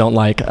millennials don't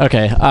like.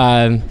 Okay,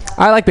 I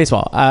like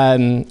baseball. I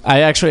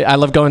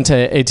love going to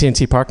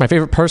AT&T Park. My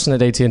favorite person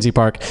at AT&T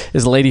Park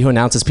is the lady who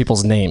announces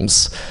people's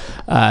names,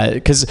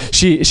 because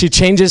she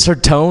changes her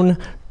tone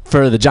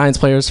for the Giants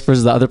players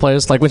versus the other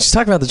players. Like when she's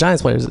talking about the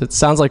Giants players, it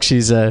sounds like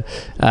she's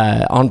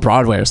on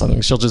Broadway or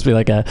something. She'll just be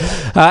like,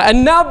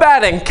 and now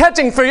batting,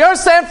 catching for your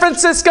San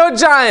Francisco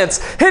Giants,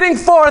 hitting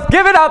fourth,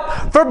 give it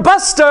up for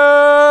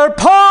Buster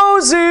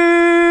Posey.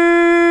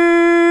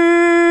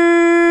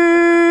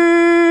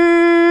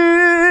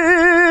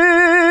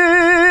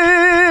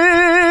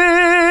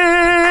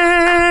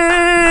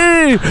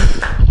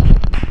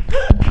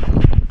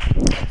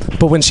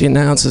 But when she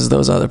announces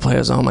those other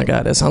players, oh my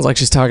God, it sounds like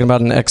she's talking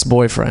about an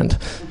ex-boyfriend.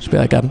 She'll be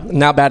like,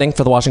 now batting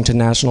for the Washington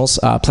Nationals,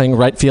 playing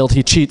right field,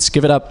 he cheats,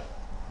 give it up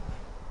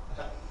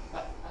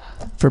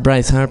for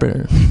Bryce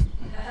Harper.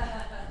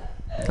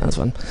 That was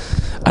fun.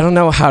 I don't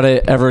know how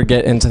to ever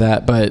get into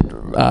that, but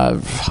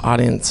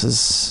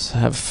audiences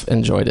have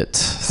enjoyed it,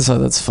 so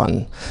that's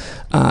fun.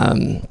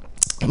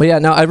 But yeah,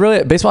 no,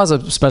 baseball has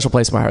a special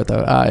place in my heart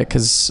though,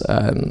 because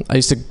I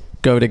used to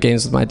go to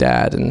games with my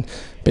dad, and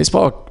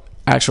baseball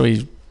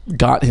actually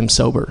got him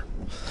sober,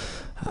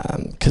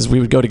 because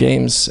we would go to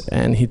games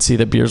and he'd see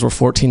that beers were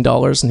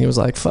 $14 and he was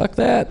like, fuck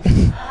that.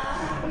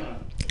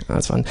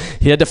 That's fun.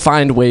 He had to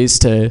find ways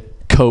to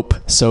cope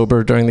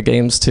sober during the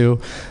games too.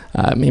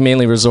 He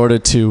mainly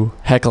resorted to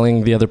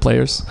heckling the other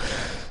players.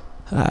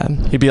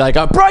 He'd be like,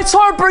 Bryce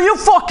Harper, you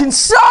fucking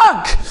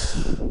suck!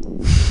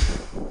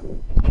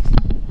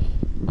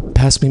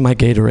 Pass me my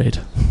Gatorade.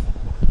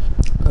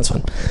 That's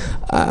fun.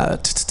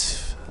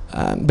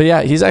 But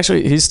yeah,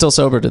 he's still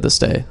sober to this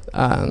day.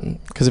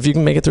 Because if you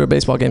can make it through a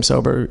baseball game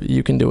sober,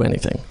 you can do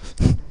anything.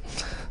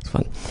 It's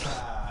fun.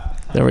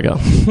 There we go.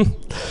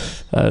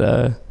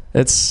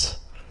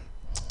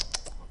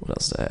 What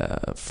else did I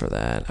have for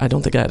that? I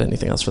don't think I had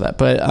anything else for that.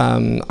 But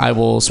I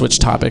will switch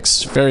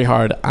topics very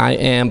hard. I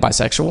am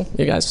bisexual,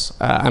 you guys.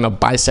 I'm a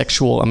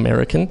bisexual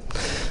American.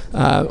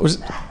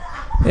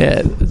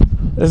 Yeah,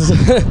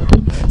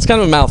 it's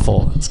kind of a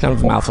mouthful.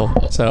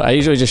 So I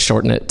usually just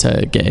shorten it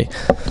to gay.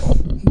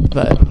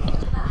 But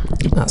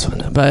that's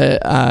fun.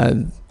 But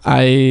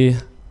I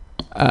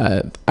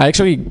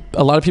actually,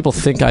 a lot of people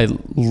think I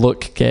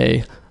look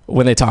gay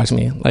when they talk to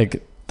me.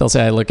 Like they'll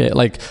say I look gay.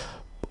 Like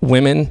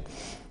women,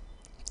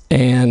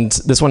 and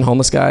this one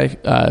homeless guy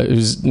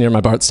who's near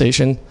my BART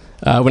station.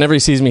 Whenever he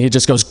sees me, he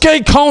just goes,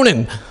 "Gay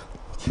Conan."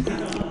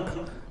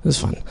 This is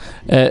fun.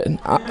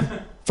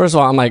 First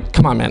of all, I'm like,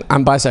 come on, man.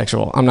 I'm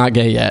bisexual. I'm not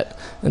gay yet.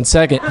 And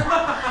second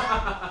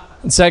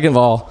of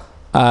all,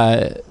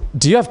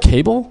 do you have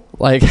cable?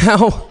 Like,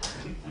 how?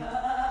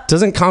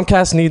 Doesn't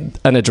Comcast need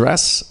an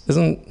address?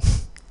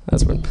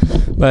 That's weird.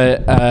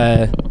 But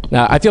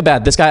no, I feel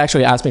bad. This guy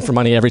actually asks me for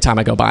money every time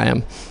I go by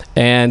him,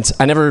 and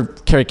I never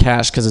carry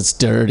cash because it's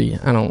dirty.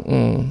 I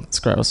don't. It's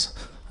gross.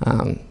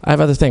 I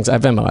have other things. I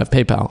have Venmo. I have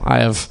PayPal. I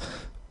have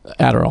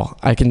Adderall.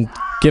 I can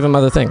give him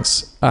other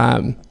things.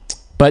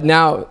 But But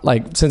now,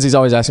 like, since he's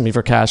always asking me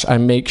for cash, I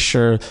make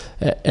sure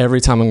that every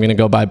time I'm going to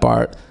go buy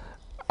Bart,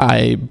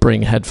 I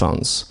bring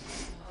headphones.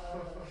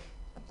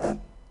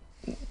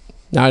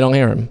 Now I don't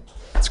hear him.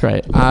 It's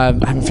great. I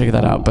haven't figured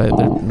that out, but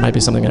there might be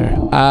something there.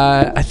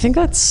 I think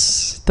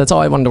that's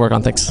all I wanted to work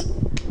on. Thanks.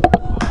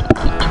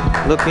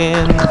 Looking.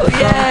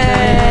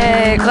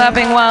 Yay!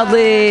 Clapping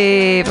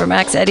wildly for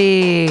Max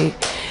Eddie.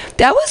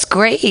 That was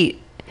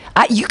great.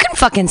 You can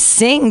fucking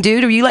sing,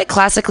 dude. Were you like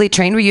classically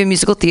trained? Were you a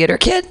musical theater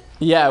kid?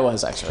 Yeah, I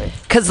was actually.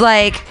 Cause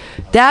like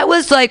that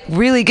was like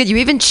really good. You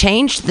even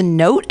changed the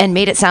note and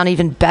made it sound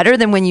even better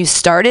than when you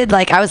started.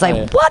 Like I was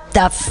like, what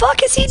the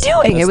fuck is he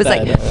doing? It was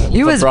like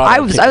I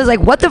was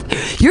like, what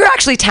the? You're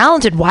actually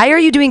talented. Why are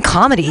you doing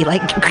comedy?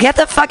 Like get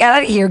the fuck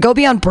out of here. Go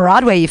be on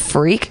Broadway, you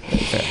freak.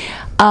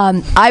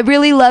 I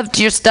really loved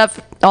your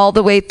stuff all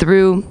the way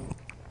through.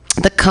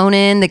 The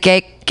Conan, the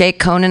gay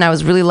Conan, I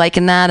was really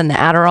liking that, and the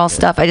Adderall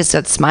stuff. I just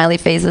had smiley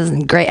faces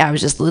and great. I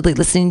was just literally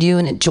listening to you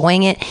and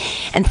enjoying it,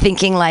 and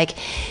thinking like,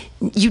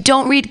 you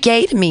don't read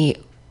gay to me.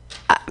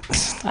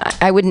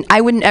 I wouldn't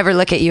ever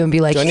look at you and be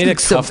like, do I need to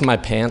cuff my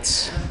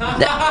pants?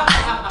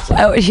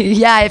 Oh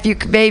yeah, if you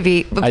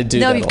maybe. I do.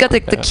 No, you've got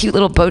the cute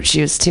little boat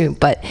shoes too,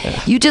 but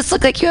you just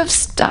look like you have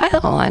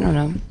style. I don't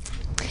know.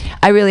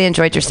 I really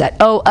enjoyed your set.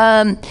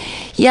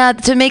 Yeah,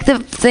 to make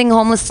the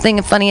homeless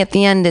thing funny at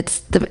the end,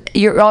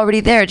 you're already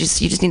there. You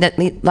just need that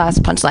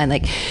last punchline,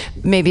 like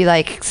maybe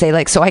like say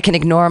like so I can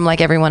ignore him like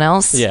everyone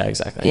else. Yeah,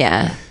 exactly.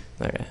 Yeah.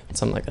 Okay,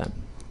 something like that.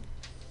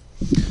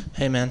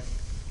 Hey man,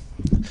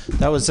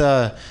 that was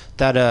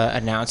that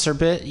announcer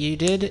bit you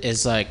did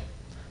is like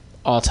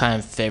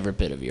all-time favorite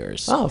bit of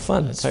yours. Oh,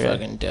 fun. That's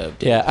fucking dope,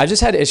 dude. Yeah, I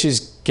just had issues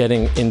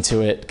getting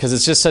into it because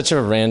it's just such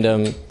a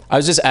random. I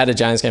was just at a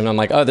Giants game and I'm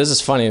like, oh, this is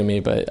funny to me,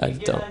 but I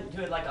don't.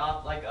 Do it like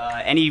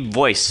any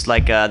voice,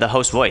 like the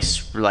host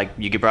voice. Like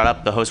you get brought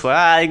up, the host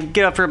voice.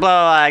 Get up for a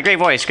blow. Great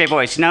voice, great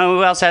voice. You know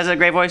who else has a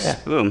great voice? Yeah.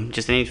 Boom.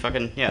 Just any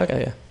fucking yeah.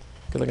 Okay, yeah.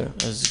 Good looking.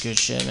 That was good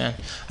shit, man.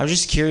 I'm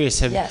just curious.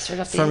 From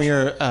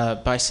your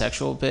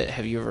bisexual bit,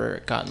 have you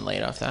ever gotten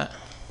laid off that?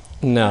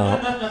 No,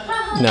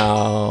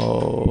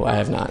 I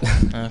have not.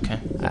 Okay.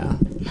 Yeah.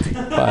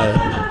 But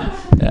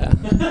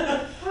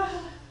yeah,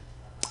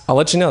 I'll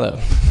let you know though.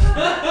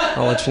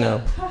 I'll let you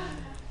know.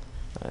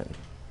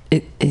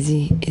 Is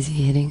he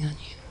hitting on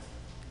you?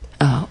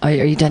 Oh, are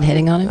you done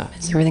hitting on him?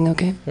 Is everything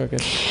okay? We're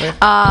good.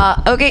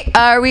 Okay.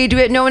 Are we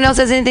doing? No one else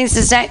has anything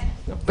to say?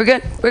 We're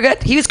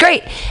good. He was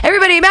great.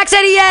 Everybody, Max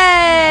Eddie,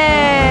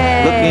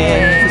 yay!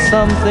 Looking for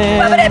something.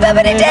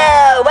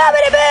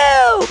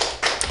 Wabbity-boo!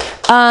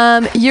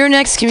 Your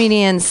next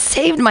comedian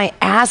saved my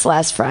ass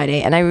last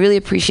Friday, and I really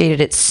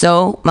appreciated it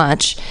so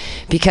much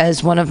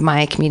because one of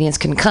my comedians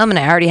couldn't come, and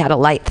I already had a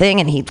light thing,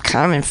 and he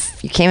came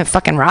and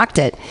fucking rocked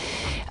it.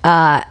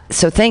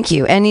 So thank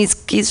you, and he's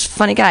a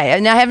funny guy,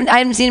 and I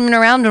haven't seen him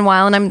around in a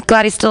while, and I'm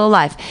glad he's still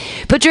alive.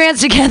 Put your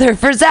hands together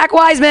for Zach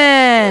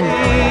Wiseman.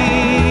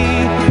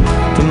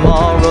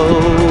 Tomorrow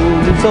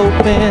is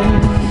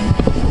open.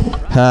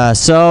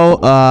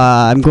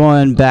 I'm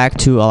going back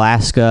to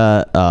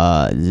Alaska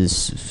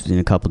this in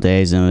a couple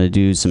days. I'm gonna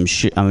do some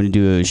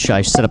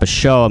I set up a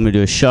show. I'm gonna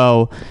do a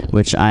show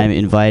which I'm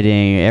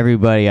inviting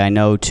everybody I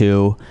know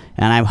to,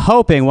 and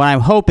what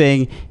I'm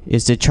hoping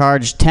is to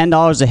charge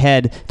 $10 a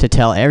head to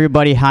tell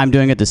everybody how I'm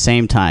doing at the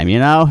same time. You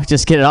know,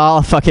 just get it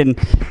all fucking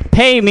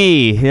pay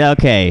me.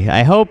 Okay.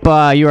 I hope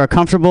you are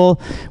comfortable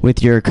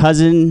with your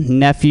cousin,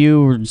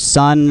 nephew,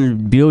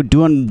 son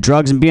doing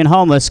drugs and being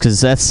homeless,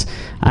 because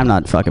I'm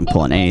not fucking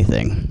pulling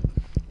anything.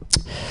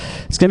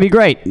 It's going to be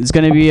great. It's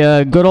going to be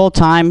a good old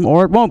time,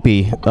 or it won't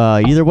be.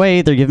 Either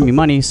way, they're giving me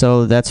money,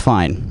 so that's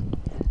fine.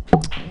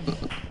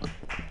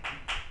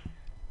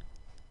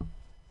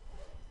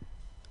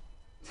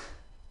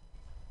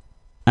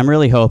 I'm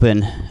really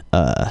hoping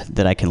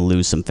that I can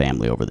lose some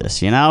family over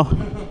this, you know?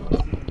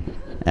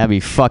 That'd be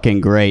fucking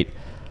great.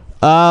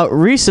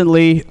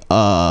 Recently,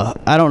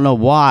 I don't know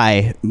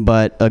why,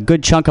 but a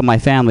good chunk of my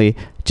family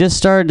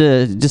just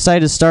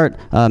decided to start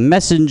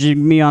messaging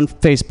me on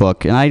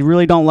Facebook, and I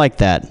really don't like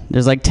that.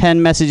 There's like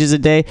 10 messages a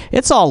day.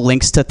 It's all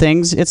links to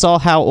things. It's all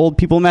how old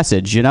people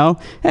message, you know?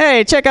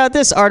 Hey, check out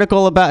this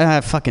article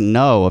about... fucking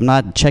no, I'm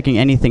not checking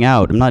anything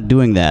out. I'm not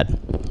doing that.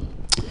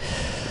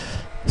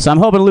 So I'm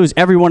hoping to lose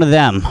every one of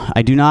them.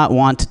 I do not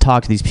want to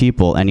talk to these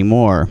people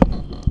anymore.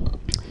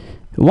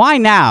 Why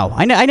now?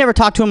 I never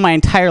talked to them my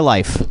entire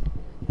life.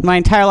 My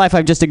entire life,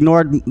 I've just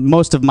ignored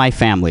most of my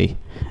family.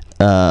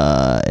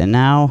 And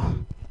now,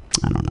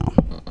 I don't know.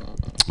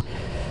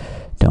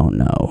 Don't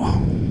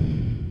know.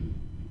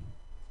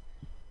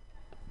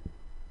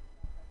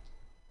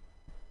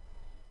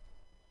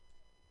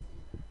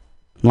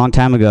 A long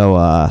time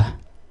ago,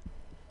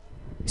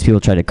 these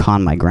people tried to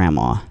con my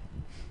grandma.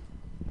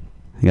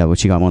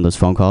 She got one of those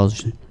phone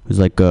calls. It was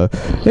like,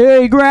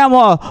 hey,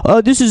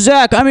 Grandma, this is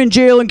Zach. I'm in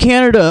jail in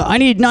Canada. I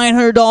need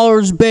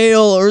 $900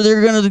 bail, or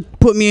they're going to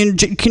put me in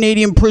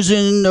Canadian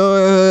prison.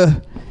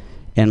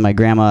 And my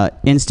grandma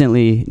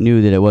instantly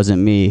knew that it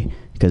wasn't me,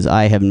 because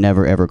I have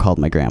never, ever called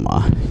my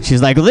grandma.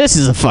 She's like, well, this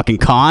is a fucking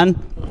con.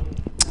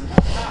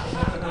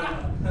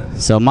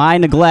 So my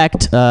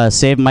neglect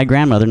saved my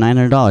grandmother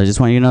 $900. Just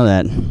want you to know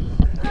that.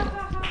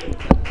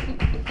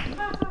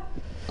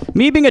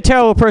 Me being a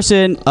terrible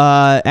person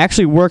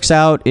actually works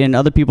out in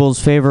other people's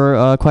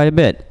favor quite a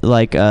bit.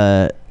 Like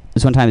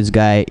this one time, this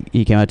guy,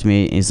 he came up to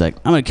me and he's like,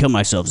 "I'm gonna kill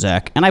myself,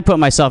 Zach." And I put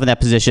myself in that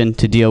position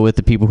to deal with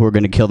the people who are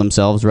gonna kill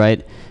themselves,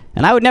 right?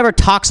 And I would never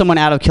talk someone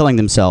out of killing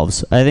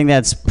themselves. I think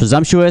that's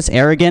presumptuous,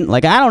 arrogant.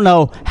 Like, I don't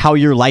know how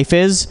your life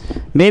is.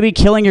 Maybe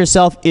killing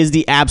yourself is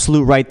the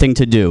absolute right thing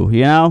to do,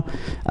 you know?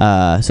 So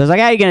I was like,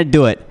 "How are you gonna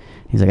do it?"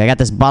 He's like, "I got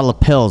this bottle of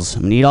pills.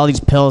 I'm gonna eat all these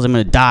pills. I'm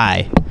gonna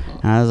die."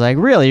 And I was like,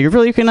 "Really? You're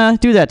really gonna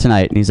do that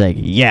tonight?" And he's like,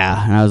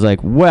 "Yeah." And I was like,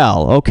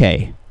 "Well,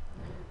 okay.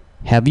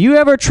 Have you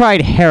ever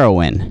tried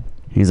heroin?"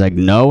 He's like,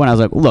 "No." And I was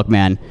like, "Look,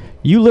 man,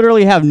 you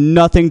literally have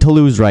nothing to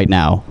lose right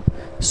now."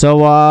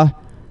 So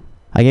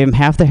I gave him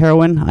half the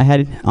heroin I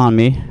had on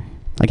me,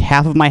 like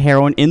half of my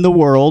heroin in the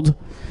world.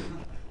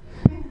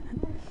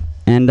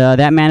 And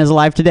that man is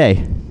alive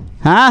today.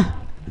 Huh?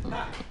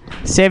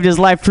 Saved his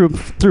life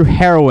through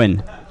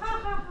heroin.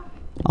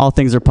 All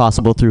things are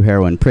possible through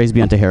heroin. Praise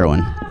be unto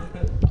heroin.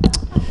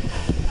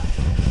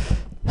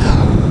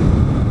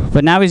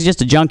 But now he's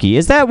just a junkie.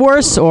 Is that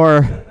worse,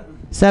 or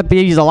is that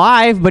he's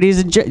alive, but he's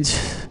a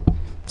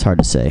It's hard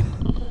to say.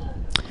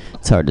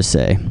 It's hard to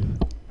say.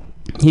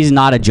 He's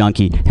not a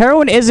junkie.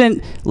 Heroin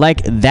isn't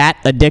like that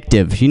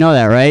addictive. You know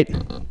that, right?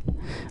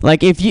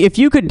 Like if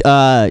you could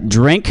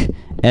drink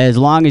as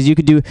long as you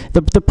could do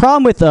the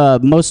problem with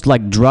most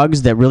like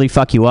drugs that really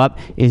fuck you up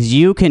is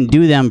you can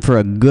do them for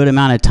a good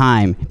amount of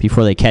time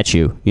before they catch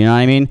you. You know what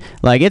I mean?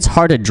 Like it's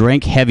hard to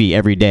drink heavy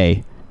every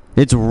day.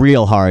 It's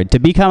real hard to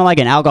become like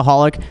an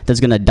alcoholic that's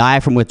gonna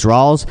die from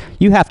withdrawals.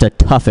 You have to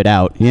tough it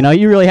out. You know,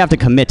 you really have to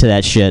commit to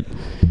that shit.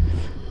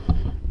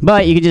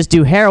 But you can just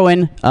do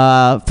heroin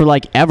for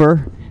like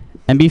ever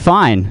and be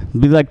fine.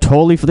 Be like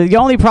totally. The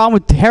only problem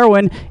with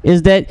heroin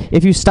is that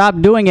if you stop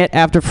doing it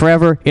after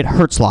forever, it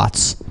hurts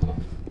lots.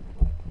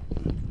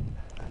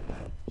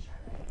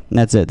 And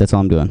that's it. That's all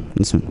I'm doing.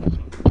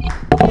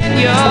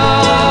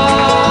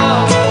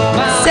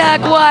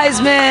 Zach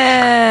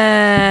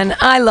Wiseman.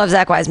 I love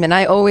Zach Wiseman.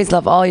 I always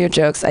love all your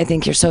jokes. I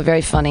think you're so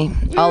very funny.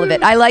 All of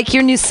it. I like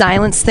your new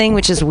silence thing,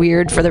 which is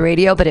weird for the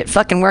radio, but it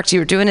fucking works. You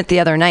were doing it the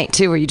other night,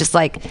 too, where you just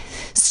like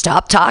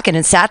stopped talking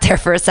and sat there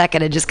for a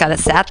second and just kind of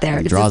sat there.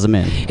 It draws them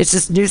in. It's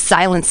this new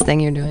silence thing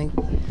you're doing.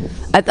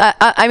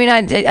 I mean,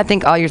 I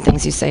think all your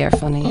things you say are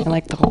funny. I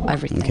like the whole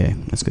everything. Okay,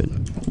 that's good.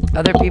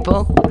 Other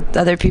people?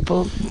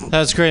 That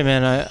was great,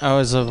 man. I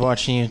always love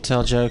watching you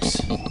tell jokes.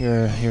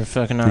 You're a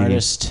fucking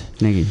artist.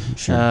 Thank you.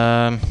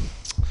 Sure.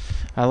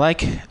 I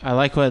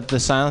like what the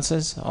silence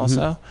is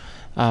also.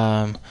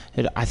 I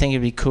think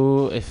it'd be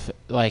cool if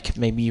like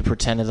maybe you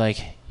pretended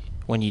like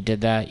when you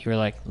did that you were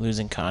like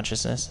losing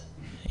consciousness,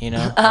 you know,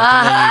 like,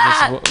 and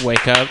then you just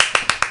wake up,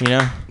 you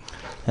know,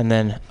 and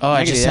then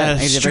I just had a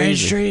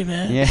strange dream,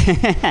 man. Yeah.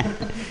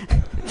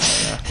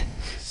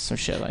 Some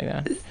shit like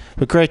that.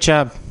 But great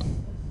job.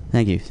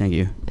 Thank you. So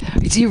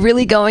you're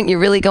really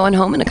going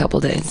home in a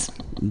couple days?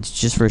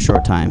 Just for a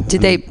short time.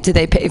 Did they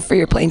pay for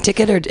your plane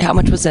ticket, or how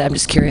much was it? I'm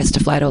just curious to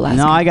fly to Alaska.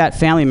 No, I got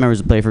family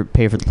members to pay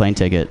for the plane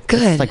ticket.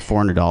 Good. It's like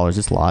 $400.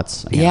 It's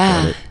lots. I can't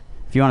afford it.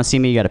 If you want to see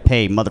me, you got to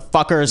pay,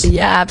 motherfuckers.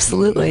 Yeah,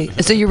 absolutely.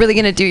 So you're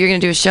gonna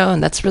do a show,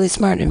 and that's really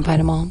smart. Invite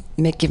them all.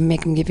 Make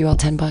them give you all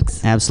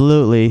 $10.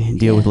 Absolutely.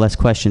 Deal with less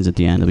questions at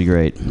the end. It'll be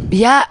great.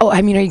 Yeah. Oh,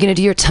 I mean, are you gonna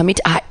do your tummy?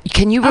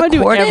 Can you record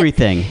I'm gonna do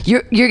everything. it?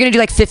 You're gonna do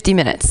like 50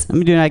 minutes.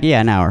 I'm doing like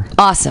an hour.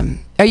 Awesome.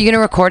 Are you gonna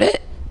record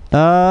it?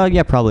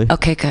 Yeah, probably.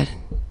 Okay, good.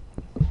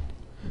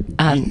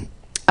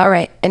 All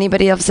right.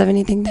 Anybody else have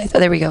anything? Oh,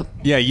 there we go.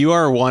 Yeah, you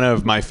are one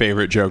of my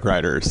favorite joke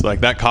writers. Like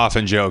that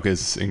coffin joke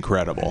is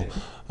incredible.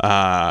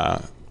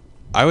 I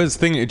was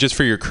thinking just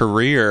for your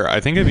career, I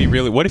think it'd be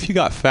really. What if you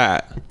got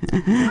fat?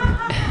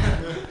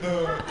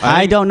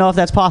 I don't know if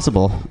that's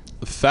possible.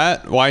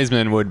 Fat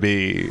Wiseman would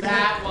be.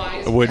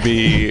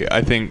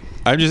 I think.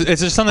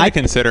 It's just something to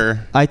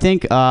consider. I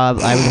think I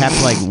would have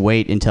to like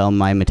wait until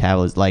my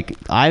metabolism. Like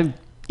I've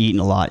eaten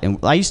a lot, and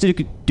I used to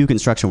do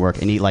construction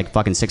work and eat like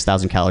fucking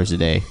 6,000 calories a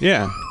day.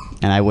 Yeah.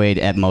 And I weighed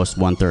at most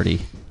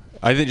 130.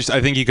 I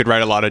think you could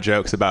write a lot of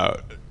jokes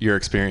about your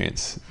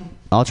experience.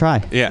 I'll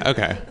try. Yeah.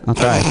 Okay. I'll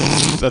try.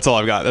 That's all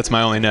I've got. That's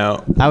my only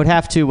note. I would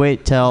have to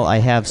wait till I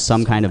have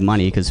some kind of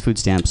money because food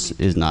stamps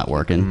is not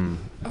working.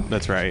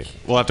 That's right.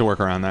 We'll have to work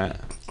around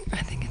that.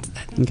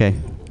 Okay.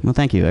 Well,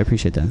 thank you. I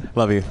appreciate that.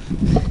 Love you.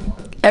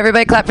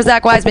 Everybody clap for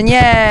Zach Wiseman.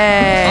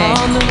 Yay!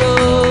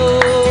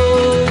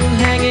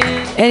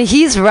 And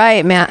he's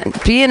right, man.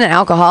 Being an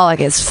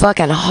alcoholic is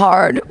fucking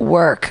hard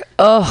work.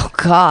 Oh,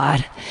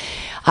 God.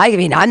 I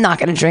mean, I'm not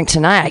going to drink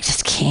tonight. I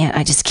just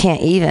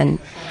can't even.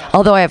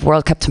 Although I have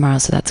World Cup tomorrow,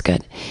 so that's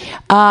good.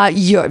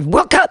 Your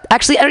World Cup.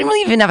 Actually, I don't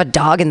really even have a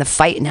dog in the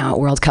fight now at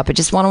World Cup. I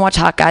just want to watch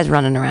hot guys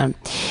running around.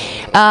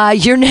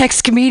 Your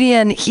next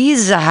comedian,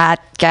 he's a hot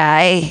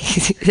guy.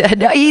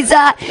 No, he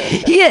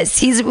is.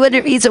 He's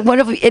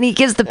wonderful, and he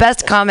gives the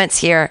best comments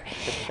here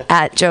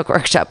at Joke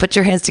Workshop. Put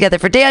your hands together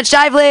for Dan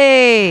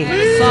Shively.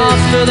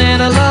 Softer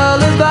than a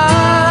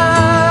lullaby.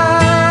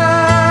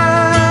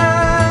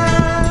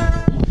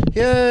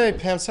 Yay,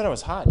 Pam said I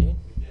was hot, dude.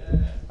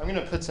 I'm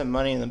gonna put some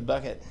money in the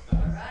bucket. All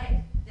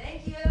right.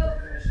 Thank you.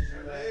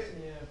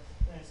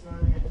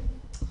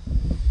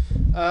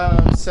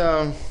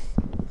 So,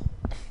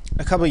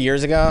 a couple of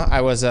years ago,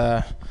 I was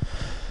a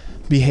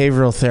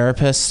behavioral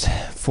therapist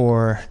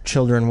for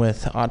children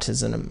with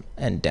autism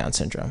and Down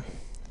syndrome.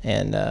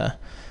 And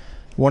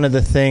one of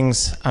the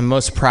things I'm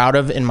most proud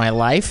of in my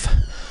life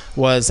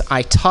was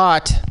I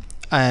taught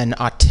an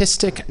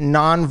autistic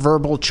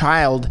nonverbal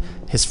child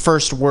his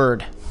first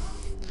word.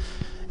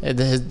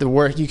 The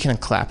word, you can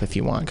clap if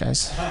you want,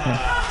 guys.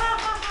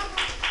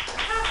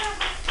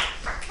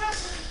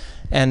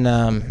 And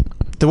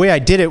the way I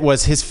did it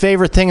was his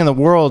favorite thing in the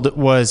world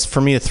was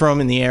for me to throw him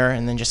in the air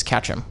and then just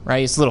catch him, right?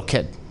 He's a little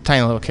kid,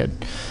 tiny little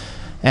kid.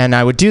 And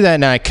I would do that,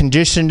 and I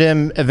conditioned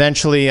him.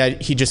 Eventually,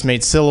 he just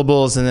made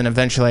syllables, and then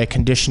eventually I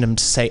conditioned him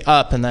to say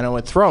up, and then I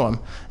would throw him.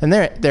 And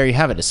there you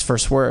have it, his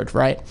first word,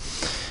 right?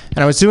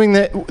 And I was doing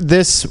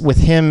this with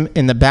him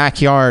in the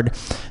backyard,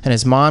 and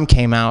his mom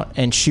came out,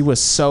 and she was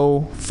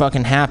so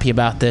fucking happy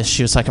about this.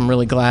 She was like, I'm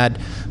really glad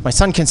my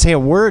son can say a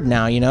word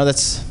now, you know?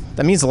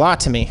 That means a lot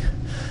to me.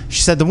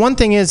 She said, the one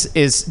thing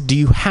is do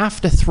you have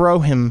to throw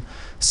him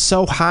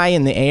so high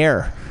in the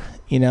air,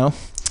 you know?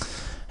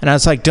 And I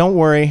was like, don't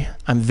worry,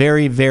 I'm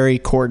very, very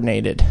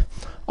coordinated.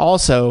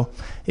 Also,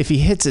 if he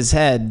hits his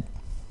head,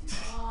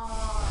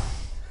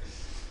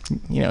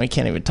 you know, he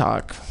can't even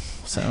talk.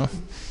 So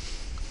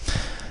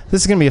this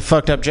is going to be a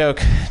fucked up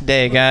joke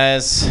day,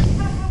 guys.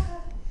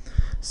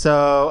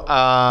 So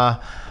I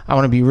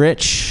want to be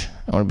rich.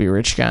 I want to be a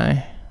rich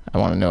guy. I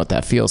want to know what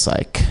that feels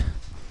like.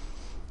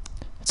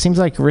 It seems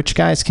like rich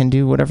guys can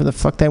do whatever the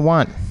fuck they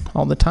want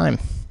all the time.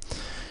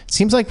 It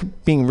seems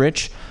like being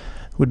rich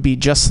would be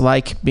just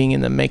like being in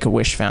the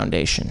Make-A-Wish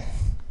Foundation.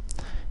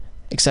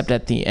 Except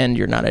at the end,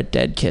 you're not a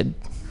dead kid.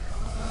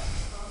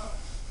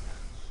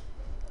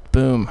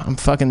 Boom. I'm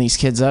fucking these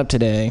kids up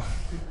today.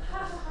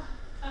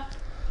 I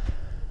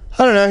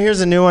don't know.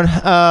 Here's a new one.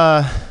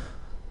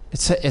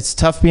 It's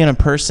tough being a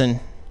person.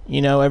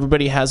 You know,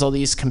 everybody has all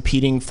these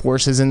competing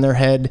forces in their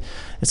head.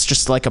 It's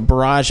just like a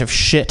barrage of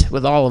shit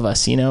with all of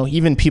us, you know?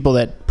 Even people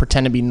that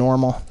pretend to be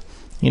normal,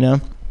 you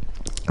know?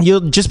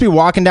 You'll just be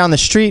walking down the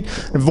street,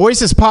 and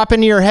voices pop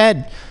into your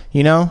head,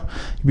 you know?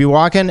 You'll be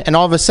walking, and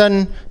all of a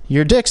sudden,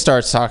 your dick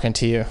starts talking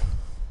to you.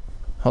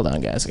 Hold on,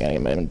 guys. I gotta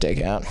get my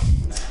dick out.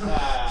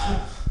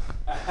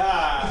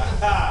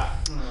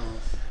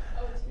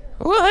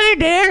 Well, hey,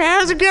 Dad.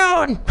 How's it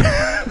going?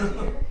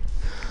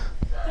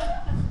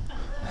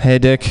 Hey,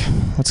 Dick.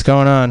 What's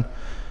going on?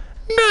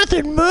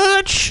 Nothing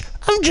much.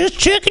 I'm just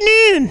checking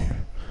in.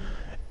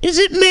 Is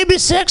it maybe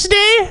sex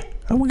day?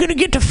 Are we gonna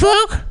get to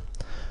fuck?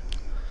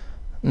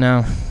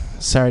 No.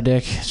 Sorry,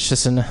 Dick. It's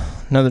just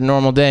another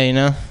normal day, you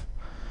know?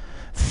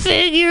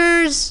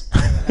 Figures.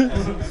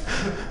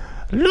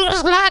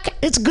 Looks like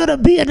it's gonna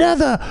be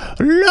another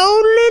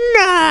lonely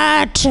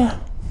night.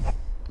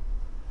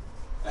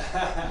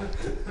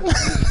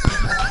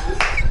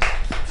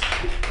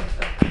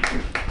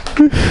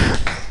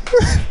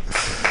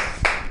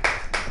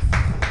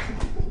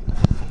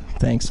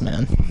 Thanks,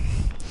 man.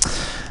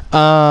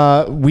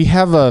 We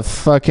have a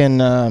fucking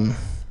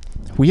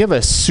we have a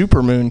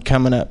supermoon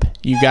coming up.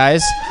 You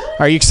guys,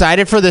 are you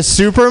excited for the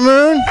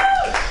supermoon?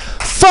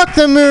 Fuck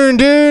the moon,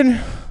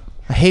 dude.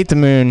 I hate the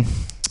moon.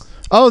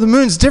 Oh, the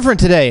moon's different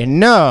today.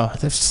 No,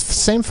 the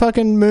same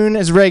fucking moon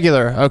as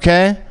regular,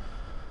 okay?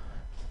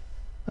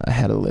 I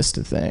had a list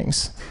of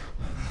things.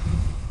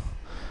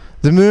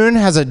 The moon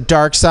has a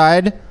dark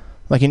side,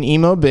 like an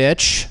emo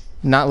bitch.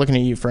 Not looking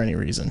at you for any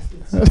reason.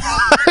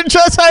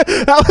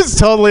 That was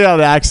totally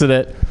on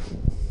accident.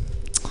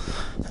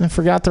 I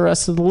forgot the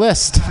rest of the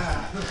list.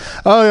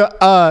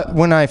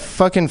 When I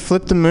fucking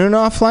flip the moon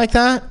off like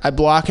that, I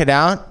block it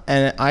out,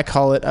 and I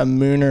call it a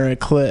mooner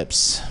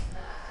eclipse.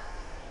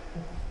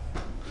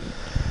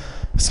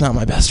 It's not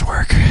my best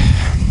work.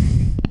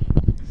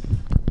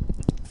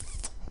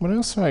 What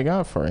else do I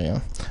got for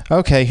you?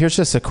 Okay, here's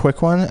just a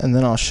quick one, and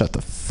then I'll shut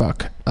the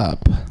fuck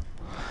up. I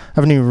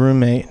have a new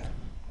roommate.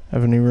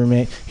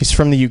 He's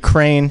from the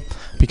Ukraine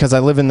because I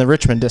live in the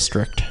Richmond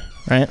district,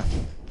 right?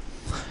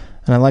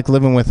 And I like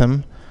living with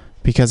him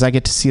because I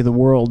get to see the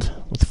world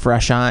with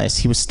fresh eyes.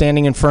 He was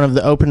standing in front of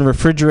the open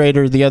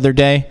refrigerator the other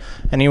day,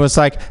 and he was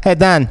like, "Hey,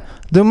 Dan,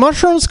 do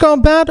mushrooms go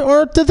bad,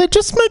 or do they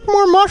just make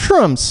more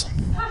mushrooms?"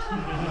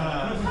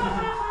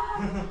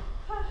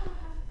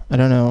 I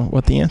don't know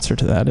what the answer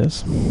to that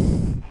is.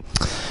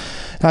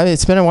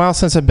 It's been a while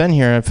since I've been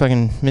here. I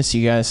fucking miss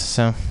you guys.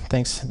 So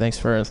thanks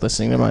for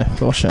listening to my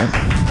bullshit.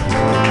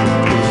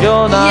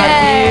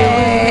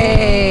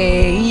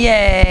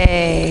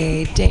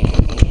 Yay!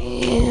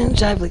 Damn,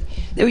 Jively.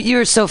 You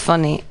were so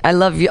funny. I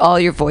love all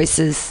your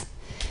voices.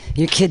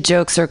 Your kid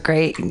jokes are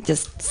great.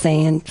 Just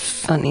saying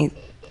funny,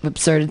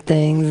 absurd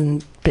things,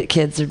 and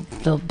kids are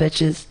little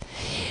bitches.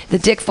 The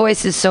Dick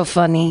voice is so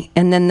funny,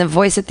 and then the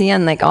voice at the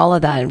end, like all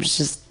of that, it was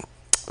just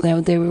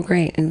they were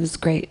great. It was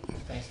great.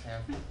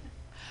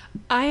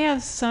 I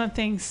have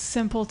something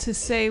simple to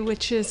say,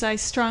 which is I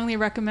strongly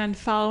recommend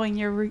following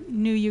your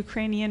new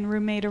Ukrainian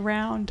roommate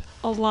around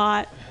a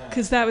lot,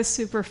 because that was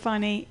super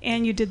funny,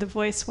 and you did the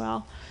voice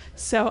well.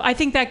 So I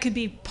think that could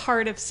be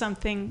part of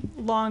something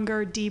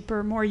longer,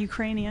 deeper, more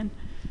Ukrainian.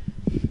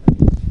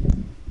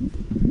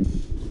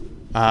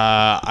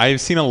 I've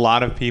seen a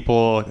lot of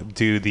people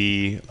do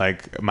the,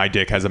 like, my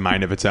dick has a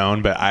mind of its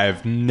own, but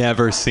I've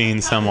never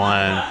seen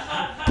someone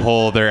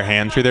pull their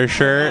hand through their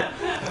shirt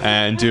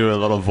and do a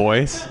little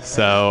voice.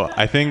 So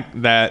I think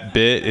that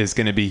bit is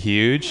going to be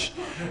huge.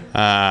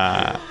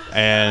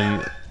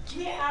 And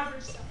yeah,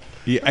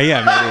 maybe.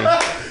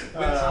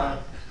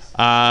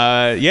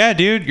 Yeah,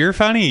 dude, you're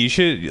funny. You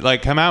should,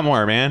 like, come out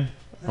more, man.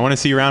 I want to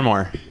see you around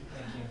more.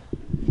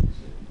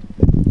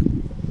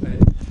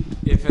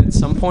 If at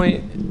some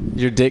point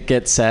your dick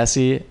gets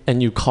sassy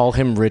and you call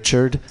him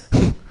Richard,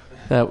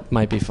 that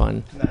might be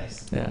fun.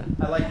 Nice. Yeah.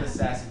 I like the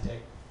sassy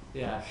dick.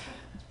 Yeah.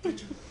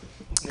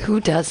 Who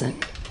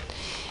doesn't?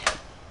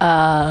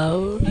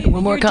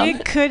 One more Your comment.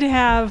 dick could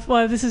have,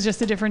 well, this is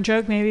just a different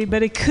joke maybe,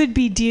 but it could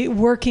be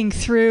working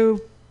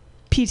through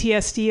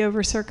PTSD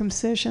over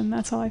circumcision.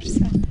 That's all I have to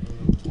say.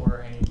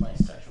 Or any of my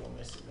sexual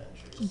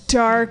misadventures.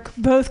 Dark.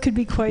 Both could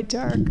be quite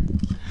dark.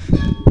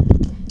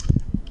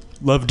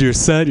 Loved your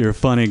set. You're a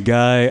funny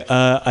guy.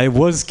 I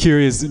was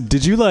curious.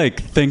 Did you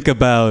think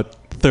about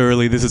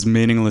thoroughly? This is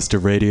meaningless to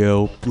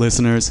radio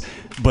listeners,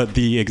 but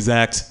the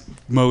exact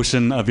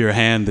motion of your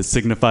hand that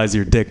signifies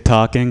your dick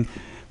talking.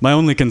 My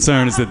only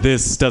concern is that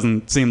this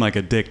doesn't seem like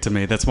a dick to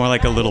me. That's more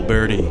like a little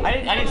birdie.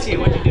 I didn't see it.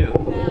 What'd you do?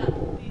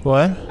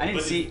 What? I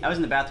didn't see. I was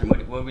in the bathroom.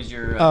 What was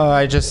your? Oh,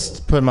 I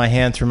just put my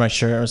hand through my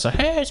shirt. I was like,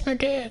 hey, it's my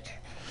dick.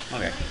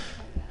 Okay.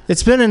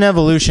 It's been an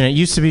evolution. It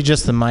used to be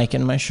just the mic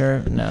in my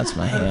shirt, but now it's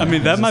my hand. I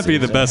mean, that might be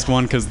the best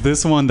one, because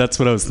this one, that's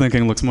what I was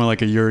thinking, looks more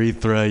like a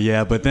urethra,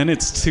 yeah, but then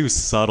it's too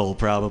subtle,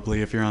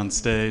 probably, if you're on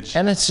stage.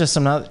 And it's just,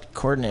 I'm not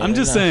coordinated. I'm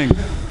just enough.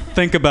 saying,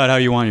 think about how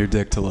you want your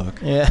dick to look.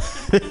 Yeah.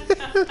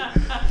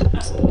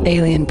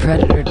 Alien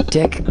predator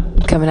dick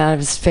coming out of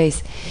his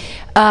face.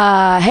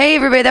 Hey,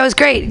 everybody, that was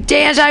great.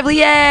 Dan Shively,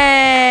 yay!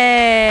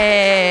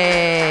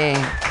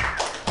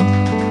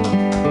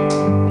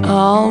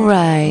 All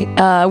right.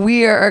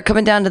 We are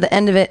coming down to the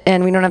end of it,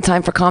 and we don't have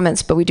time for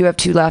comments, but we do have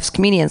 2 laughs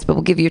comedians, but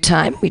we'll give you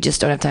time. We just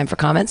don't have time for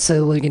comments,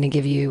 so I'll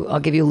give you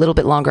a little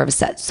bit longer of a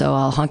set. So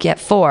I'll honk you at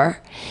 4,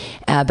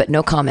 but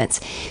no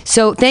comments.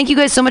 So thank you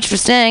guys so much for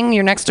staying.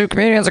 Your next 2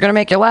 comedians are going to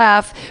make you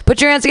laugh.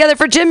 Put your hands together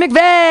for Jim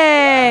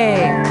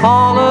McVeigh.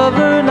 All of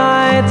her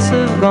nights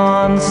have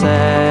gone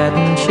sad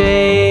and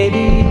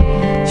shady.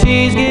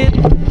 She's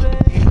getting...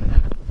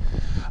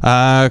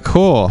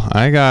 Cool.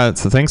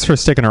 So thanks for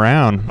sticking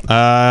around.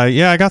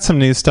 Yeah, I got some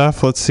new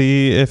stuff. Let's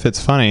see if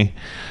it's funny.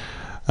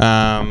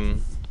 I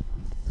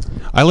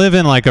live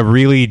in a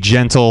really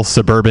gentle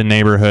suburban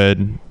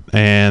neighborhood,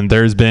 and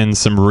there's been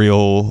some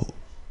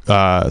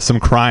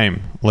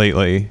crime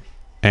lately,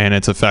 and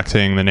it's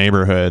affecting the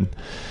neighborhood.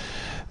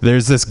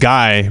 There's this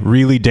guy,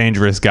 really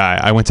dangerous guy.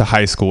 I went to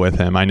high school with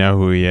him. I know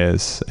who he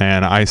is.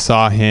 And I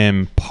saw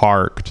him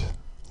parked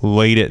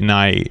late at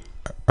night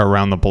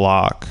around the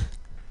block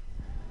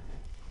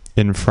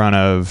in front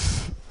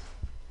of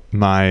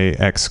my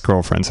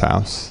ex-girlfriend's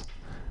house.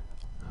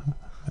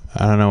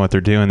 I don't know what they're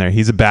doing there.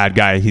 He's a bad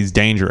guy. He's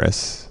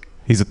dangerous.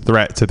 He's a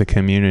threat to the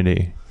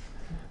community.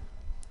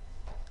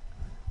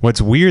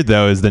 What's weird,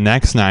 though, is the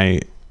next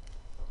night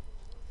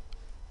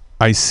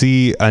I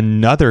see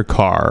another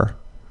car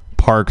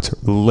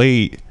parked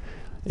late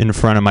in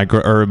front of my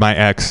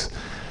ex.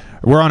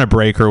 We're on a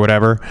break or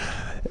whatever.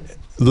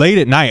 Late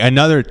at night,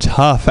 another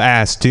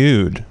tough-ass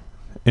dude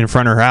in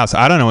front of her house.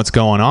 I don't know what's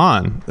going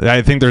on.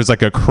 I think there's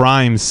a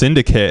crime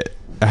syndicate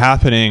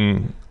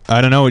happening. I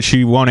don't know.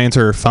 She won't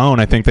answer her phone.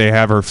 I think they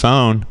have her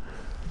phone.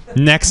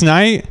 Next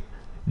night,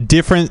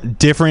 different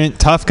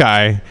tough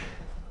guy.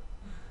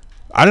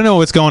 I don't know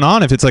what's going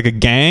on. If it's a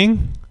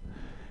gang.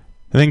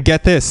 And then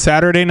get this,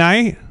 Saturday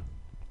night,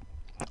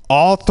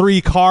 all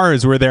 3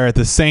 cars were there at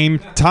the same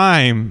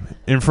time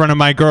in front of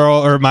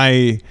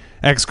my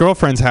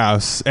ex-girlfriend's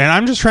house. And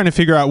I'm just trying to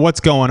figure out what's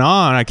going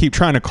on. I keep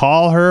trying to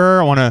call her.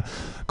 I want to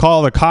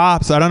call the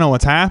cops. I don't know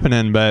what's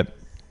happening, but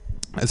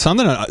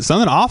something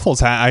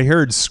awful's I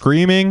heard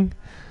screaming.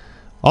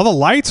 All the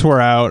lights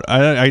were out.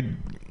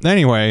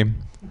 Anyway.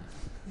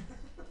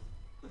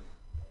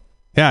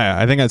 Yeah,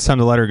 I think it's time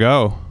to let her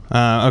go.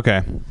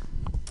 Okay.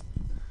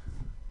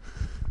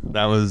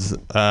 That was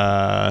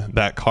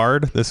that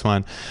card. This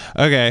one.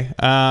 Okay.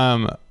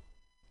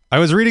 I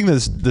was reading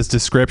this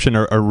description.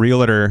 A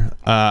realtor.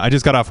 I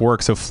just got off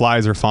work, so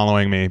flies are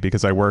following me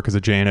because I work as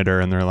a janitor,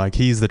 and they're like,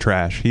 "He's the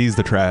trash. He's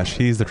the trash.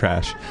 He's the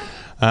trash."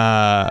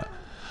 I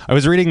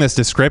was reading this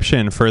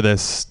description for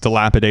this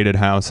dilapidated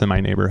house in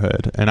my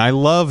neighborhood, and I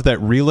love that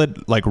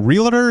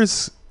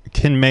realtors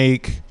can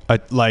make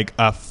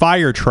a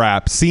fire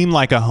trap seem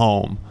like a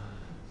home,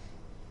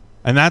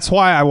 and that's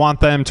why I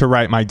want them to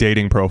write my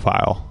dating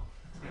profile.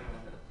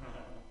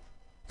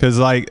 Because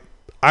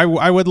I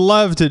would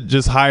love to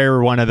just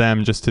hire one of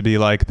them just to be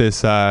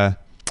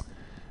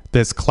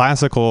this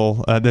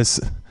classical, this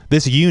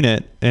This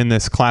unit in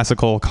this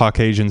classical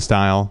Caucasian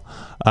style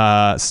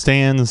boasts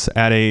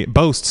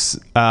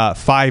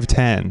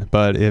 5'10",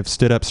 but if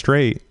stood up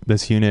straight,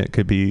 this unit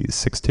could be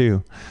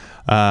 6'2".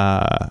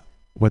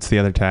 What's the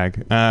other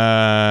tag?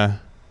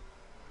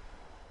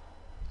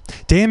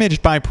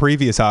 Damaged by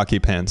previous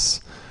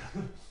occupants.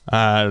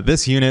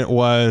 This unit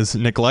was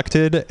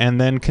neglected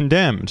and then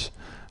condemned.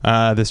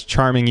 This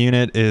charming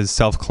unit is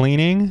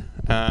self-cleaning.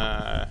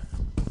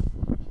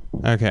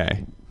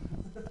 Okay.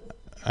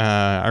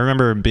 I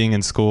remember being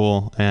in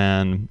school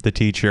and the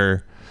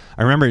teacher,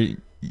 I remember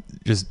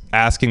just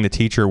asking the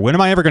teacher, when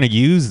am I ever going to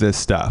use this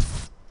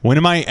stuff? When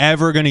am I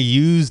ever going to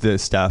use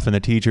this stuff? And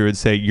the teacher would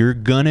say, you're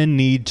going to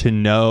need to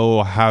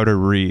know how to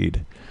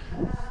read.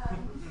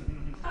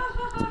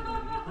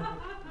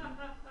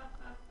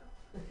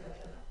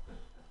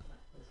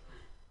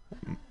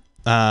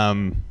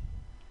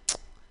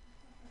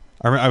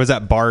 I was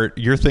at BART.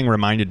 Your thing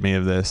reminded me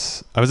of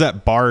this. I was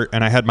at BART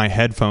and I had my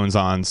headphones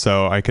on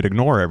so I could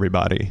ignore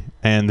everybody.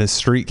 And this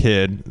street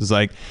kid was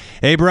like,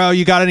 hey, bro,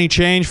 you got any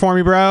change for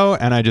me, bro?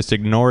 And I just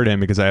ignored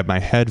him because I had my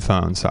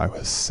headphones, so I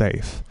was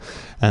safe.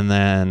 And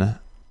then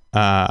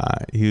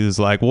he was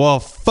like, well,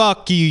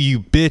 fuck you, you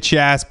bitch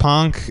ass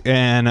punk.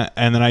 And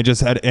then I just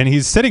had, and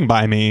he's sitting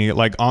by me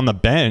like on the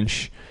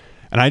bench.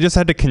 And I just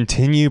had to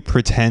continue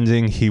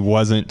pretending he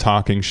wasn't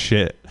talking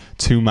shit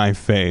to my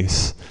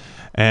face.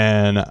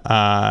 And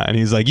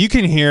he's like, you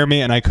can hear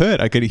me. And I could,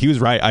 he was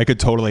right. I could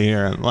totally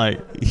hear him.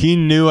 Like, he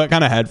knew what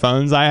kind of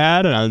headphones I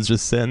had. And I was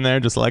just sitting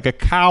there just like a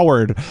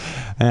coward.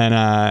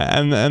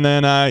 And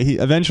then he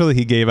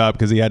eventually gave up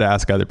because he had to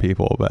ask other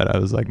people. But I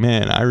was like,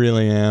 man, I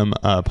really am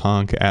a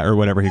punk, or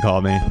whatever he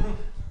called me.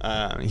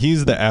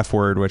 He's the F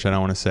word, which I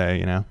don't want to say,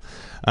 you know.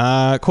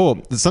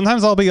 Cool.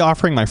 Sometimes I'll be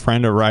offering my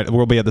friend a ride.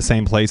 We'll be at the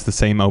same place, the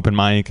same open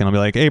mic, and I'll be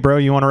like, hey, bro,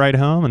 you want to ride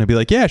home? And he'll be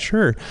like, yeah,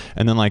 sure.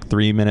 And then like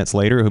 3 minutes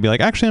later, he'll be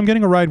like, actually, I'm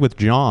getting a ride with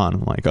John.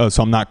 I'm like, oh,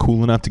 so I'm not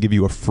cool enough to give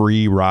you a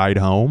free ride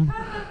home?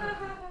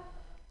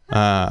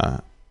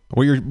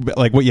 What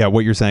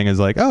you're saying is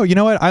like, oh, you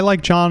know what? I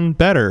like John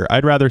better.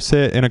 I'd rather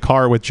sit in a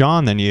car with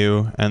John than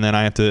you, and then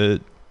I have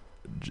to.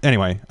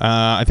 Anyway,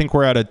 I think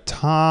we're out of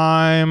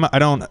time. I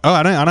don't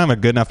have a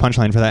good enough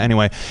punchline for that.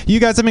 Anyway, you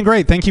guys have been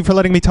great. Thank you for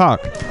letting me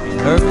talk.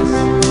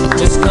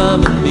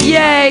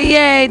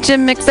 Yay,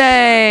 Jim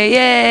McVeigh.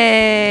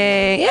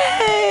 Yay.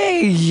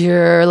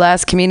 Your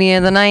last comedian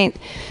of the night.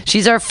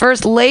 She's our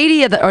first lady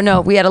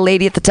we had a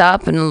lady at the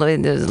top and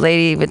there's a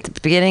lady at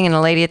the beginning and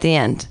a lady at the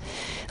end.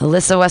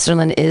 Alyssa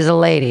Westerland is a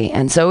lady,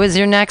 and so is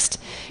your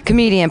next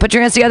comedian. Put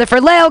your hands together for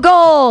Leo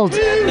Gold.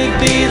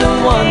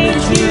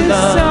 Thank you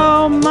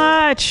so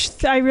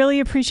much. I really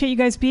appreciate you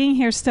guys being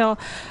here still.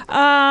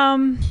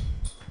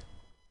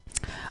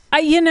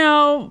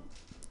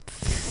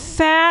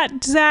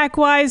 Fat Zach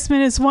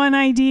Wiseman is one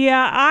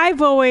idea.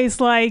 I've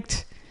always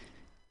liked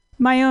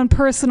my own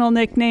personal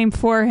nickname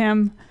for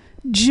him,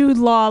 Jude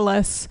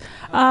Lawless.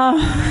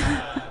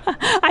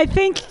 I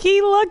think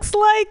he looks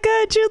like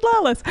Jude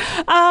Lawless.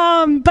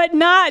 But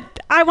not,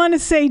 I want to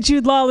say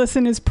Jude Lawless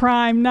in his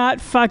prime,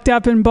 not fucked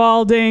up and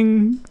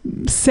balding,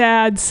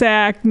 sad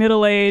sack,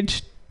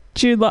 middle-aged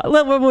Jude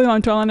Lawless. We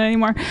won't dwell on it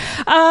anymore.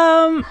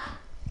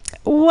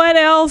 What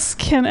else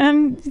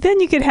and then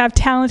you could have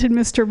talented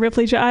Mr.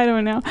 Ripley. I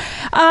don't know.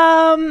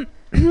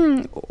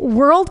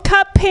 World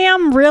Cup,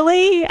 Pam,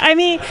 really? I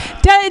mean,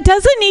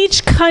 doesn't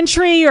each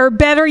country, or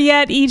better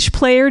yet, each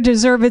player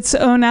deserve its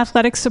own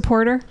athletic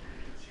supporter?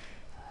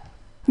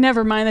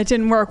 Never mind, that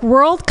didn't work.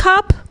 World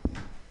Cup,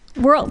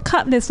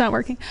 that's not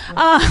working.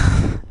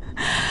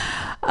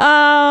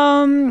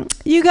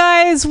 You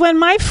guys, when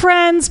my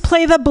friends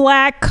play the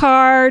black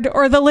card,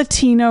 or the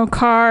Latino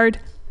card,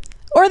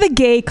 or the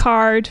gay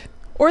card,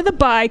 or the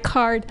bi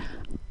card,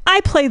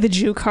 I play the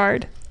Jew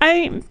card.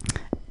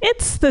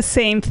 It's the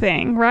same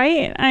thing,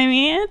 right? I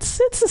mean, it's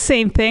the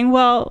same thing.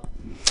 Well,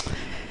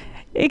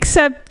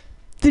 except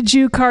the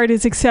Jew card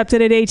is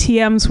accepted at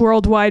ATMs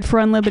worldwide for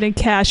unlimited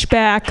cash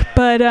back.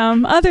 But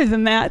other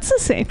than that, it's the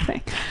same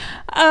thing.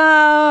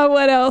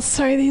 What else?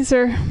 Sorry, these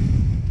are...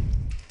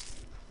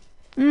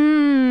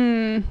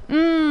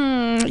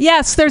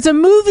 Yes, there's a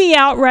movie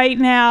out right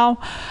now,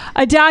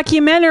 a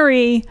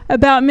documentary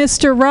about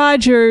Mr.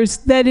 Rogers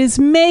that is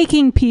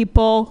making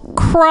people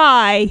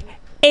cry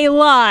a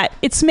lot.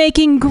 It's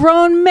making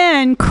grown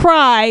men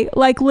cry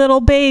like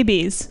little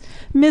babies.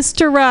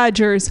 Mr.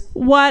 Rogers,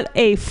 what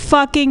a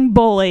fucking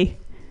bully.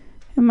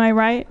 Am I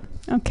right?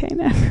 Okay,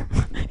 never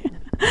mind.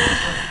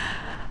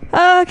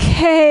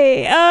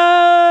 Okay.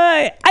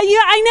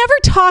 I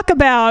never talk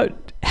about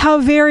how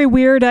very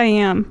weird I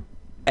am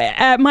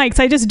at mics.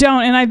 I just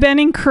don't, and I've been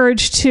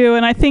encouraged to,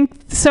 and I think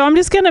so. I'm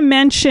just going to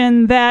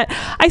mention that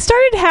I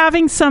started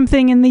having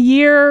something in the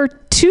year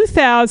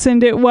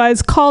 2000, it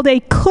was called a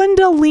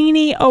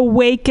Kundalini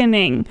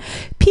awakening.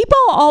 People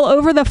all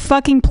over the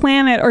fucking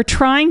planet are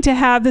trying to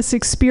have this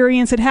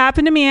experience. It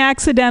happened to me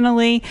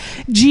accidentally.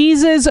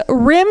 Jesus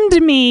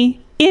rimmed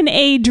me in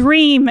a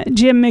dream,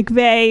 Jim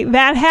McVeigh.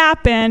 That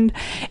happened.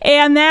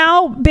 And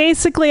now,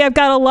 basically, I've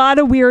got a lot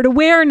of weird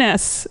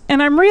awareness.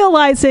 And I'm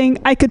realizing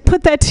I could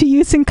put that to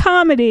use in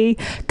comedy,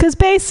 because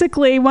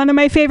basically, one of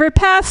my favorite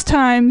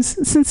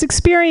pastimes since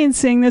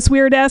experiencing this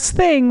weird-ass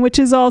thing, which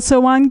is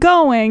also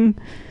ongoing,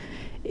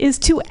 is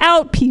to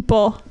out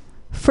people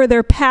for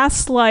their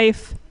past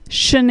life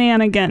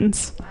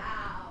shenanigans.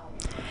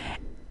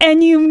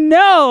 And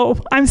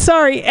I'm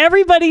sorry,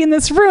 everybody in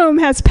this room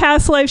has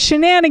past life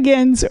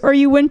shenanigans, or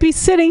you wouldn't be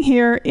sitting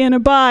here in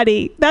a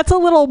body. That's a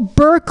little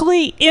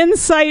Berkeley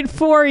insight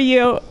for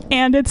you,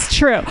 and it's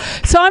true.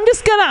 So I'm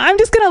just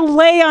gonna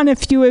lay on a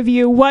few of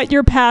you what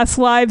your past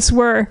lives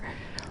were.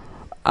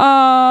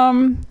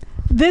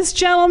 This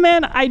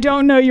gentleman, I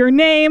don't know your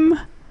name.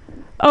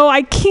 Oh,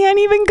 I can't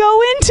even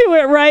go into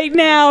it right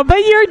now,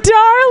 but you're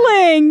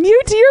darling.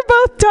 You're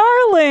both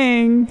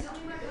darling.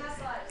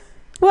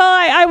 Well,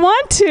 I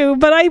want to,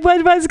 but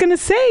what I was going to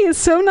say is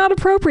so not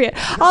appropriate.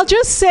 I'll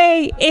just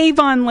say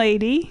Avon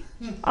lady.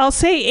 I'll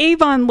say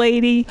Avon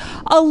lady,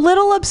 a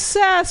little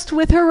obsessed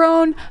with her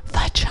own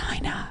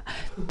vagina.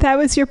 That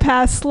was your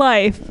past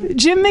life.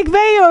 Jim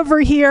McVeigh over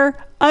here,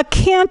 a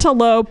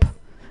cantaloupe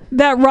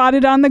that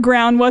rotted on the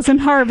ground,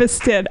 wasn't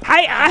harvested.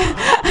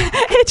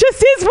 It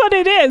just is what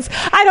it is.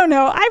 I don't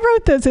know. I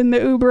wrote those in the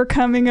Uber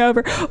coming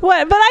over.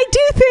 But I do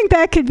think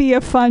that could be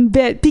a fun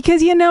bit,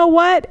 because you know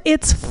what?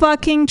 It's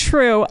fucking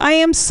true. I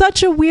am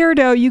such a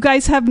weirdo. You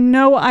guys have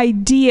no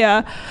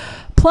idea.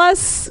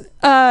 Plus,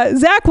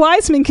 Zach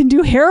Wiseman can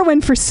do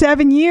heroin for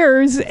 7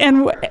 years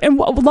and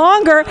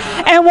longer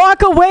and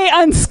walk away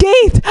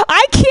unscathed.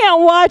 I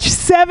can't watch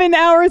 7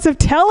 hours of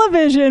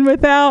television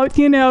without,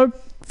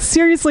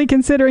 seriously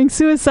considering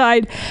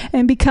suicide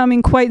and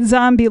becoming quite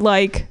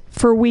zombie-like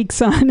for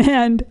weeks on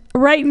end.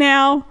 Right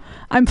now,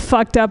 I'm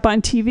fucked up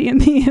on TV and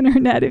the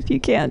internet, if you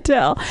can't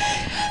tell.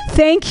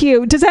 Thank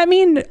you. Does that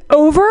mean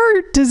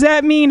over? Does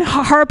that mean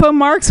Harpo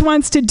Marx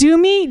wants to do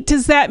me?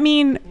 Does that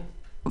mean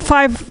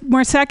 5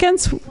 more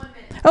seconds? 1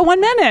 minute. Oh,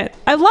 1 minute.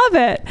 I love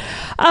it.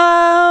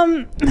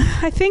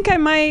 I think I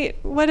might...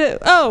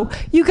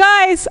 you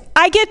guys,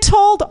 I get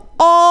told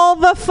all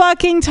the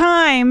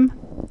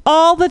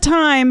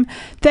time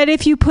that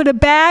if you put a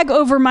bag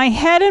over my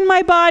head and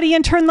my body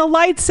and turn the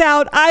lights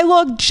out, I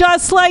look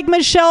just like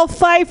Michelle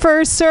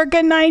Pfeiffer circa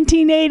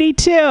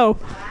 1982. Wow.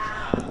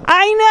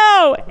 I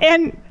know,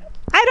 and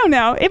I don't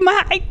know.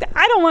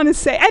 I don't want to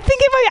say. I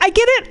think I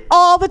get it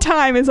all the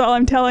time is all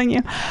I'm telling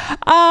you.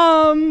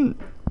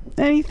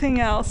 Anything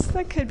else?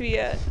 That could be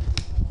it.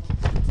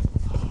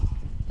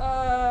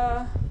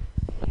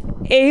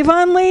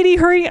 Avon lady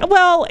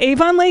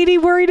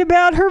worried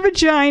about her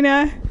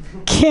vagina.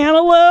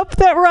 Cantaloupe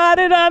that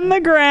rotted on the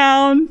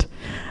ground.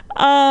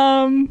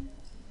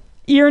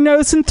 Ear,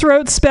 nose, and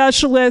throat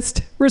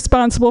specialist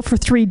responsible for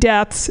 3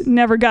 deaths.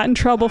 Never got in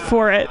trouble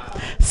for it.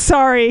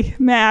 Sorry,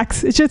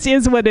 Max. It just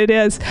is what it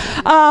is.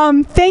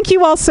 Thank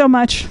you all so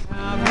much.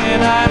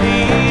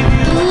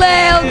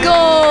 Lael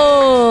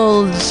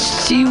Gold.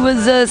 She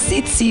was a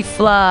tsetse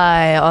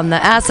fly on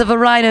the ass of a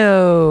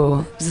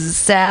rhino. This is a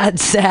sad,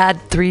 sad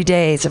 3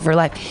 days of her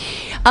life.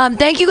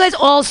 Thank you guys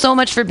all so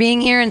much for being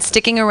here and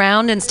sticking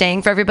around and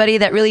staying for everybody.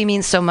 That really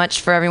means so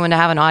much for everyone to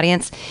have an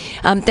audience.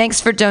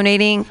 Thanks for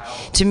donating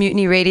to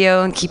Mutiny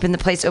Radio and keeping the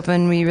place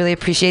open. We really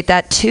appreciate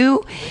that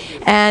too.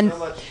 And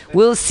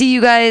we'll see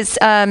you guys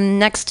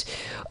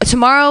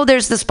tomorrow.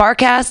 There's the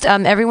Sparcast.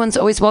 Everyone's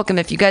always welcome.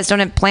 If you guys don't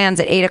have plans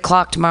at 8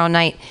 o'clock tomorrow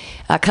night,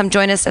 come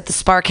join us at the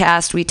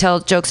Sparcast. We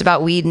tell jokes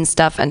about weed and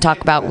stuff and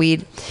talk about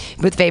weed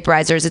with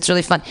vaporizers. It's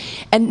really fun.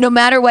 And no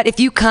matter what, if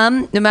you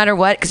come, no matter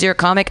what, because you're a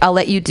comic, I'll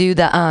let you do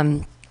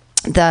the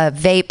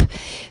vape,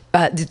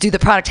 do the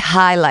product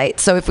highlight.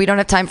 So if we don't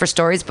have time for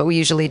stories, but we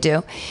usually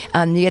do,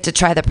 you get to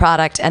try the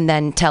product and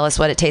then tell us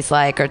what it tastes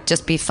like, or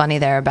just be funny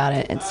there about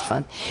it. It's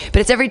fun. But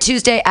it's every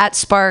Tuesday at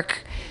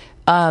Spark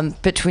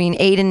between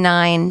 8 and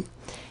 9.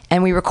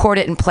 And we record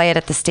it and play it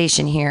at the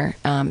station here.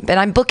 But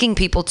I'm booking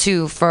people,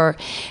 too, for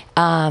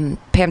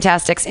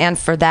Pamtastics and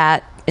for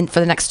that and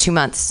for the next 2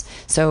 months.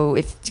 So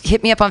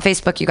hit me up on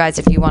Facebook, you guys,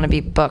 if you want to be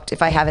booked,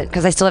 if I have it,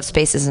 because I still have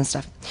spaces and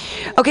stuff.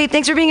 Okay,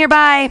 thanks for being here.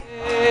 Bye.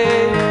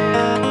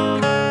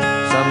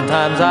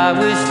 Sometimes I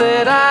wish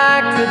that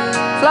I could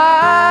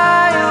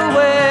fly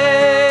away.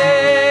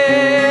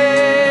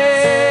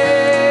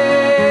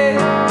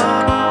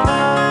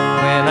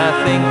 When I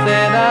think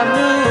that I'm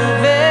moving,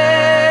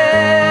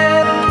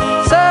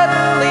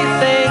 suddenly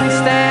things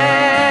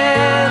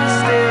stand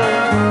still.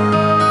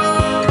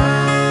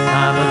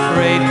 I'm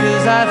afraid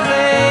 'cause I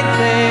think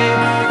they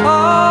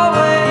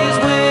always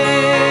will.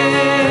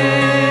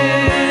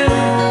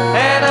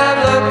 And I'm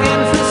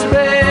looking for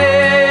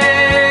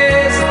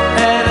space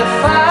and to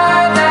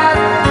find out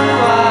who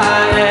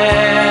I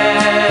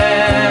am.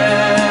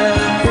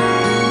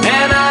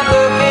 And I'm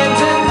looking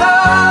to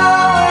know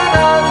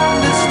and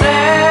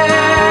understand.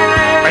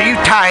 Are you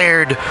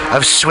tired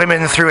of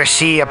swimming through a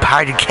sea of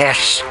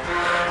podcasts?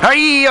 Are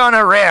ye on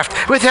a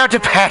raft without a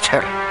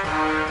paddle?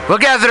 Well,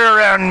 gather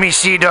around me,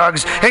 sea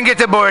dogs, and get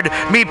aboard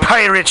me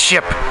pirate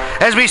ship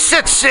as we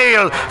set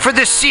sail for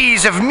the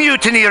seas of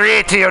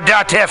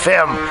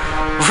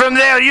MutinyRadio.fm. From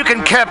there, you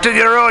can captain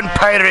your own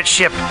pirate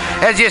ship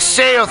as you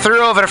sail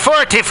through over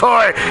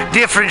 44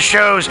 different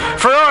shows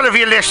for all of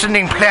your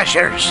listening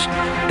pleasures.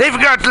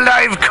 They've got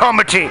live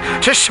comedy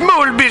to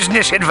small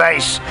business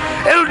advice,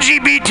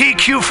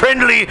 LGBTQ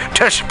friendly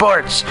to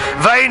sports,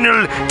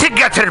 vinyl to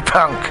gutter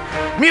punk.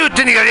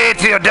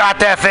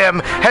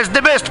 MutinyRadio.fm has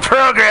the best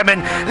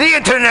programming the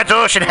internet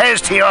ocean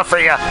has to offer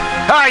you.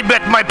 I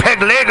bet my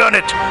peg leg on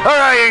it, or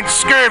I ain't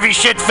scurvy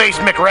shit-faced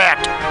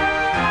McRat.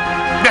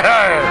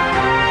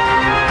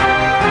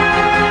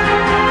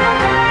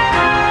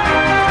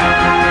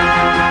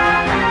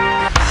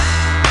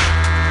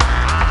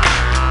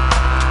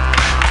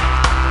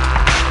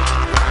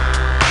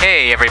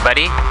 Hey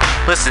everybody,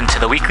 listen to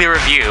the Weekly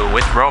Review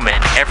with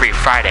Roman every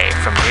Friday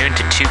from noon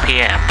to 2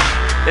 p.m.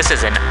 This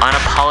is an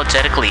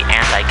unapologetically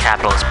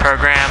anti-capitalist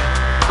program.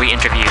 We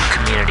interview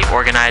community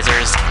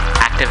organizers,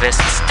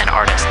 activists, and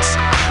artists.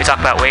 We talk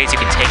about ways you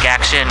can take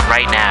action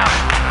right now.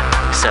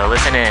 So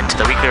listen in to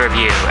the Weekly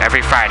Review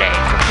every Friday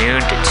from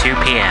noon to 2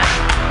 p.m.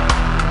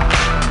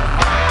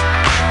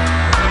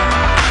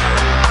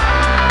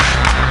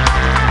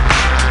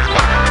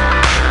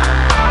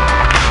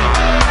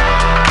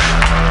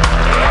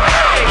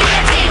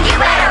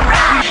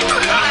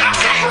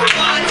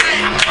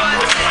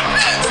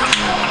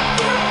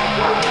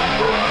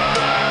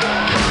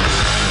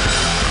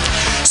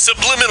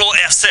 Subliminal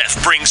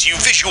SF brings you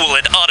visual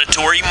and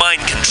auditory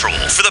mind control.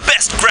 For the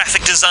best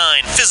graphic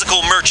design,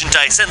 physical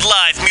merchandise, and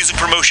live music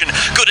promotion,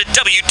 go to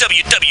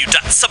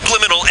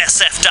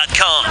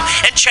www.subliminalsf.com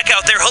and check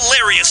out their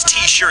hilarious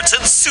t-shirts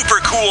and super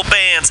cool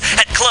bands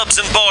at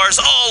clubs and bars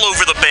all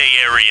over the Bay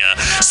Area.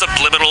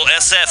 Subliminal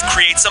SF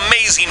creates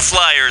amazing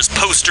flyers,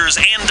 posters,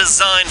 and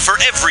design for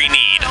every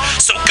need.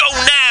 So go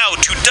now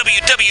to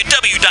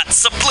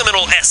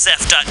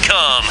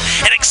www.subliminalsf.com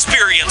and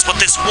experience what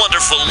this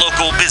wonderful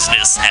local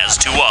business has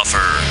to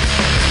offer.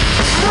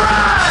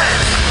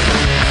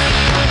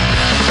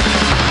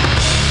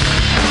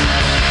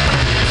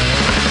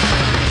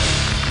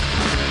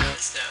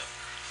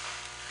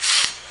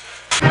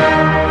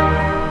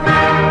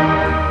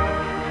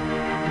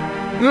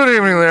 Good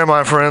evening there,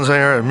 my friends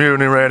here at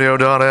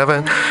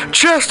MutinyRadio.fm.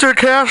 Chester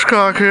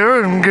Cashcock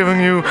here, and giving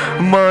you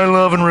my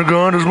love and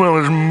regard as well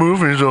as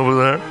movies over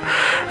there.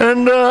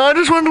 And I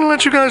just wanted to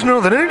let you guys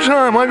know that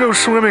anytime I go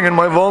swimming in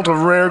my vault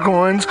of rare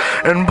coins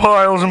and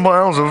piles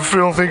of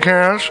filthy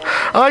cash,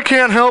 I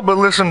can't help but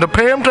listen to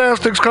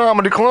Pamtastic's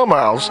Comedy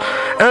Clubhouse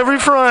every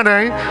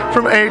Friday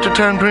from 8 to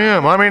 10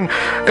 p.m. I mean,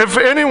 if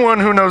anyone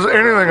who knows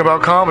anything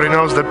about comedy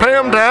knows that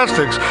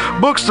Pamtastics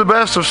books the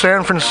best of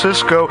San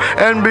Francisco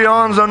and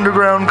beyond's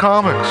underground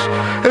comics.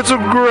 It's a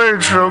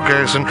great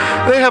showcase, and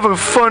they have a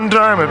fun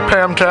time at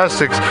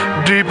Pamtastics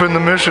deep in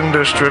the Mission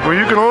District, where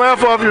you can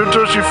laugh off your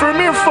tushy for a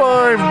mere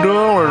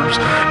 $5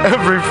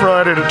 every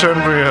Friday to 10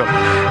 p.m.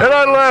 And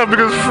I laugh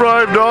because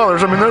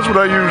 $5, I mean, that's what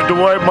I use to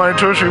wipe my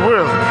tushy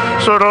with.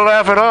 So to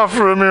laugh it off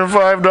for a mere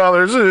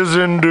 $5 is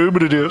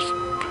indubitious.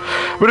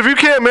 But if you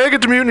can't make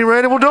it to Mutiny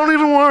Radio, well, don't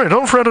even worry.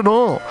 Don't fret at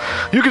all.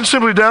 You can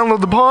simply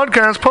download the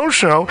podcast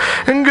post-show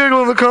and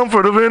giggle in the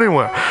comfort of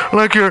anywhere,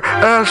 like your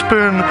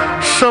Aspen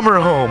summer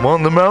home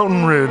on the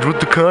mountain ridge with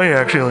the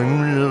kayak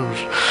feeling.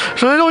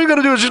 So all you got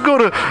to do is just go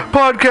to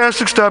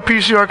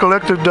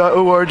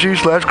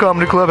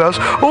podcastics.pcrcollective.org/comedy clubhouse,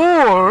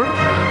 or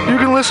you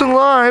can listen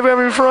live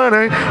every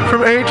Friday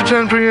from 8 to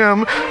 10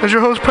 p.m. as your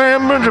host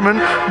Pam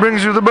Benjamin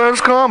brings you the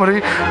best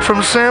comedy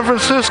from San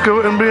Francisco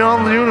and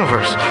beyond the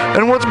universe.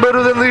 And what's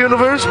better than the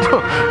universe?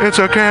 It's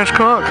a cash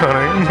cock,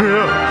 honey.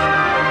 Yeah.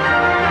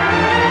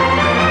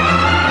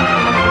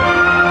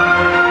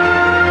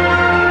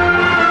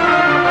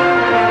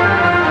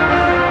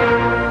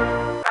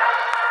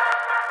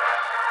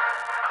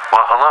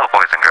 Well, hello,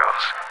 boys and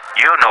girls.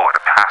 You know what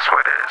a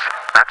password is.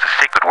 That's a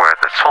secret word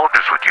that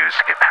soldiers would use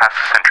to get past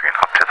the sentry and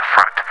up to the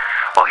front.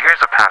 Well, here's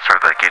a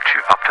password that gets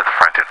you up to the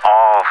front in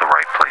all the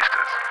right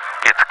places.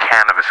 It's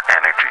cannabis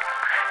energy.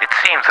 It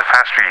seems the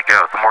faster you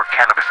go, the more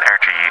cannabis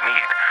energy you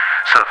need.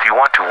 So if you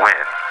want to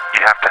win,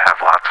 you have to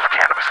have lots of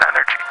cannabis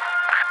energy.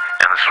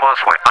 And the slowest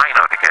way I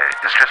know to get it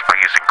is just by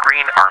using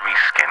Green Army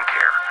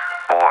Skincare.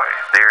 Boy,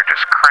 they're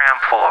just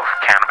crammed full of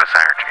cannabis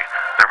energy.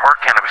 There are more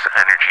cannabis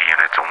energy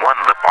units in one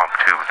lip balm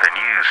tube than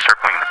you use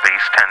circling the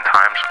base 10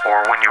 times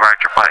or when you ride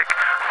your bike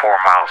 4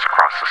 miles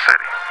across the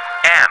city.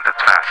 And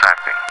it's fast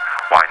acting.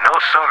 Why, no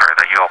sooner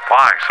than you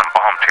apply some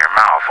balm to your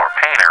mouth or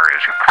pain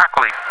areas, you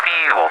practically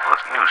feel the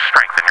new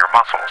strength in your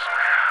muscles.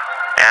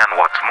 And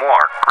what's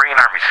more, Green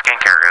Army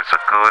Skincare is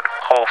a good,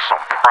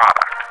 wholesome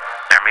product.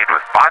 They're made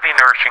with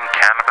body-nourishing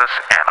cannabis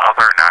and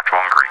other natural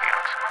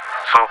ingredients.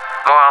 So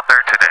go out there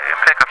today and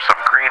pick up some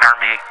Green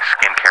Army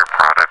Skincare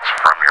products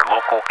from your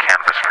local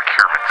cannabis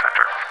procurement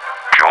center.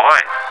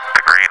 Join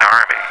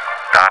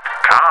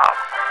thegreenarmy.com.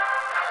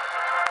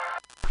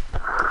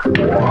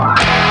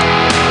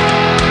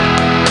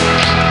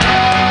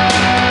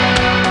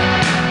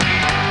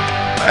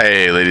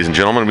 Hey, ladies and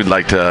gentlemen, we'd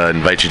like to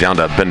invite you down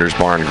to Bender's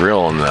Bar and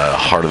Grill in the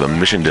heart of the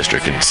Mission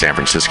District in San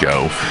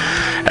Francisco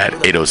at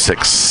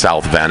 806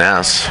 South Van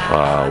Ness.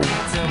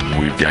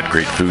 We've got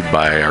great food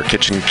by our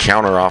kitchen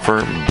counter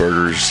offer,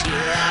 burgers,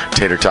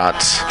 tater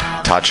tots,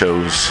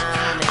 tachos,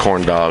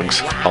 corn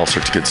dogs, all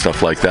sorts of good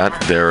stuff like that.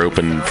 They're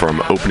open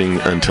from opening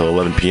until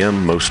 11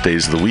 p.m. most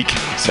days of the week,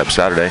 except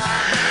Saturday.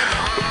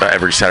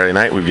 Every Saturday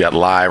night, we've got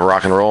live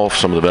rock and roll,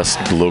 some of the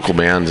best local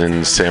bands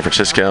in San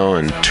Francisco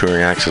and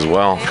touring acts as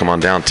well. Come on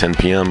down, 10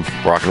 p.m.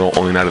 Rock and roll,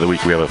 only night of the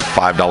week. We have a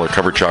 $5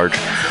 cover charge,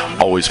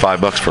 always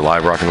 $5 for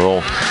live rock and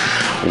roll.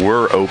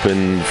 We're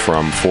open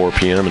from 4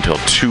 p.m. until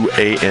 2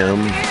 a.m.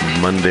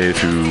 Monday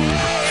through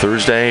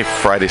Thursday,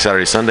 Friday,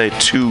 Saturday, Sunday,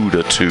 2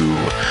 to 2.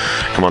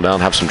 Come on down,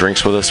 have some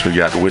drinks with us. We've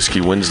got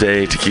Whiskey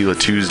Wednesday, Tequila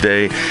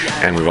Tuesday,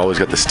 and we've always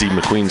got the Steve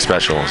McQueen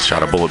special,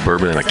 shot of Bullet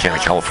Bourbon and a can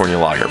of California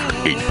Lager for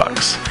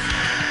 $8.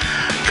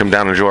 Come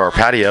down and enjoy our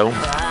patio.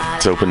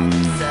 It's open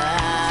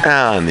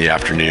in the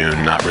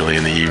afternoon, not really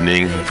in the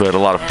evening, but a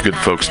lot of good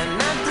folks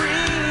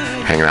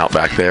hanging out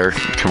back there.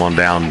 Come on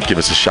down, give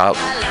us a shot.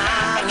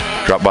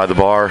 Drop by the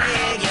bar,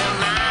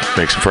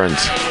 make some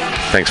friends.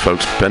 Thanks,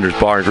 folks. Bender's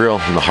Bar and Grill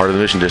in the heart of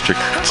the Mission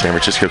District, San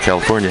Francisco,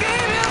 California.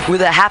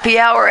 With a happy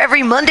hour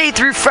every Monday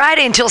through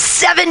Friday until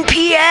 7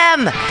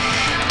 p.m.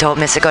 Don't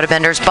miss it. Go to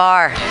Bender's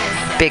Bar.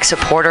 Big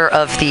supporter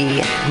of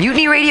the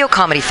Mutiny Radio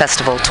Comedy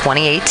Festival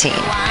 2018.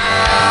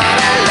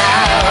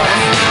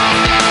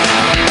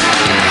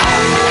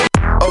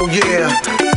 Oh yeah,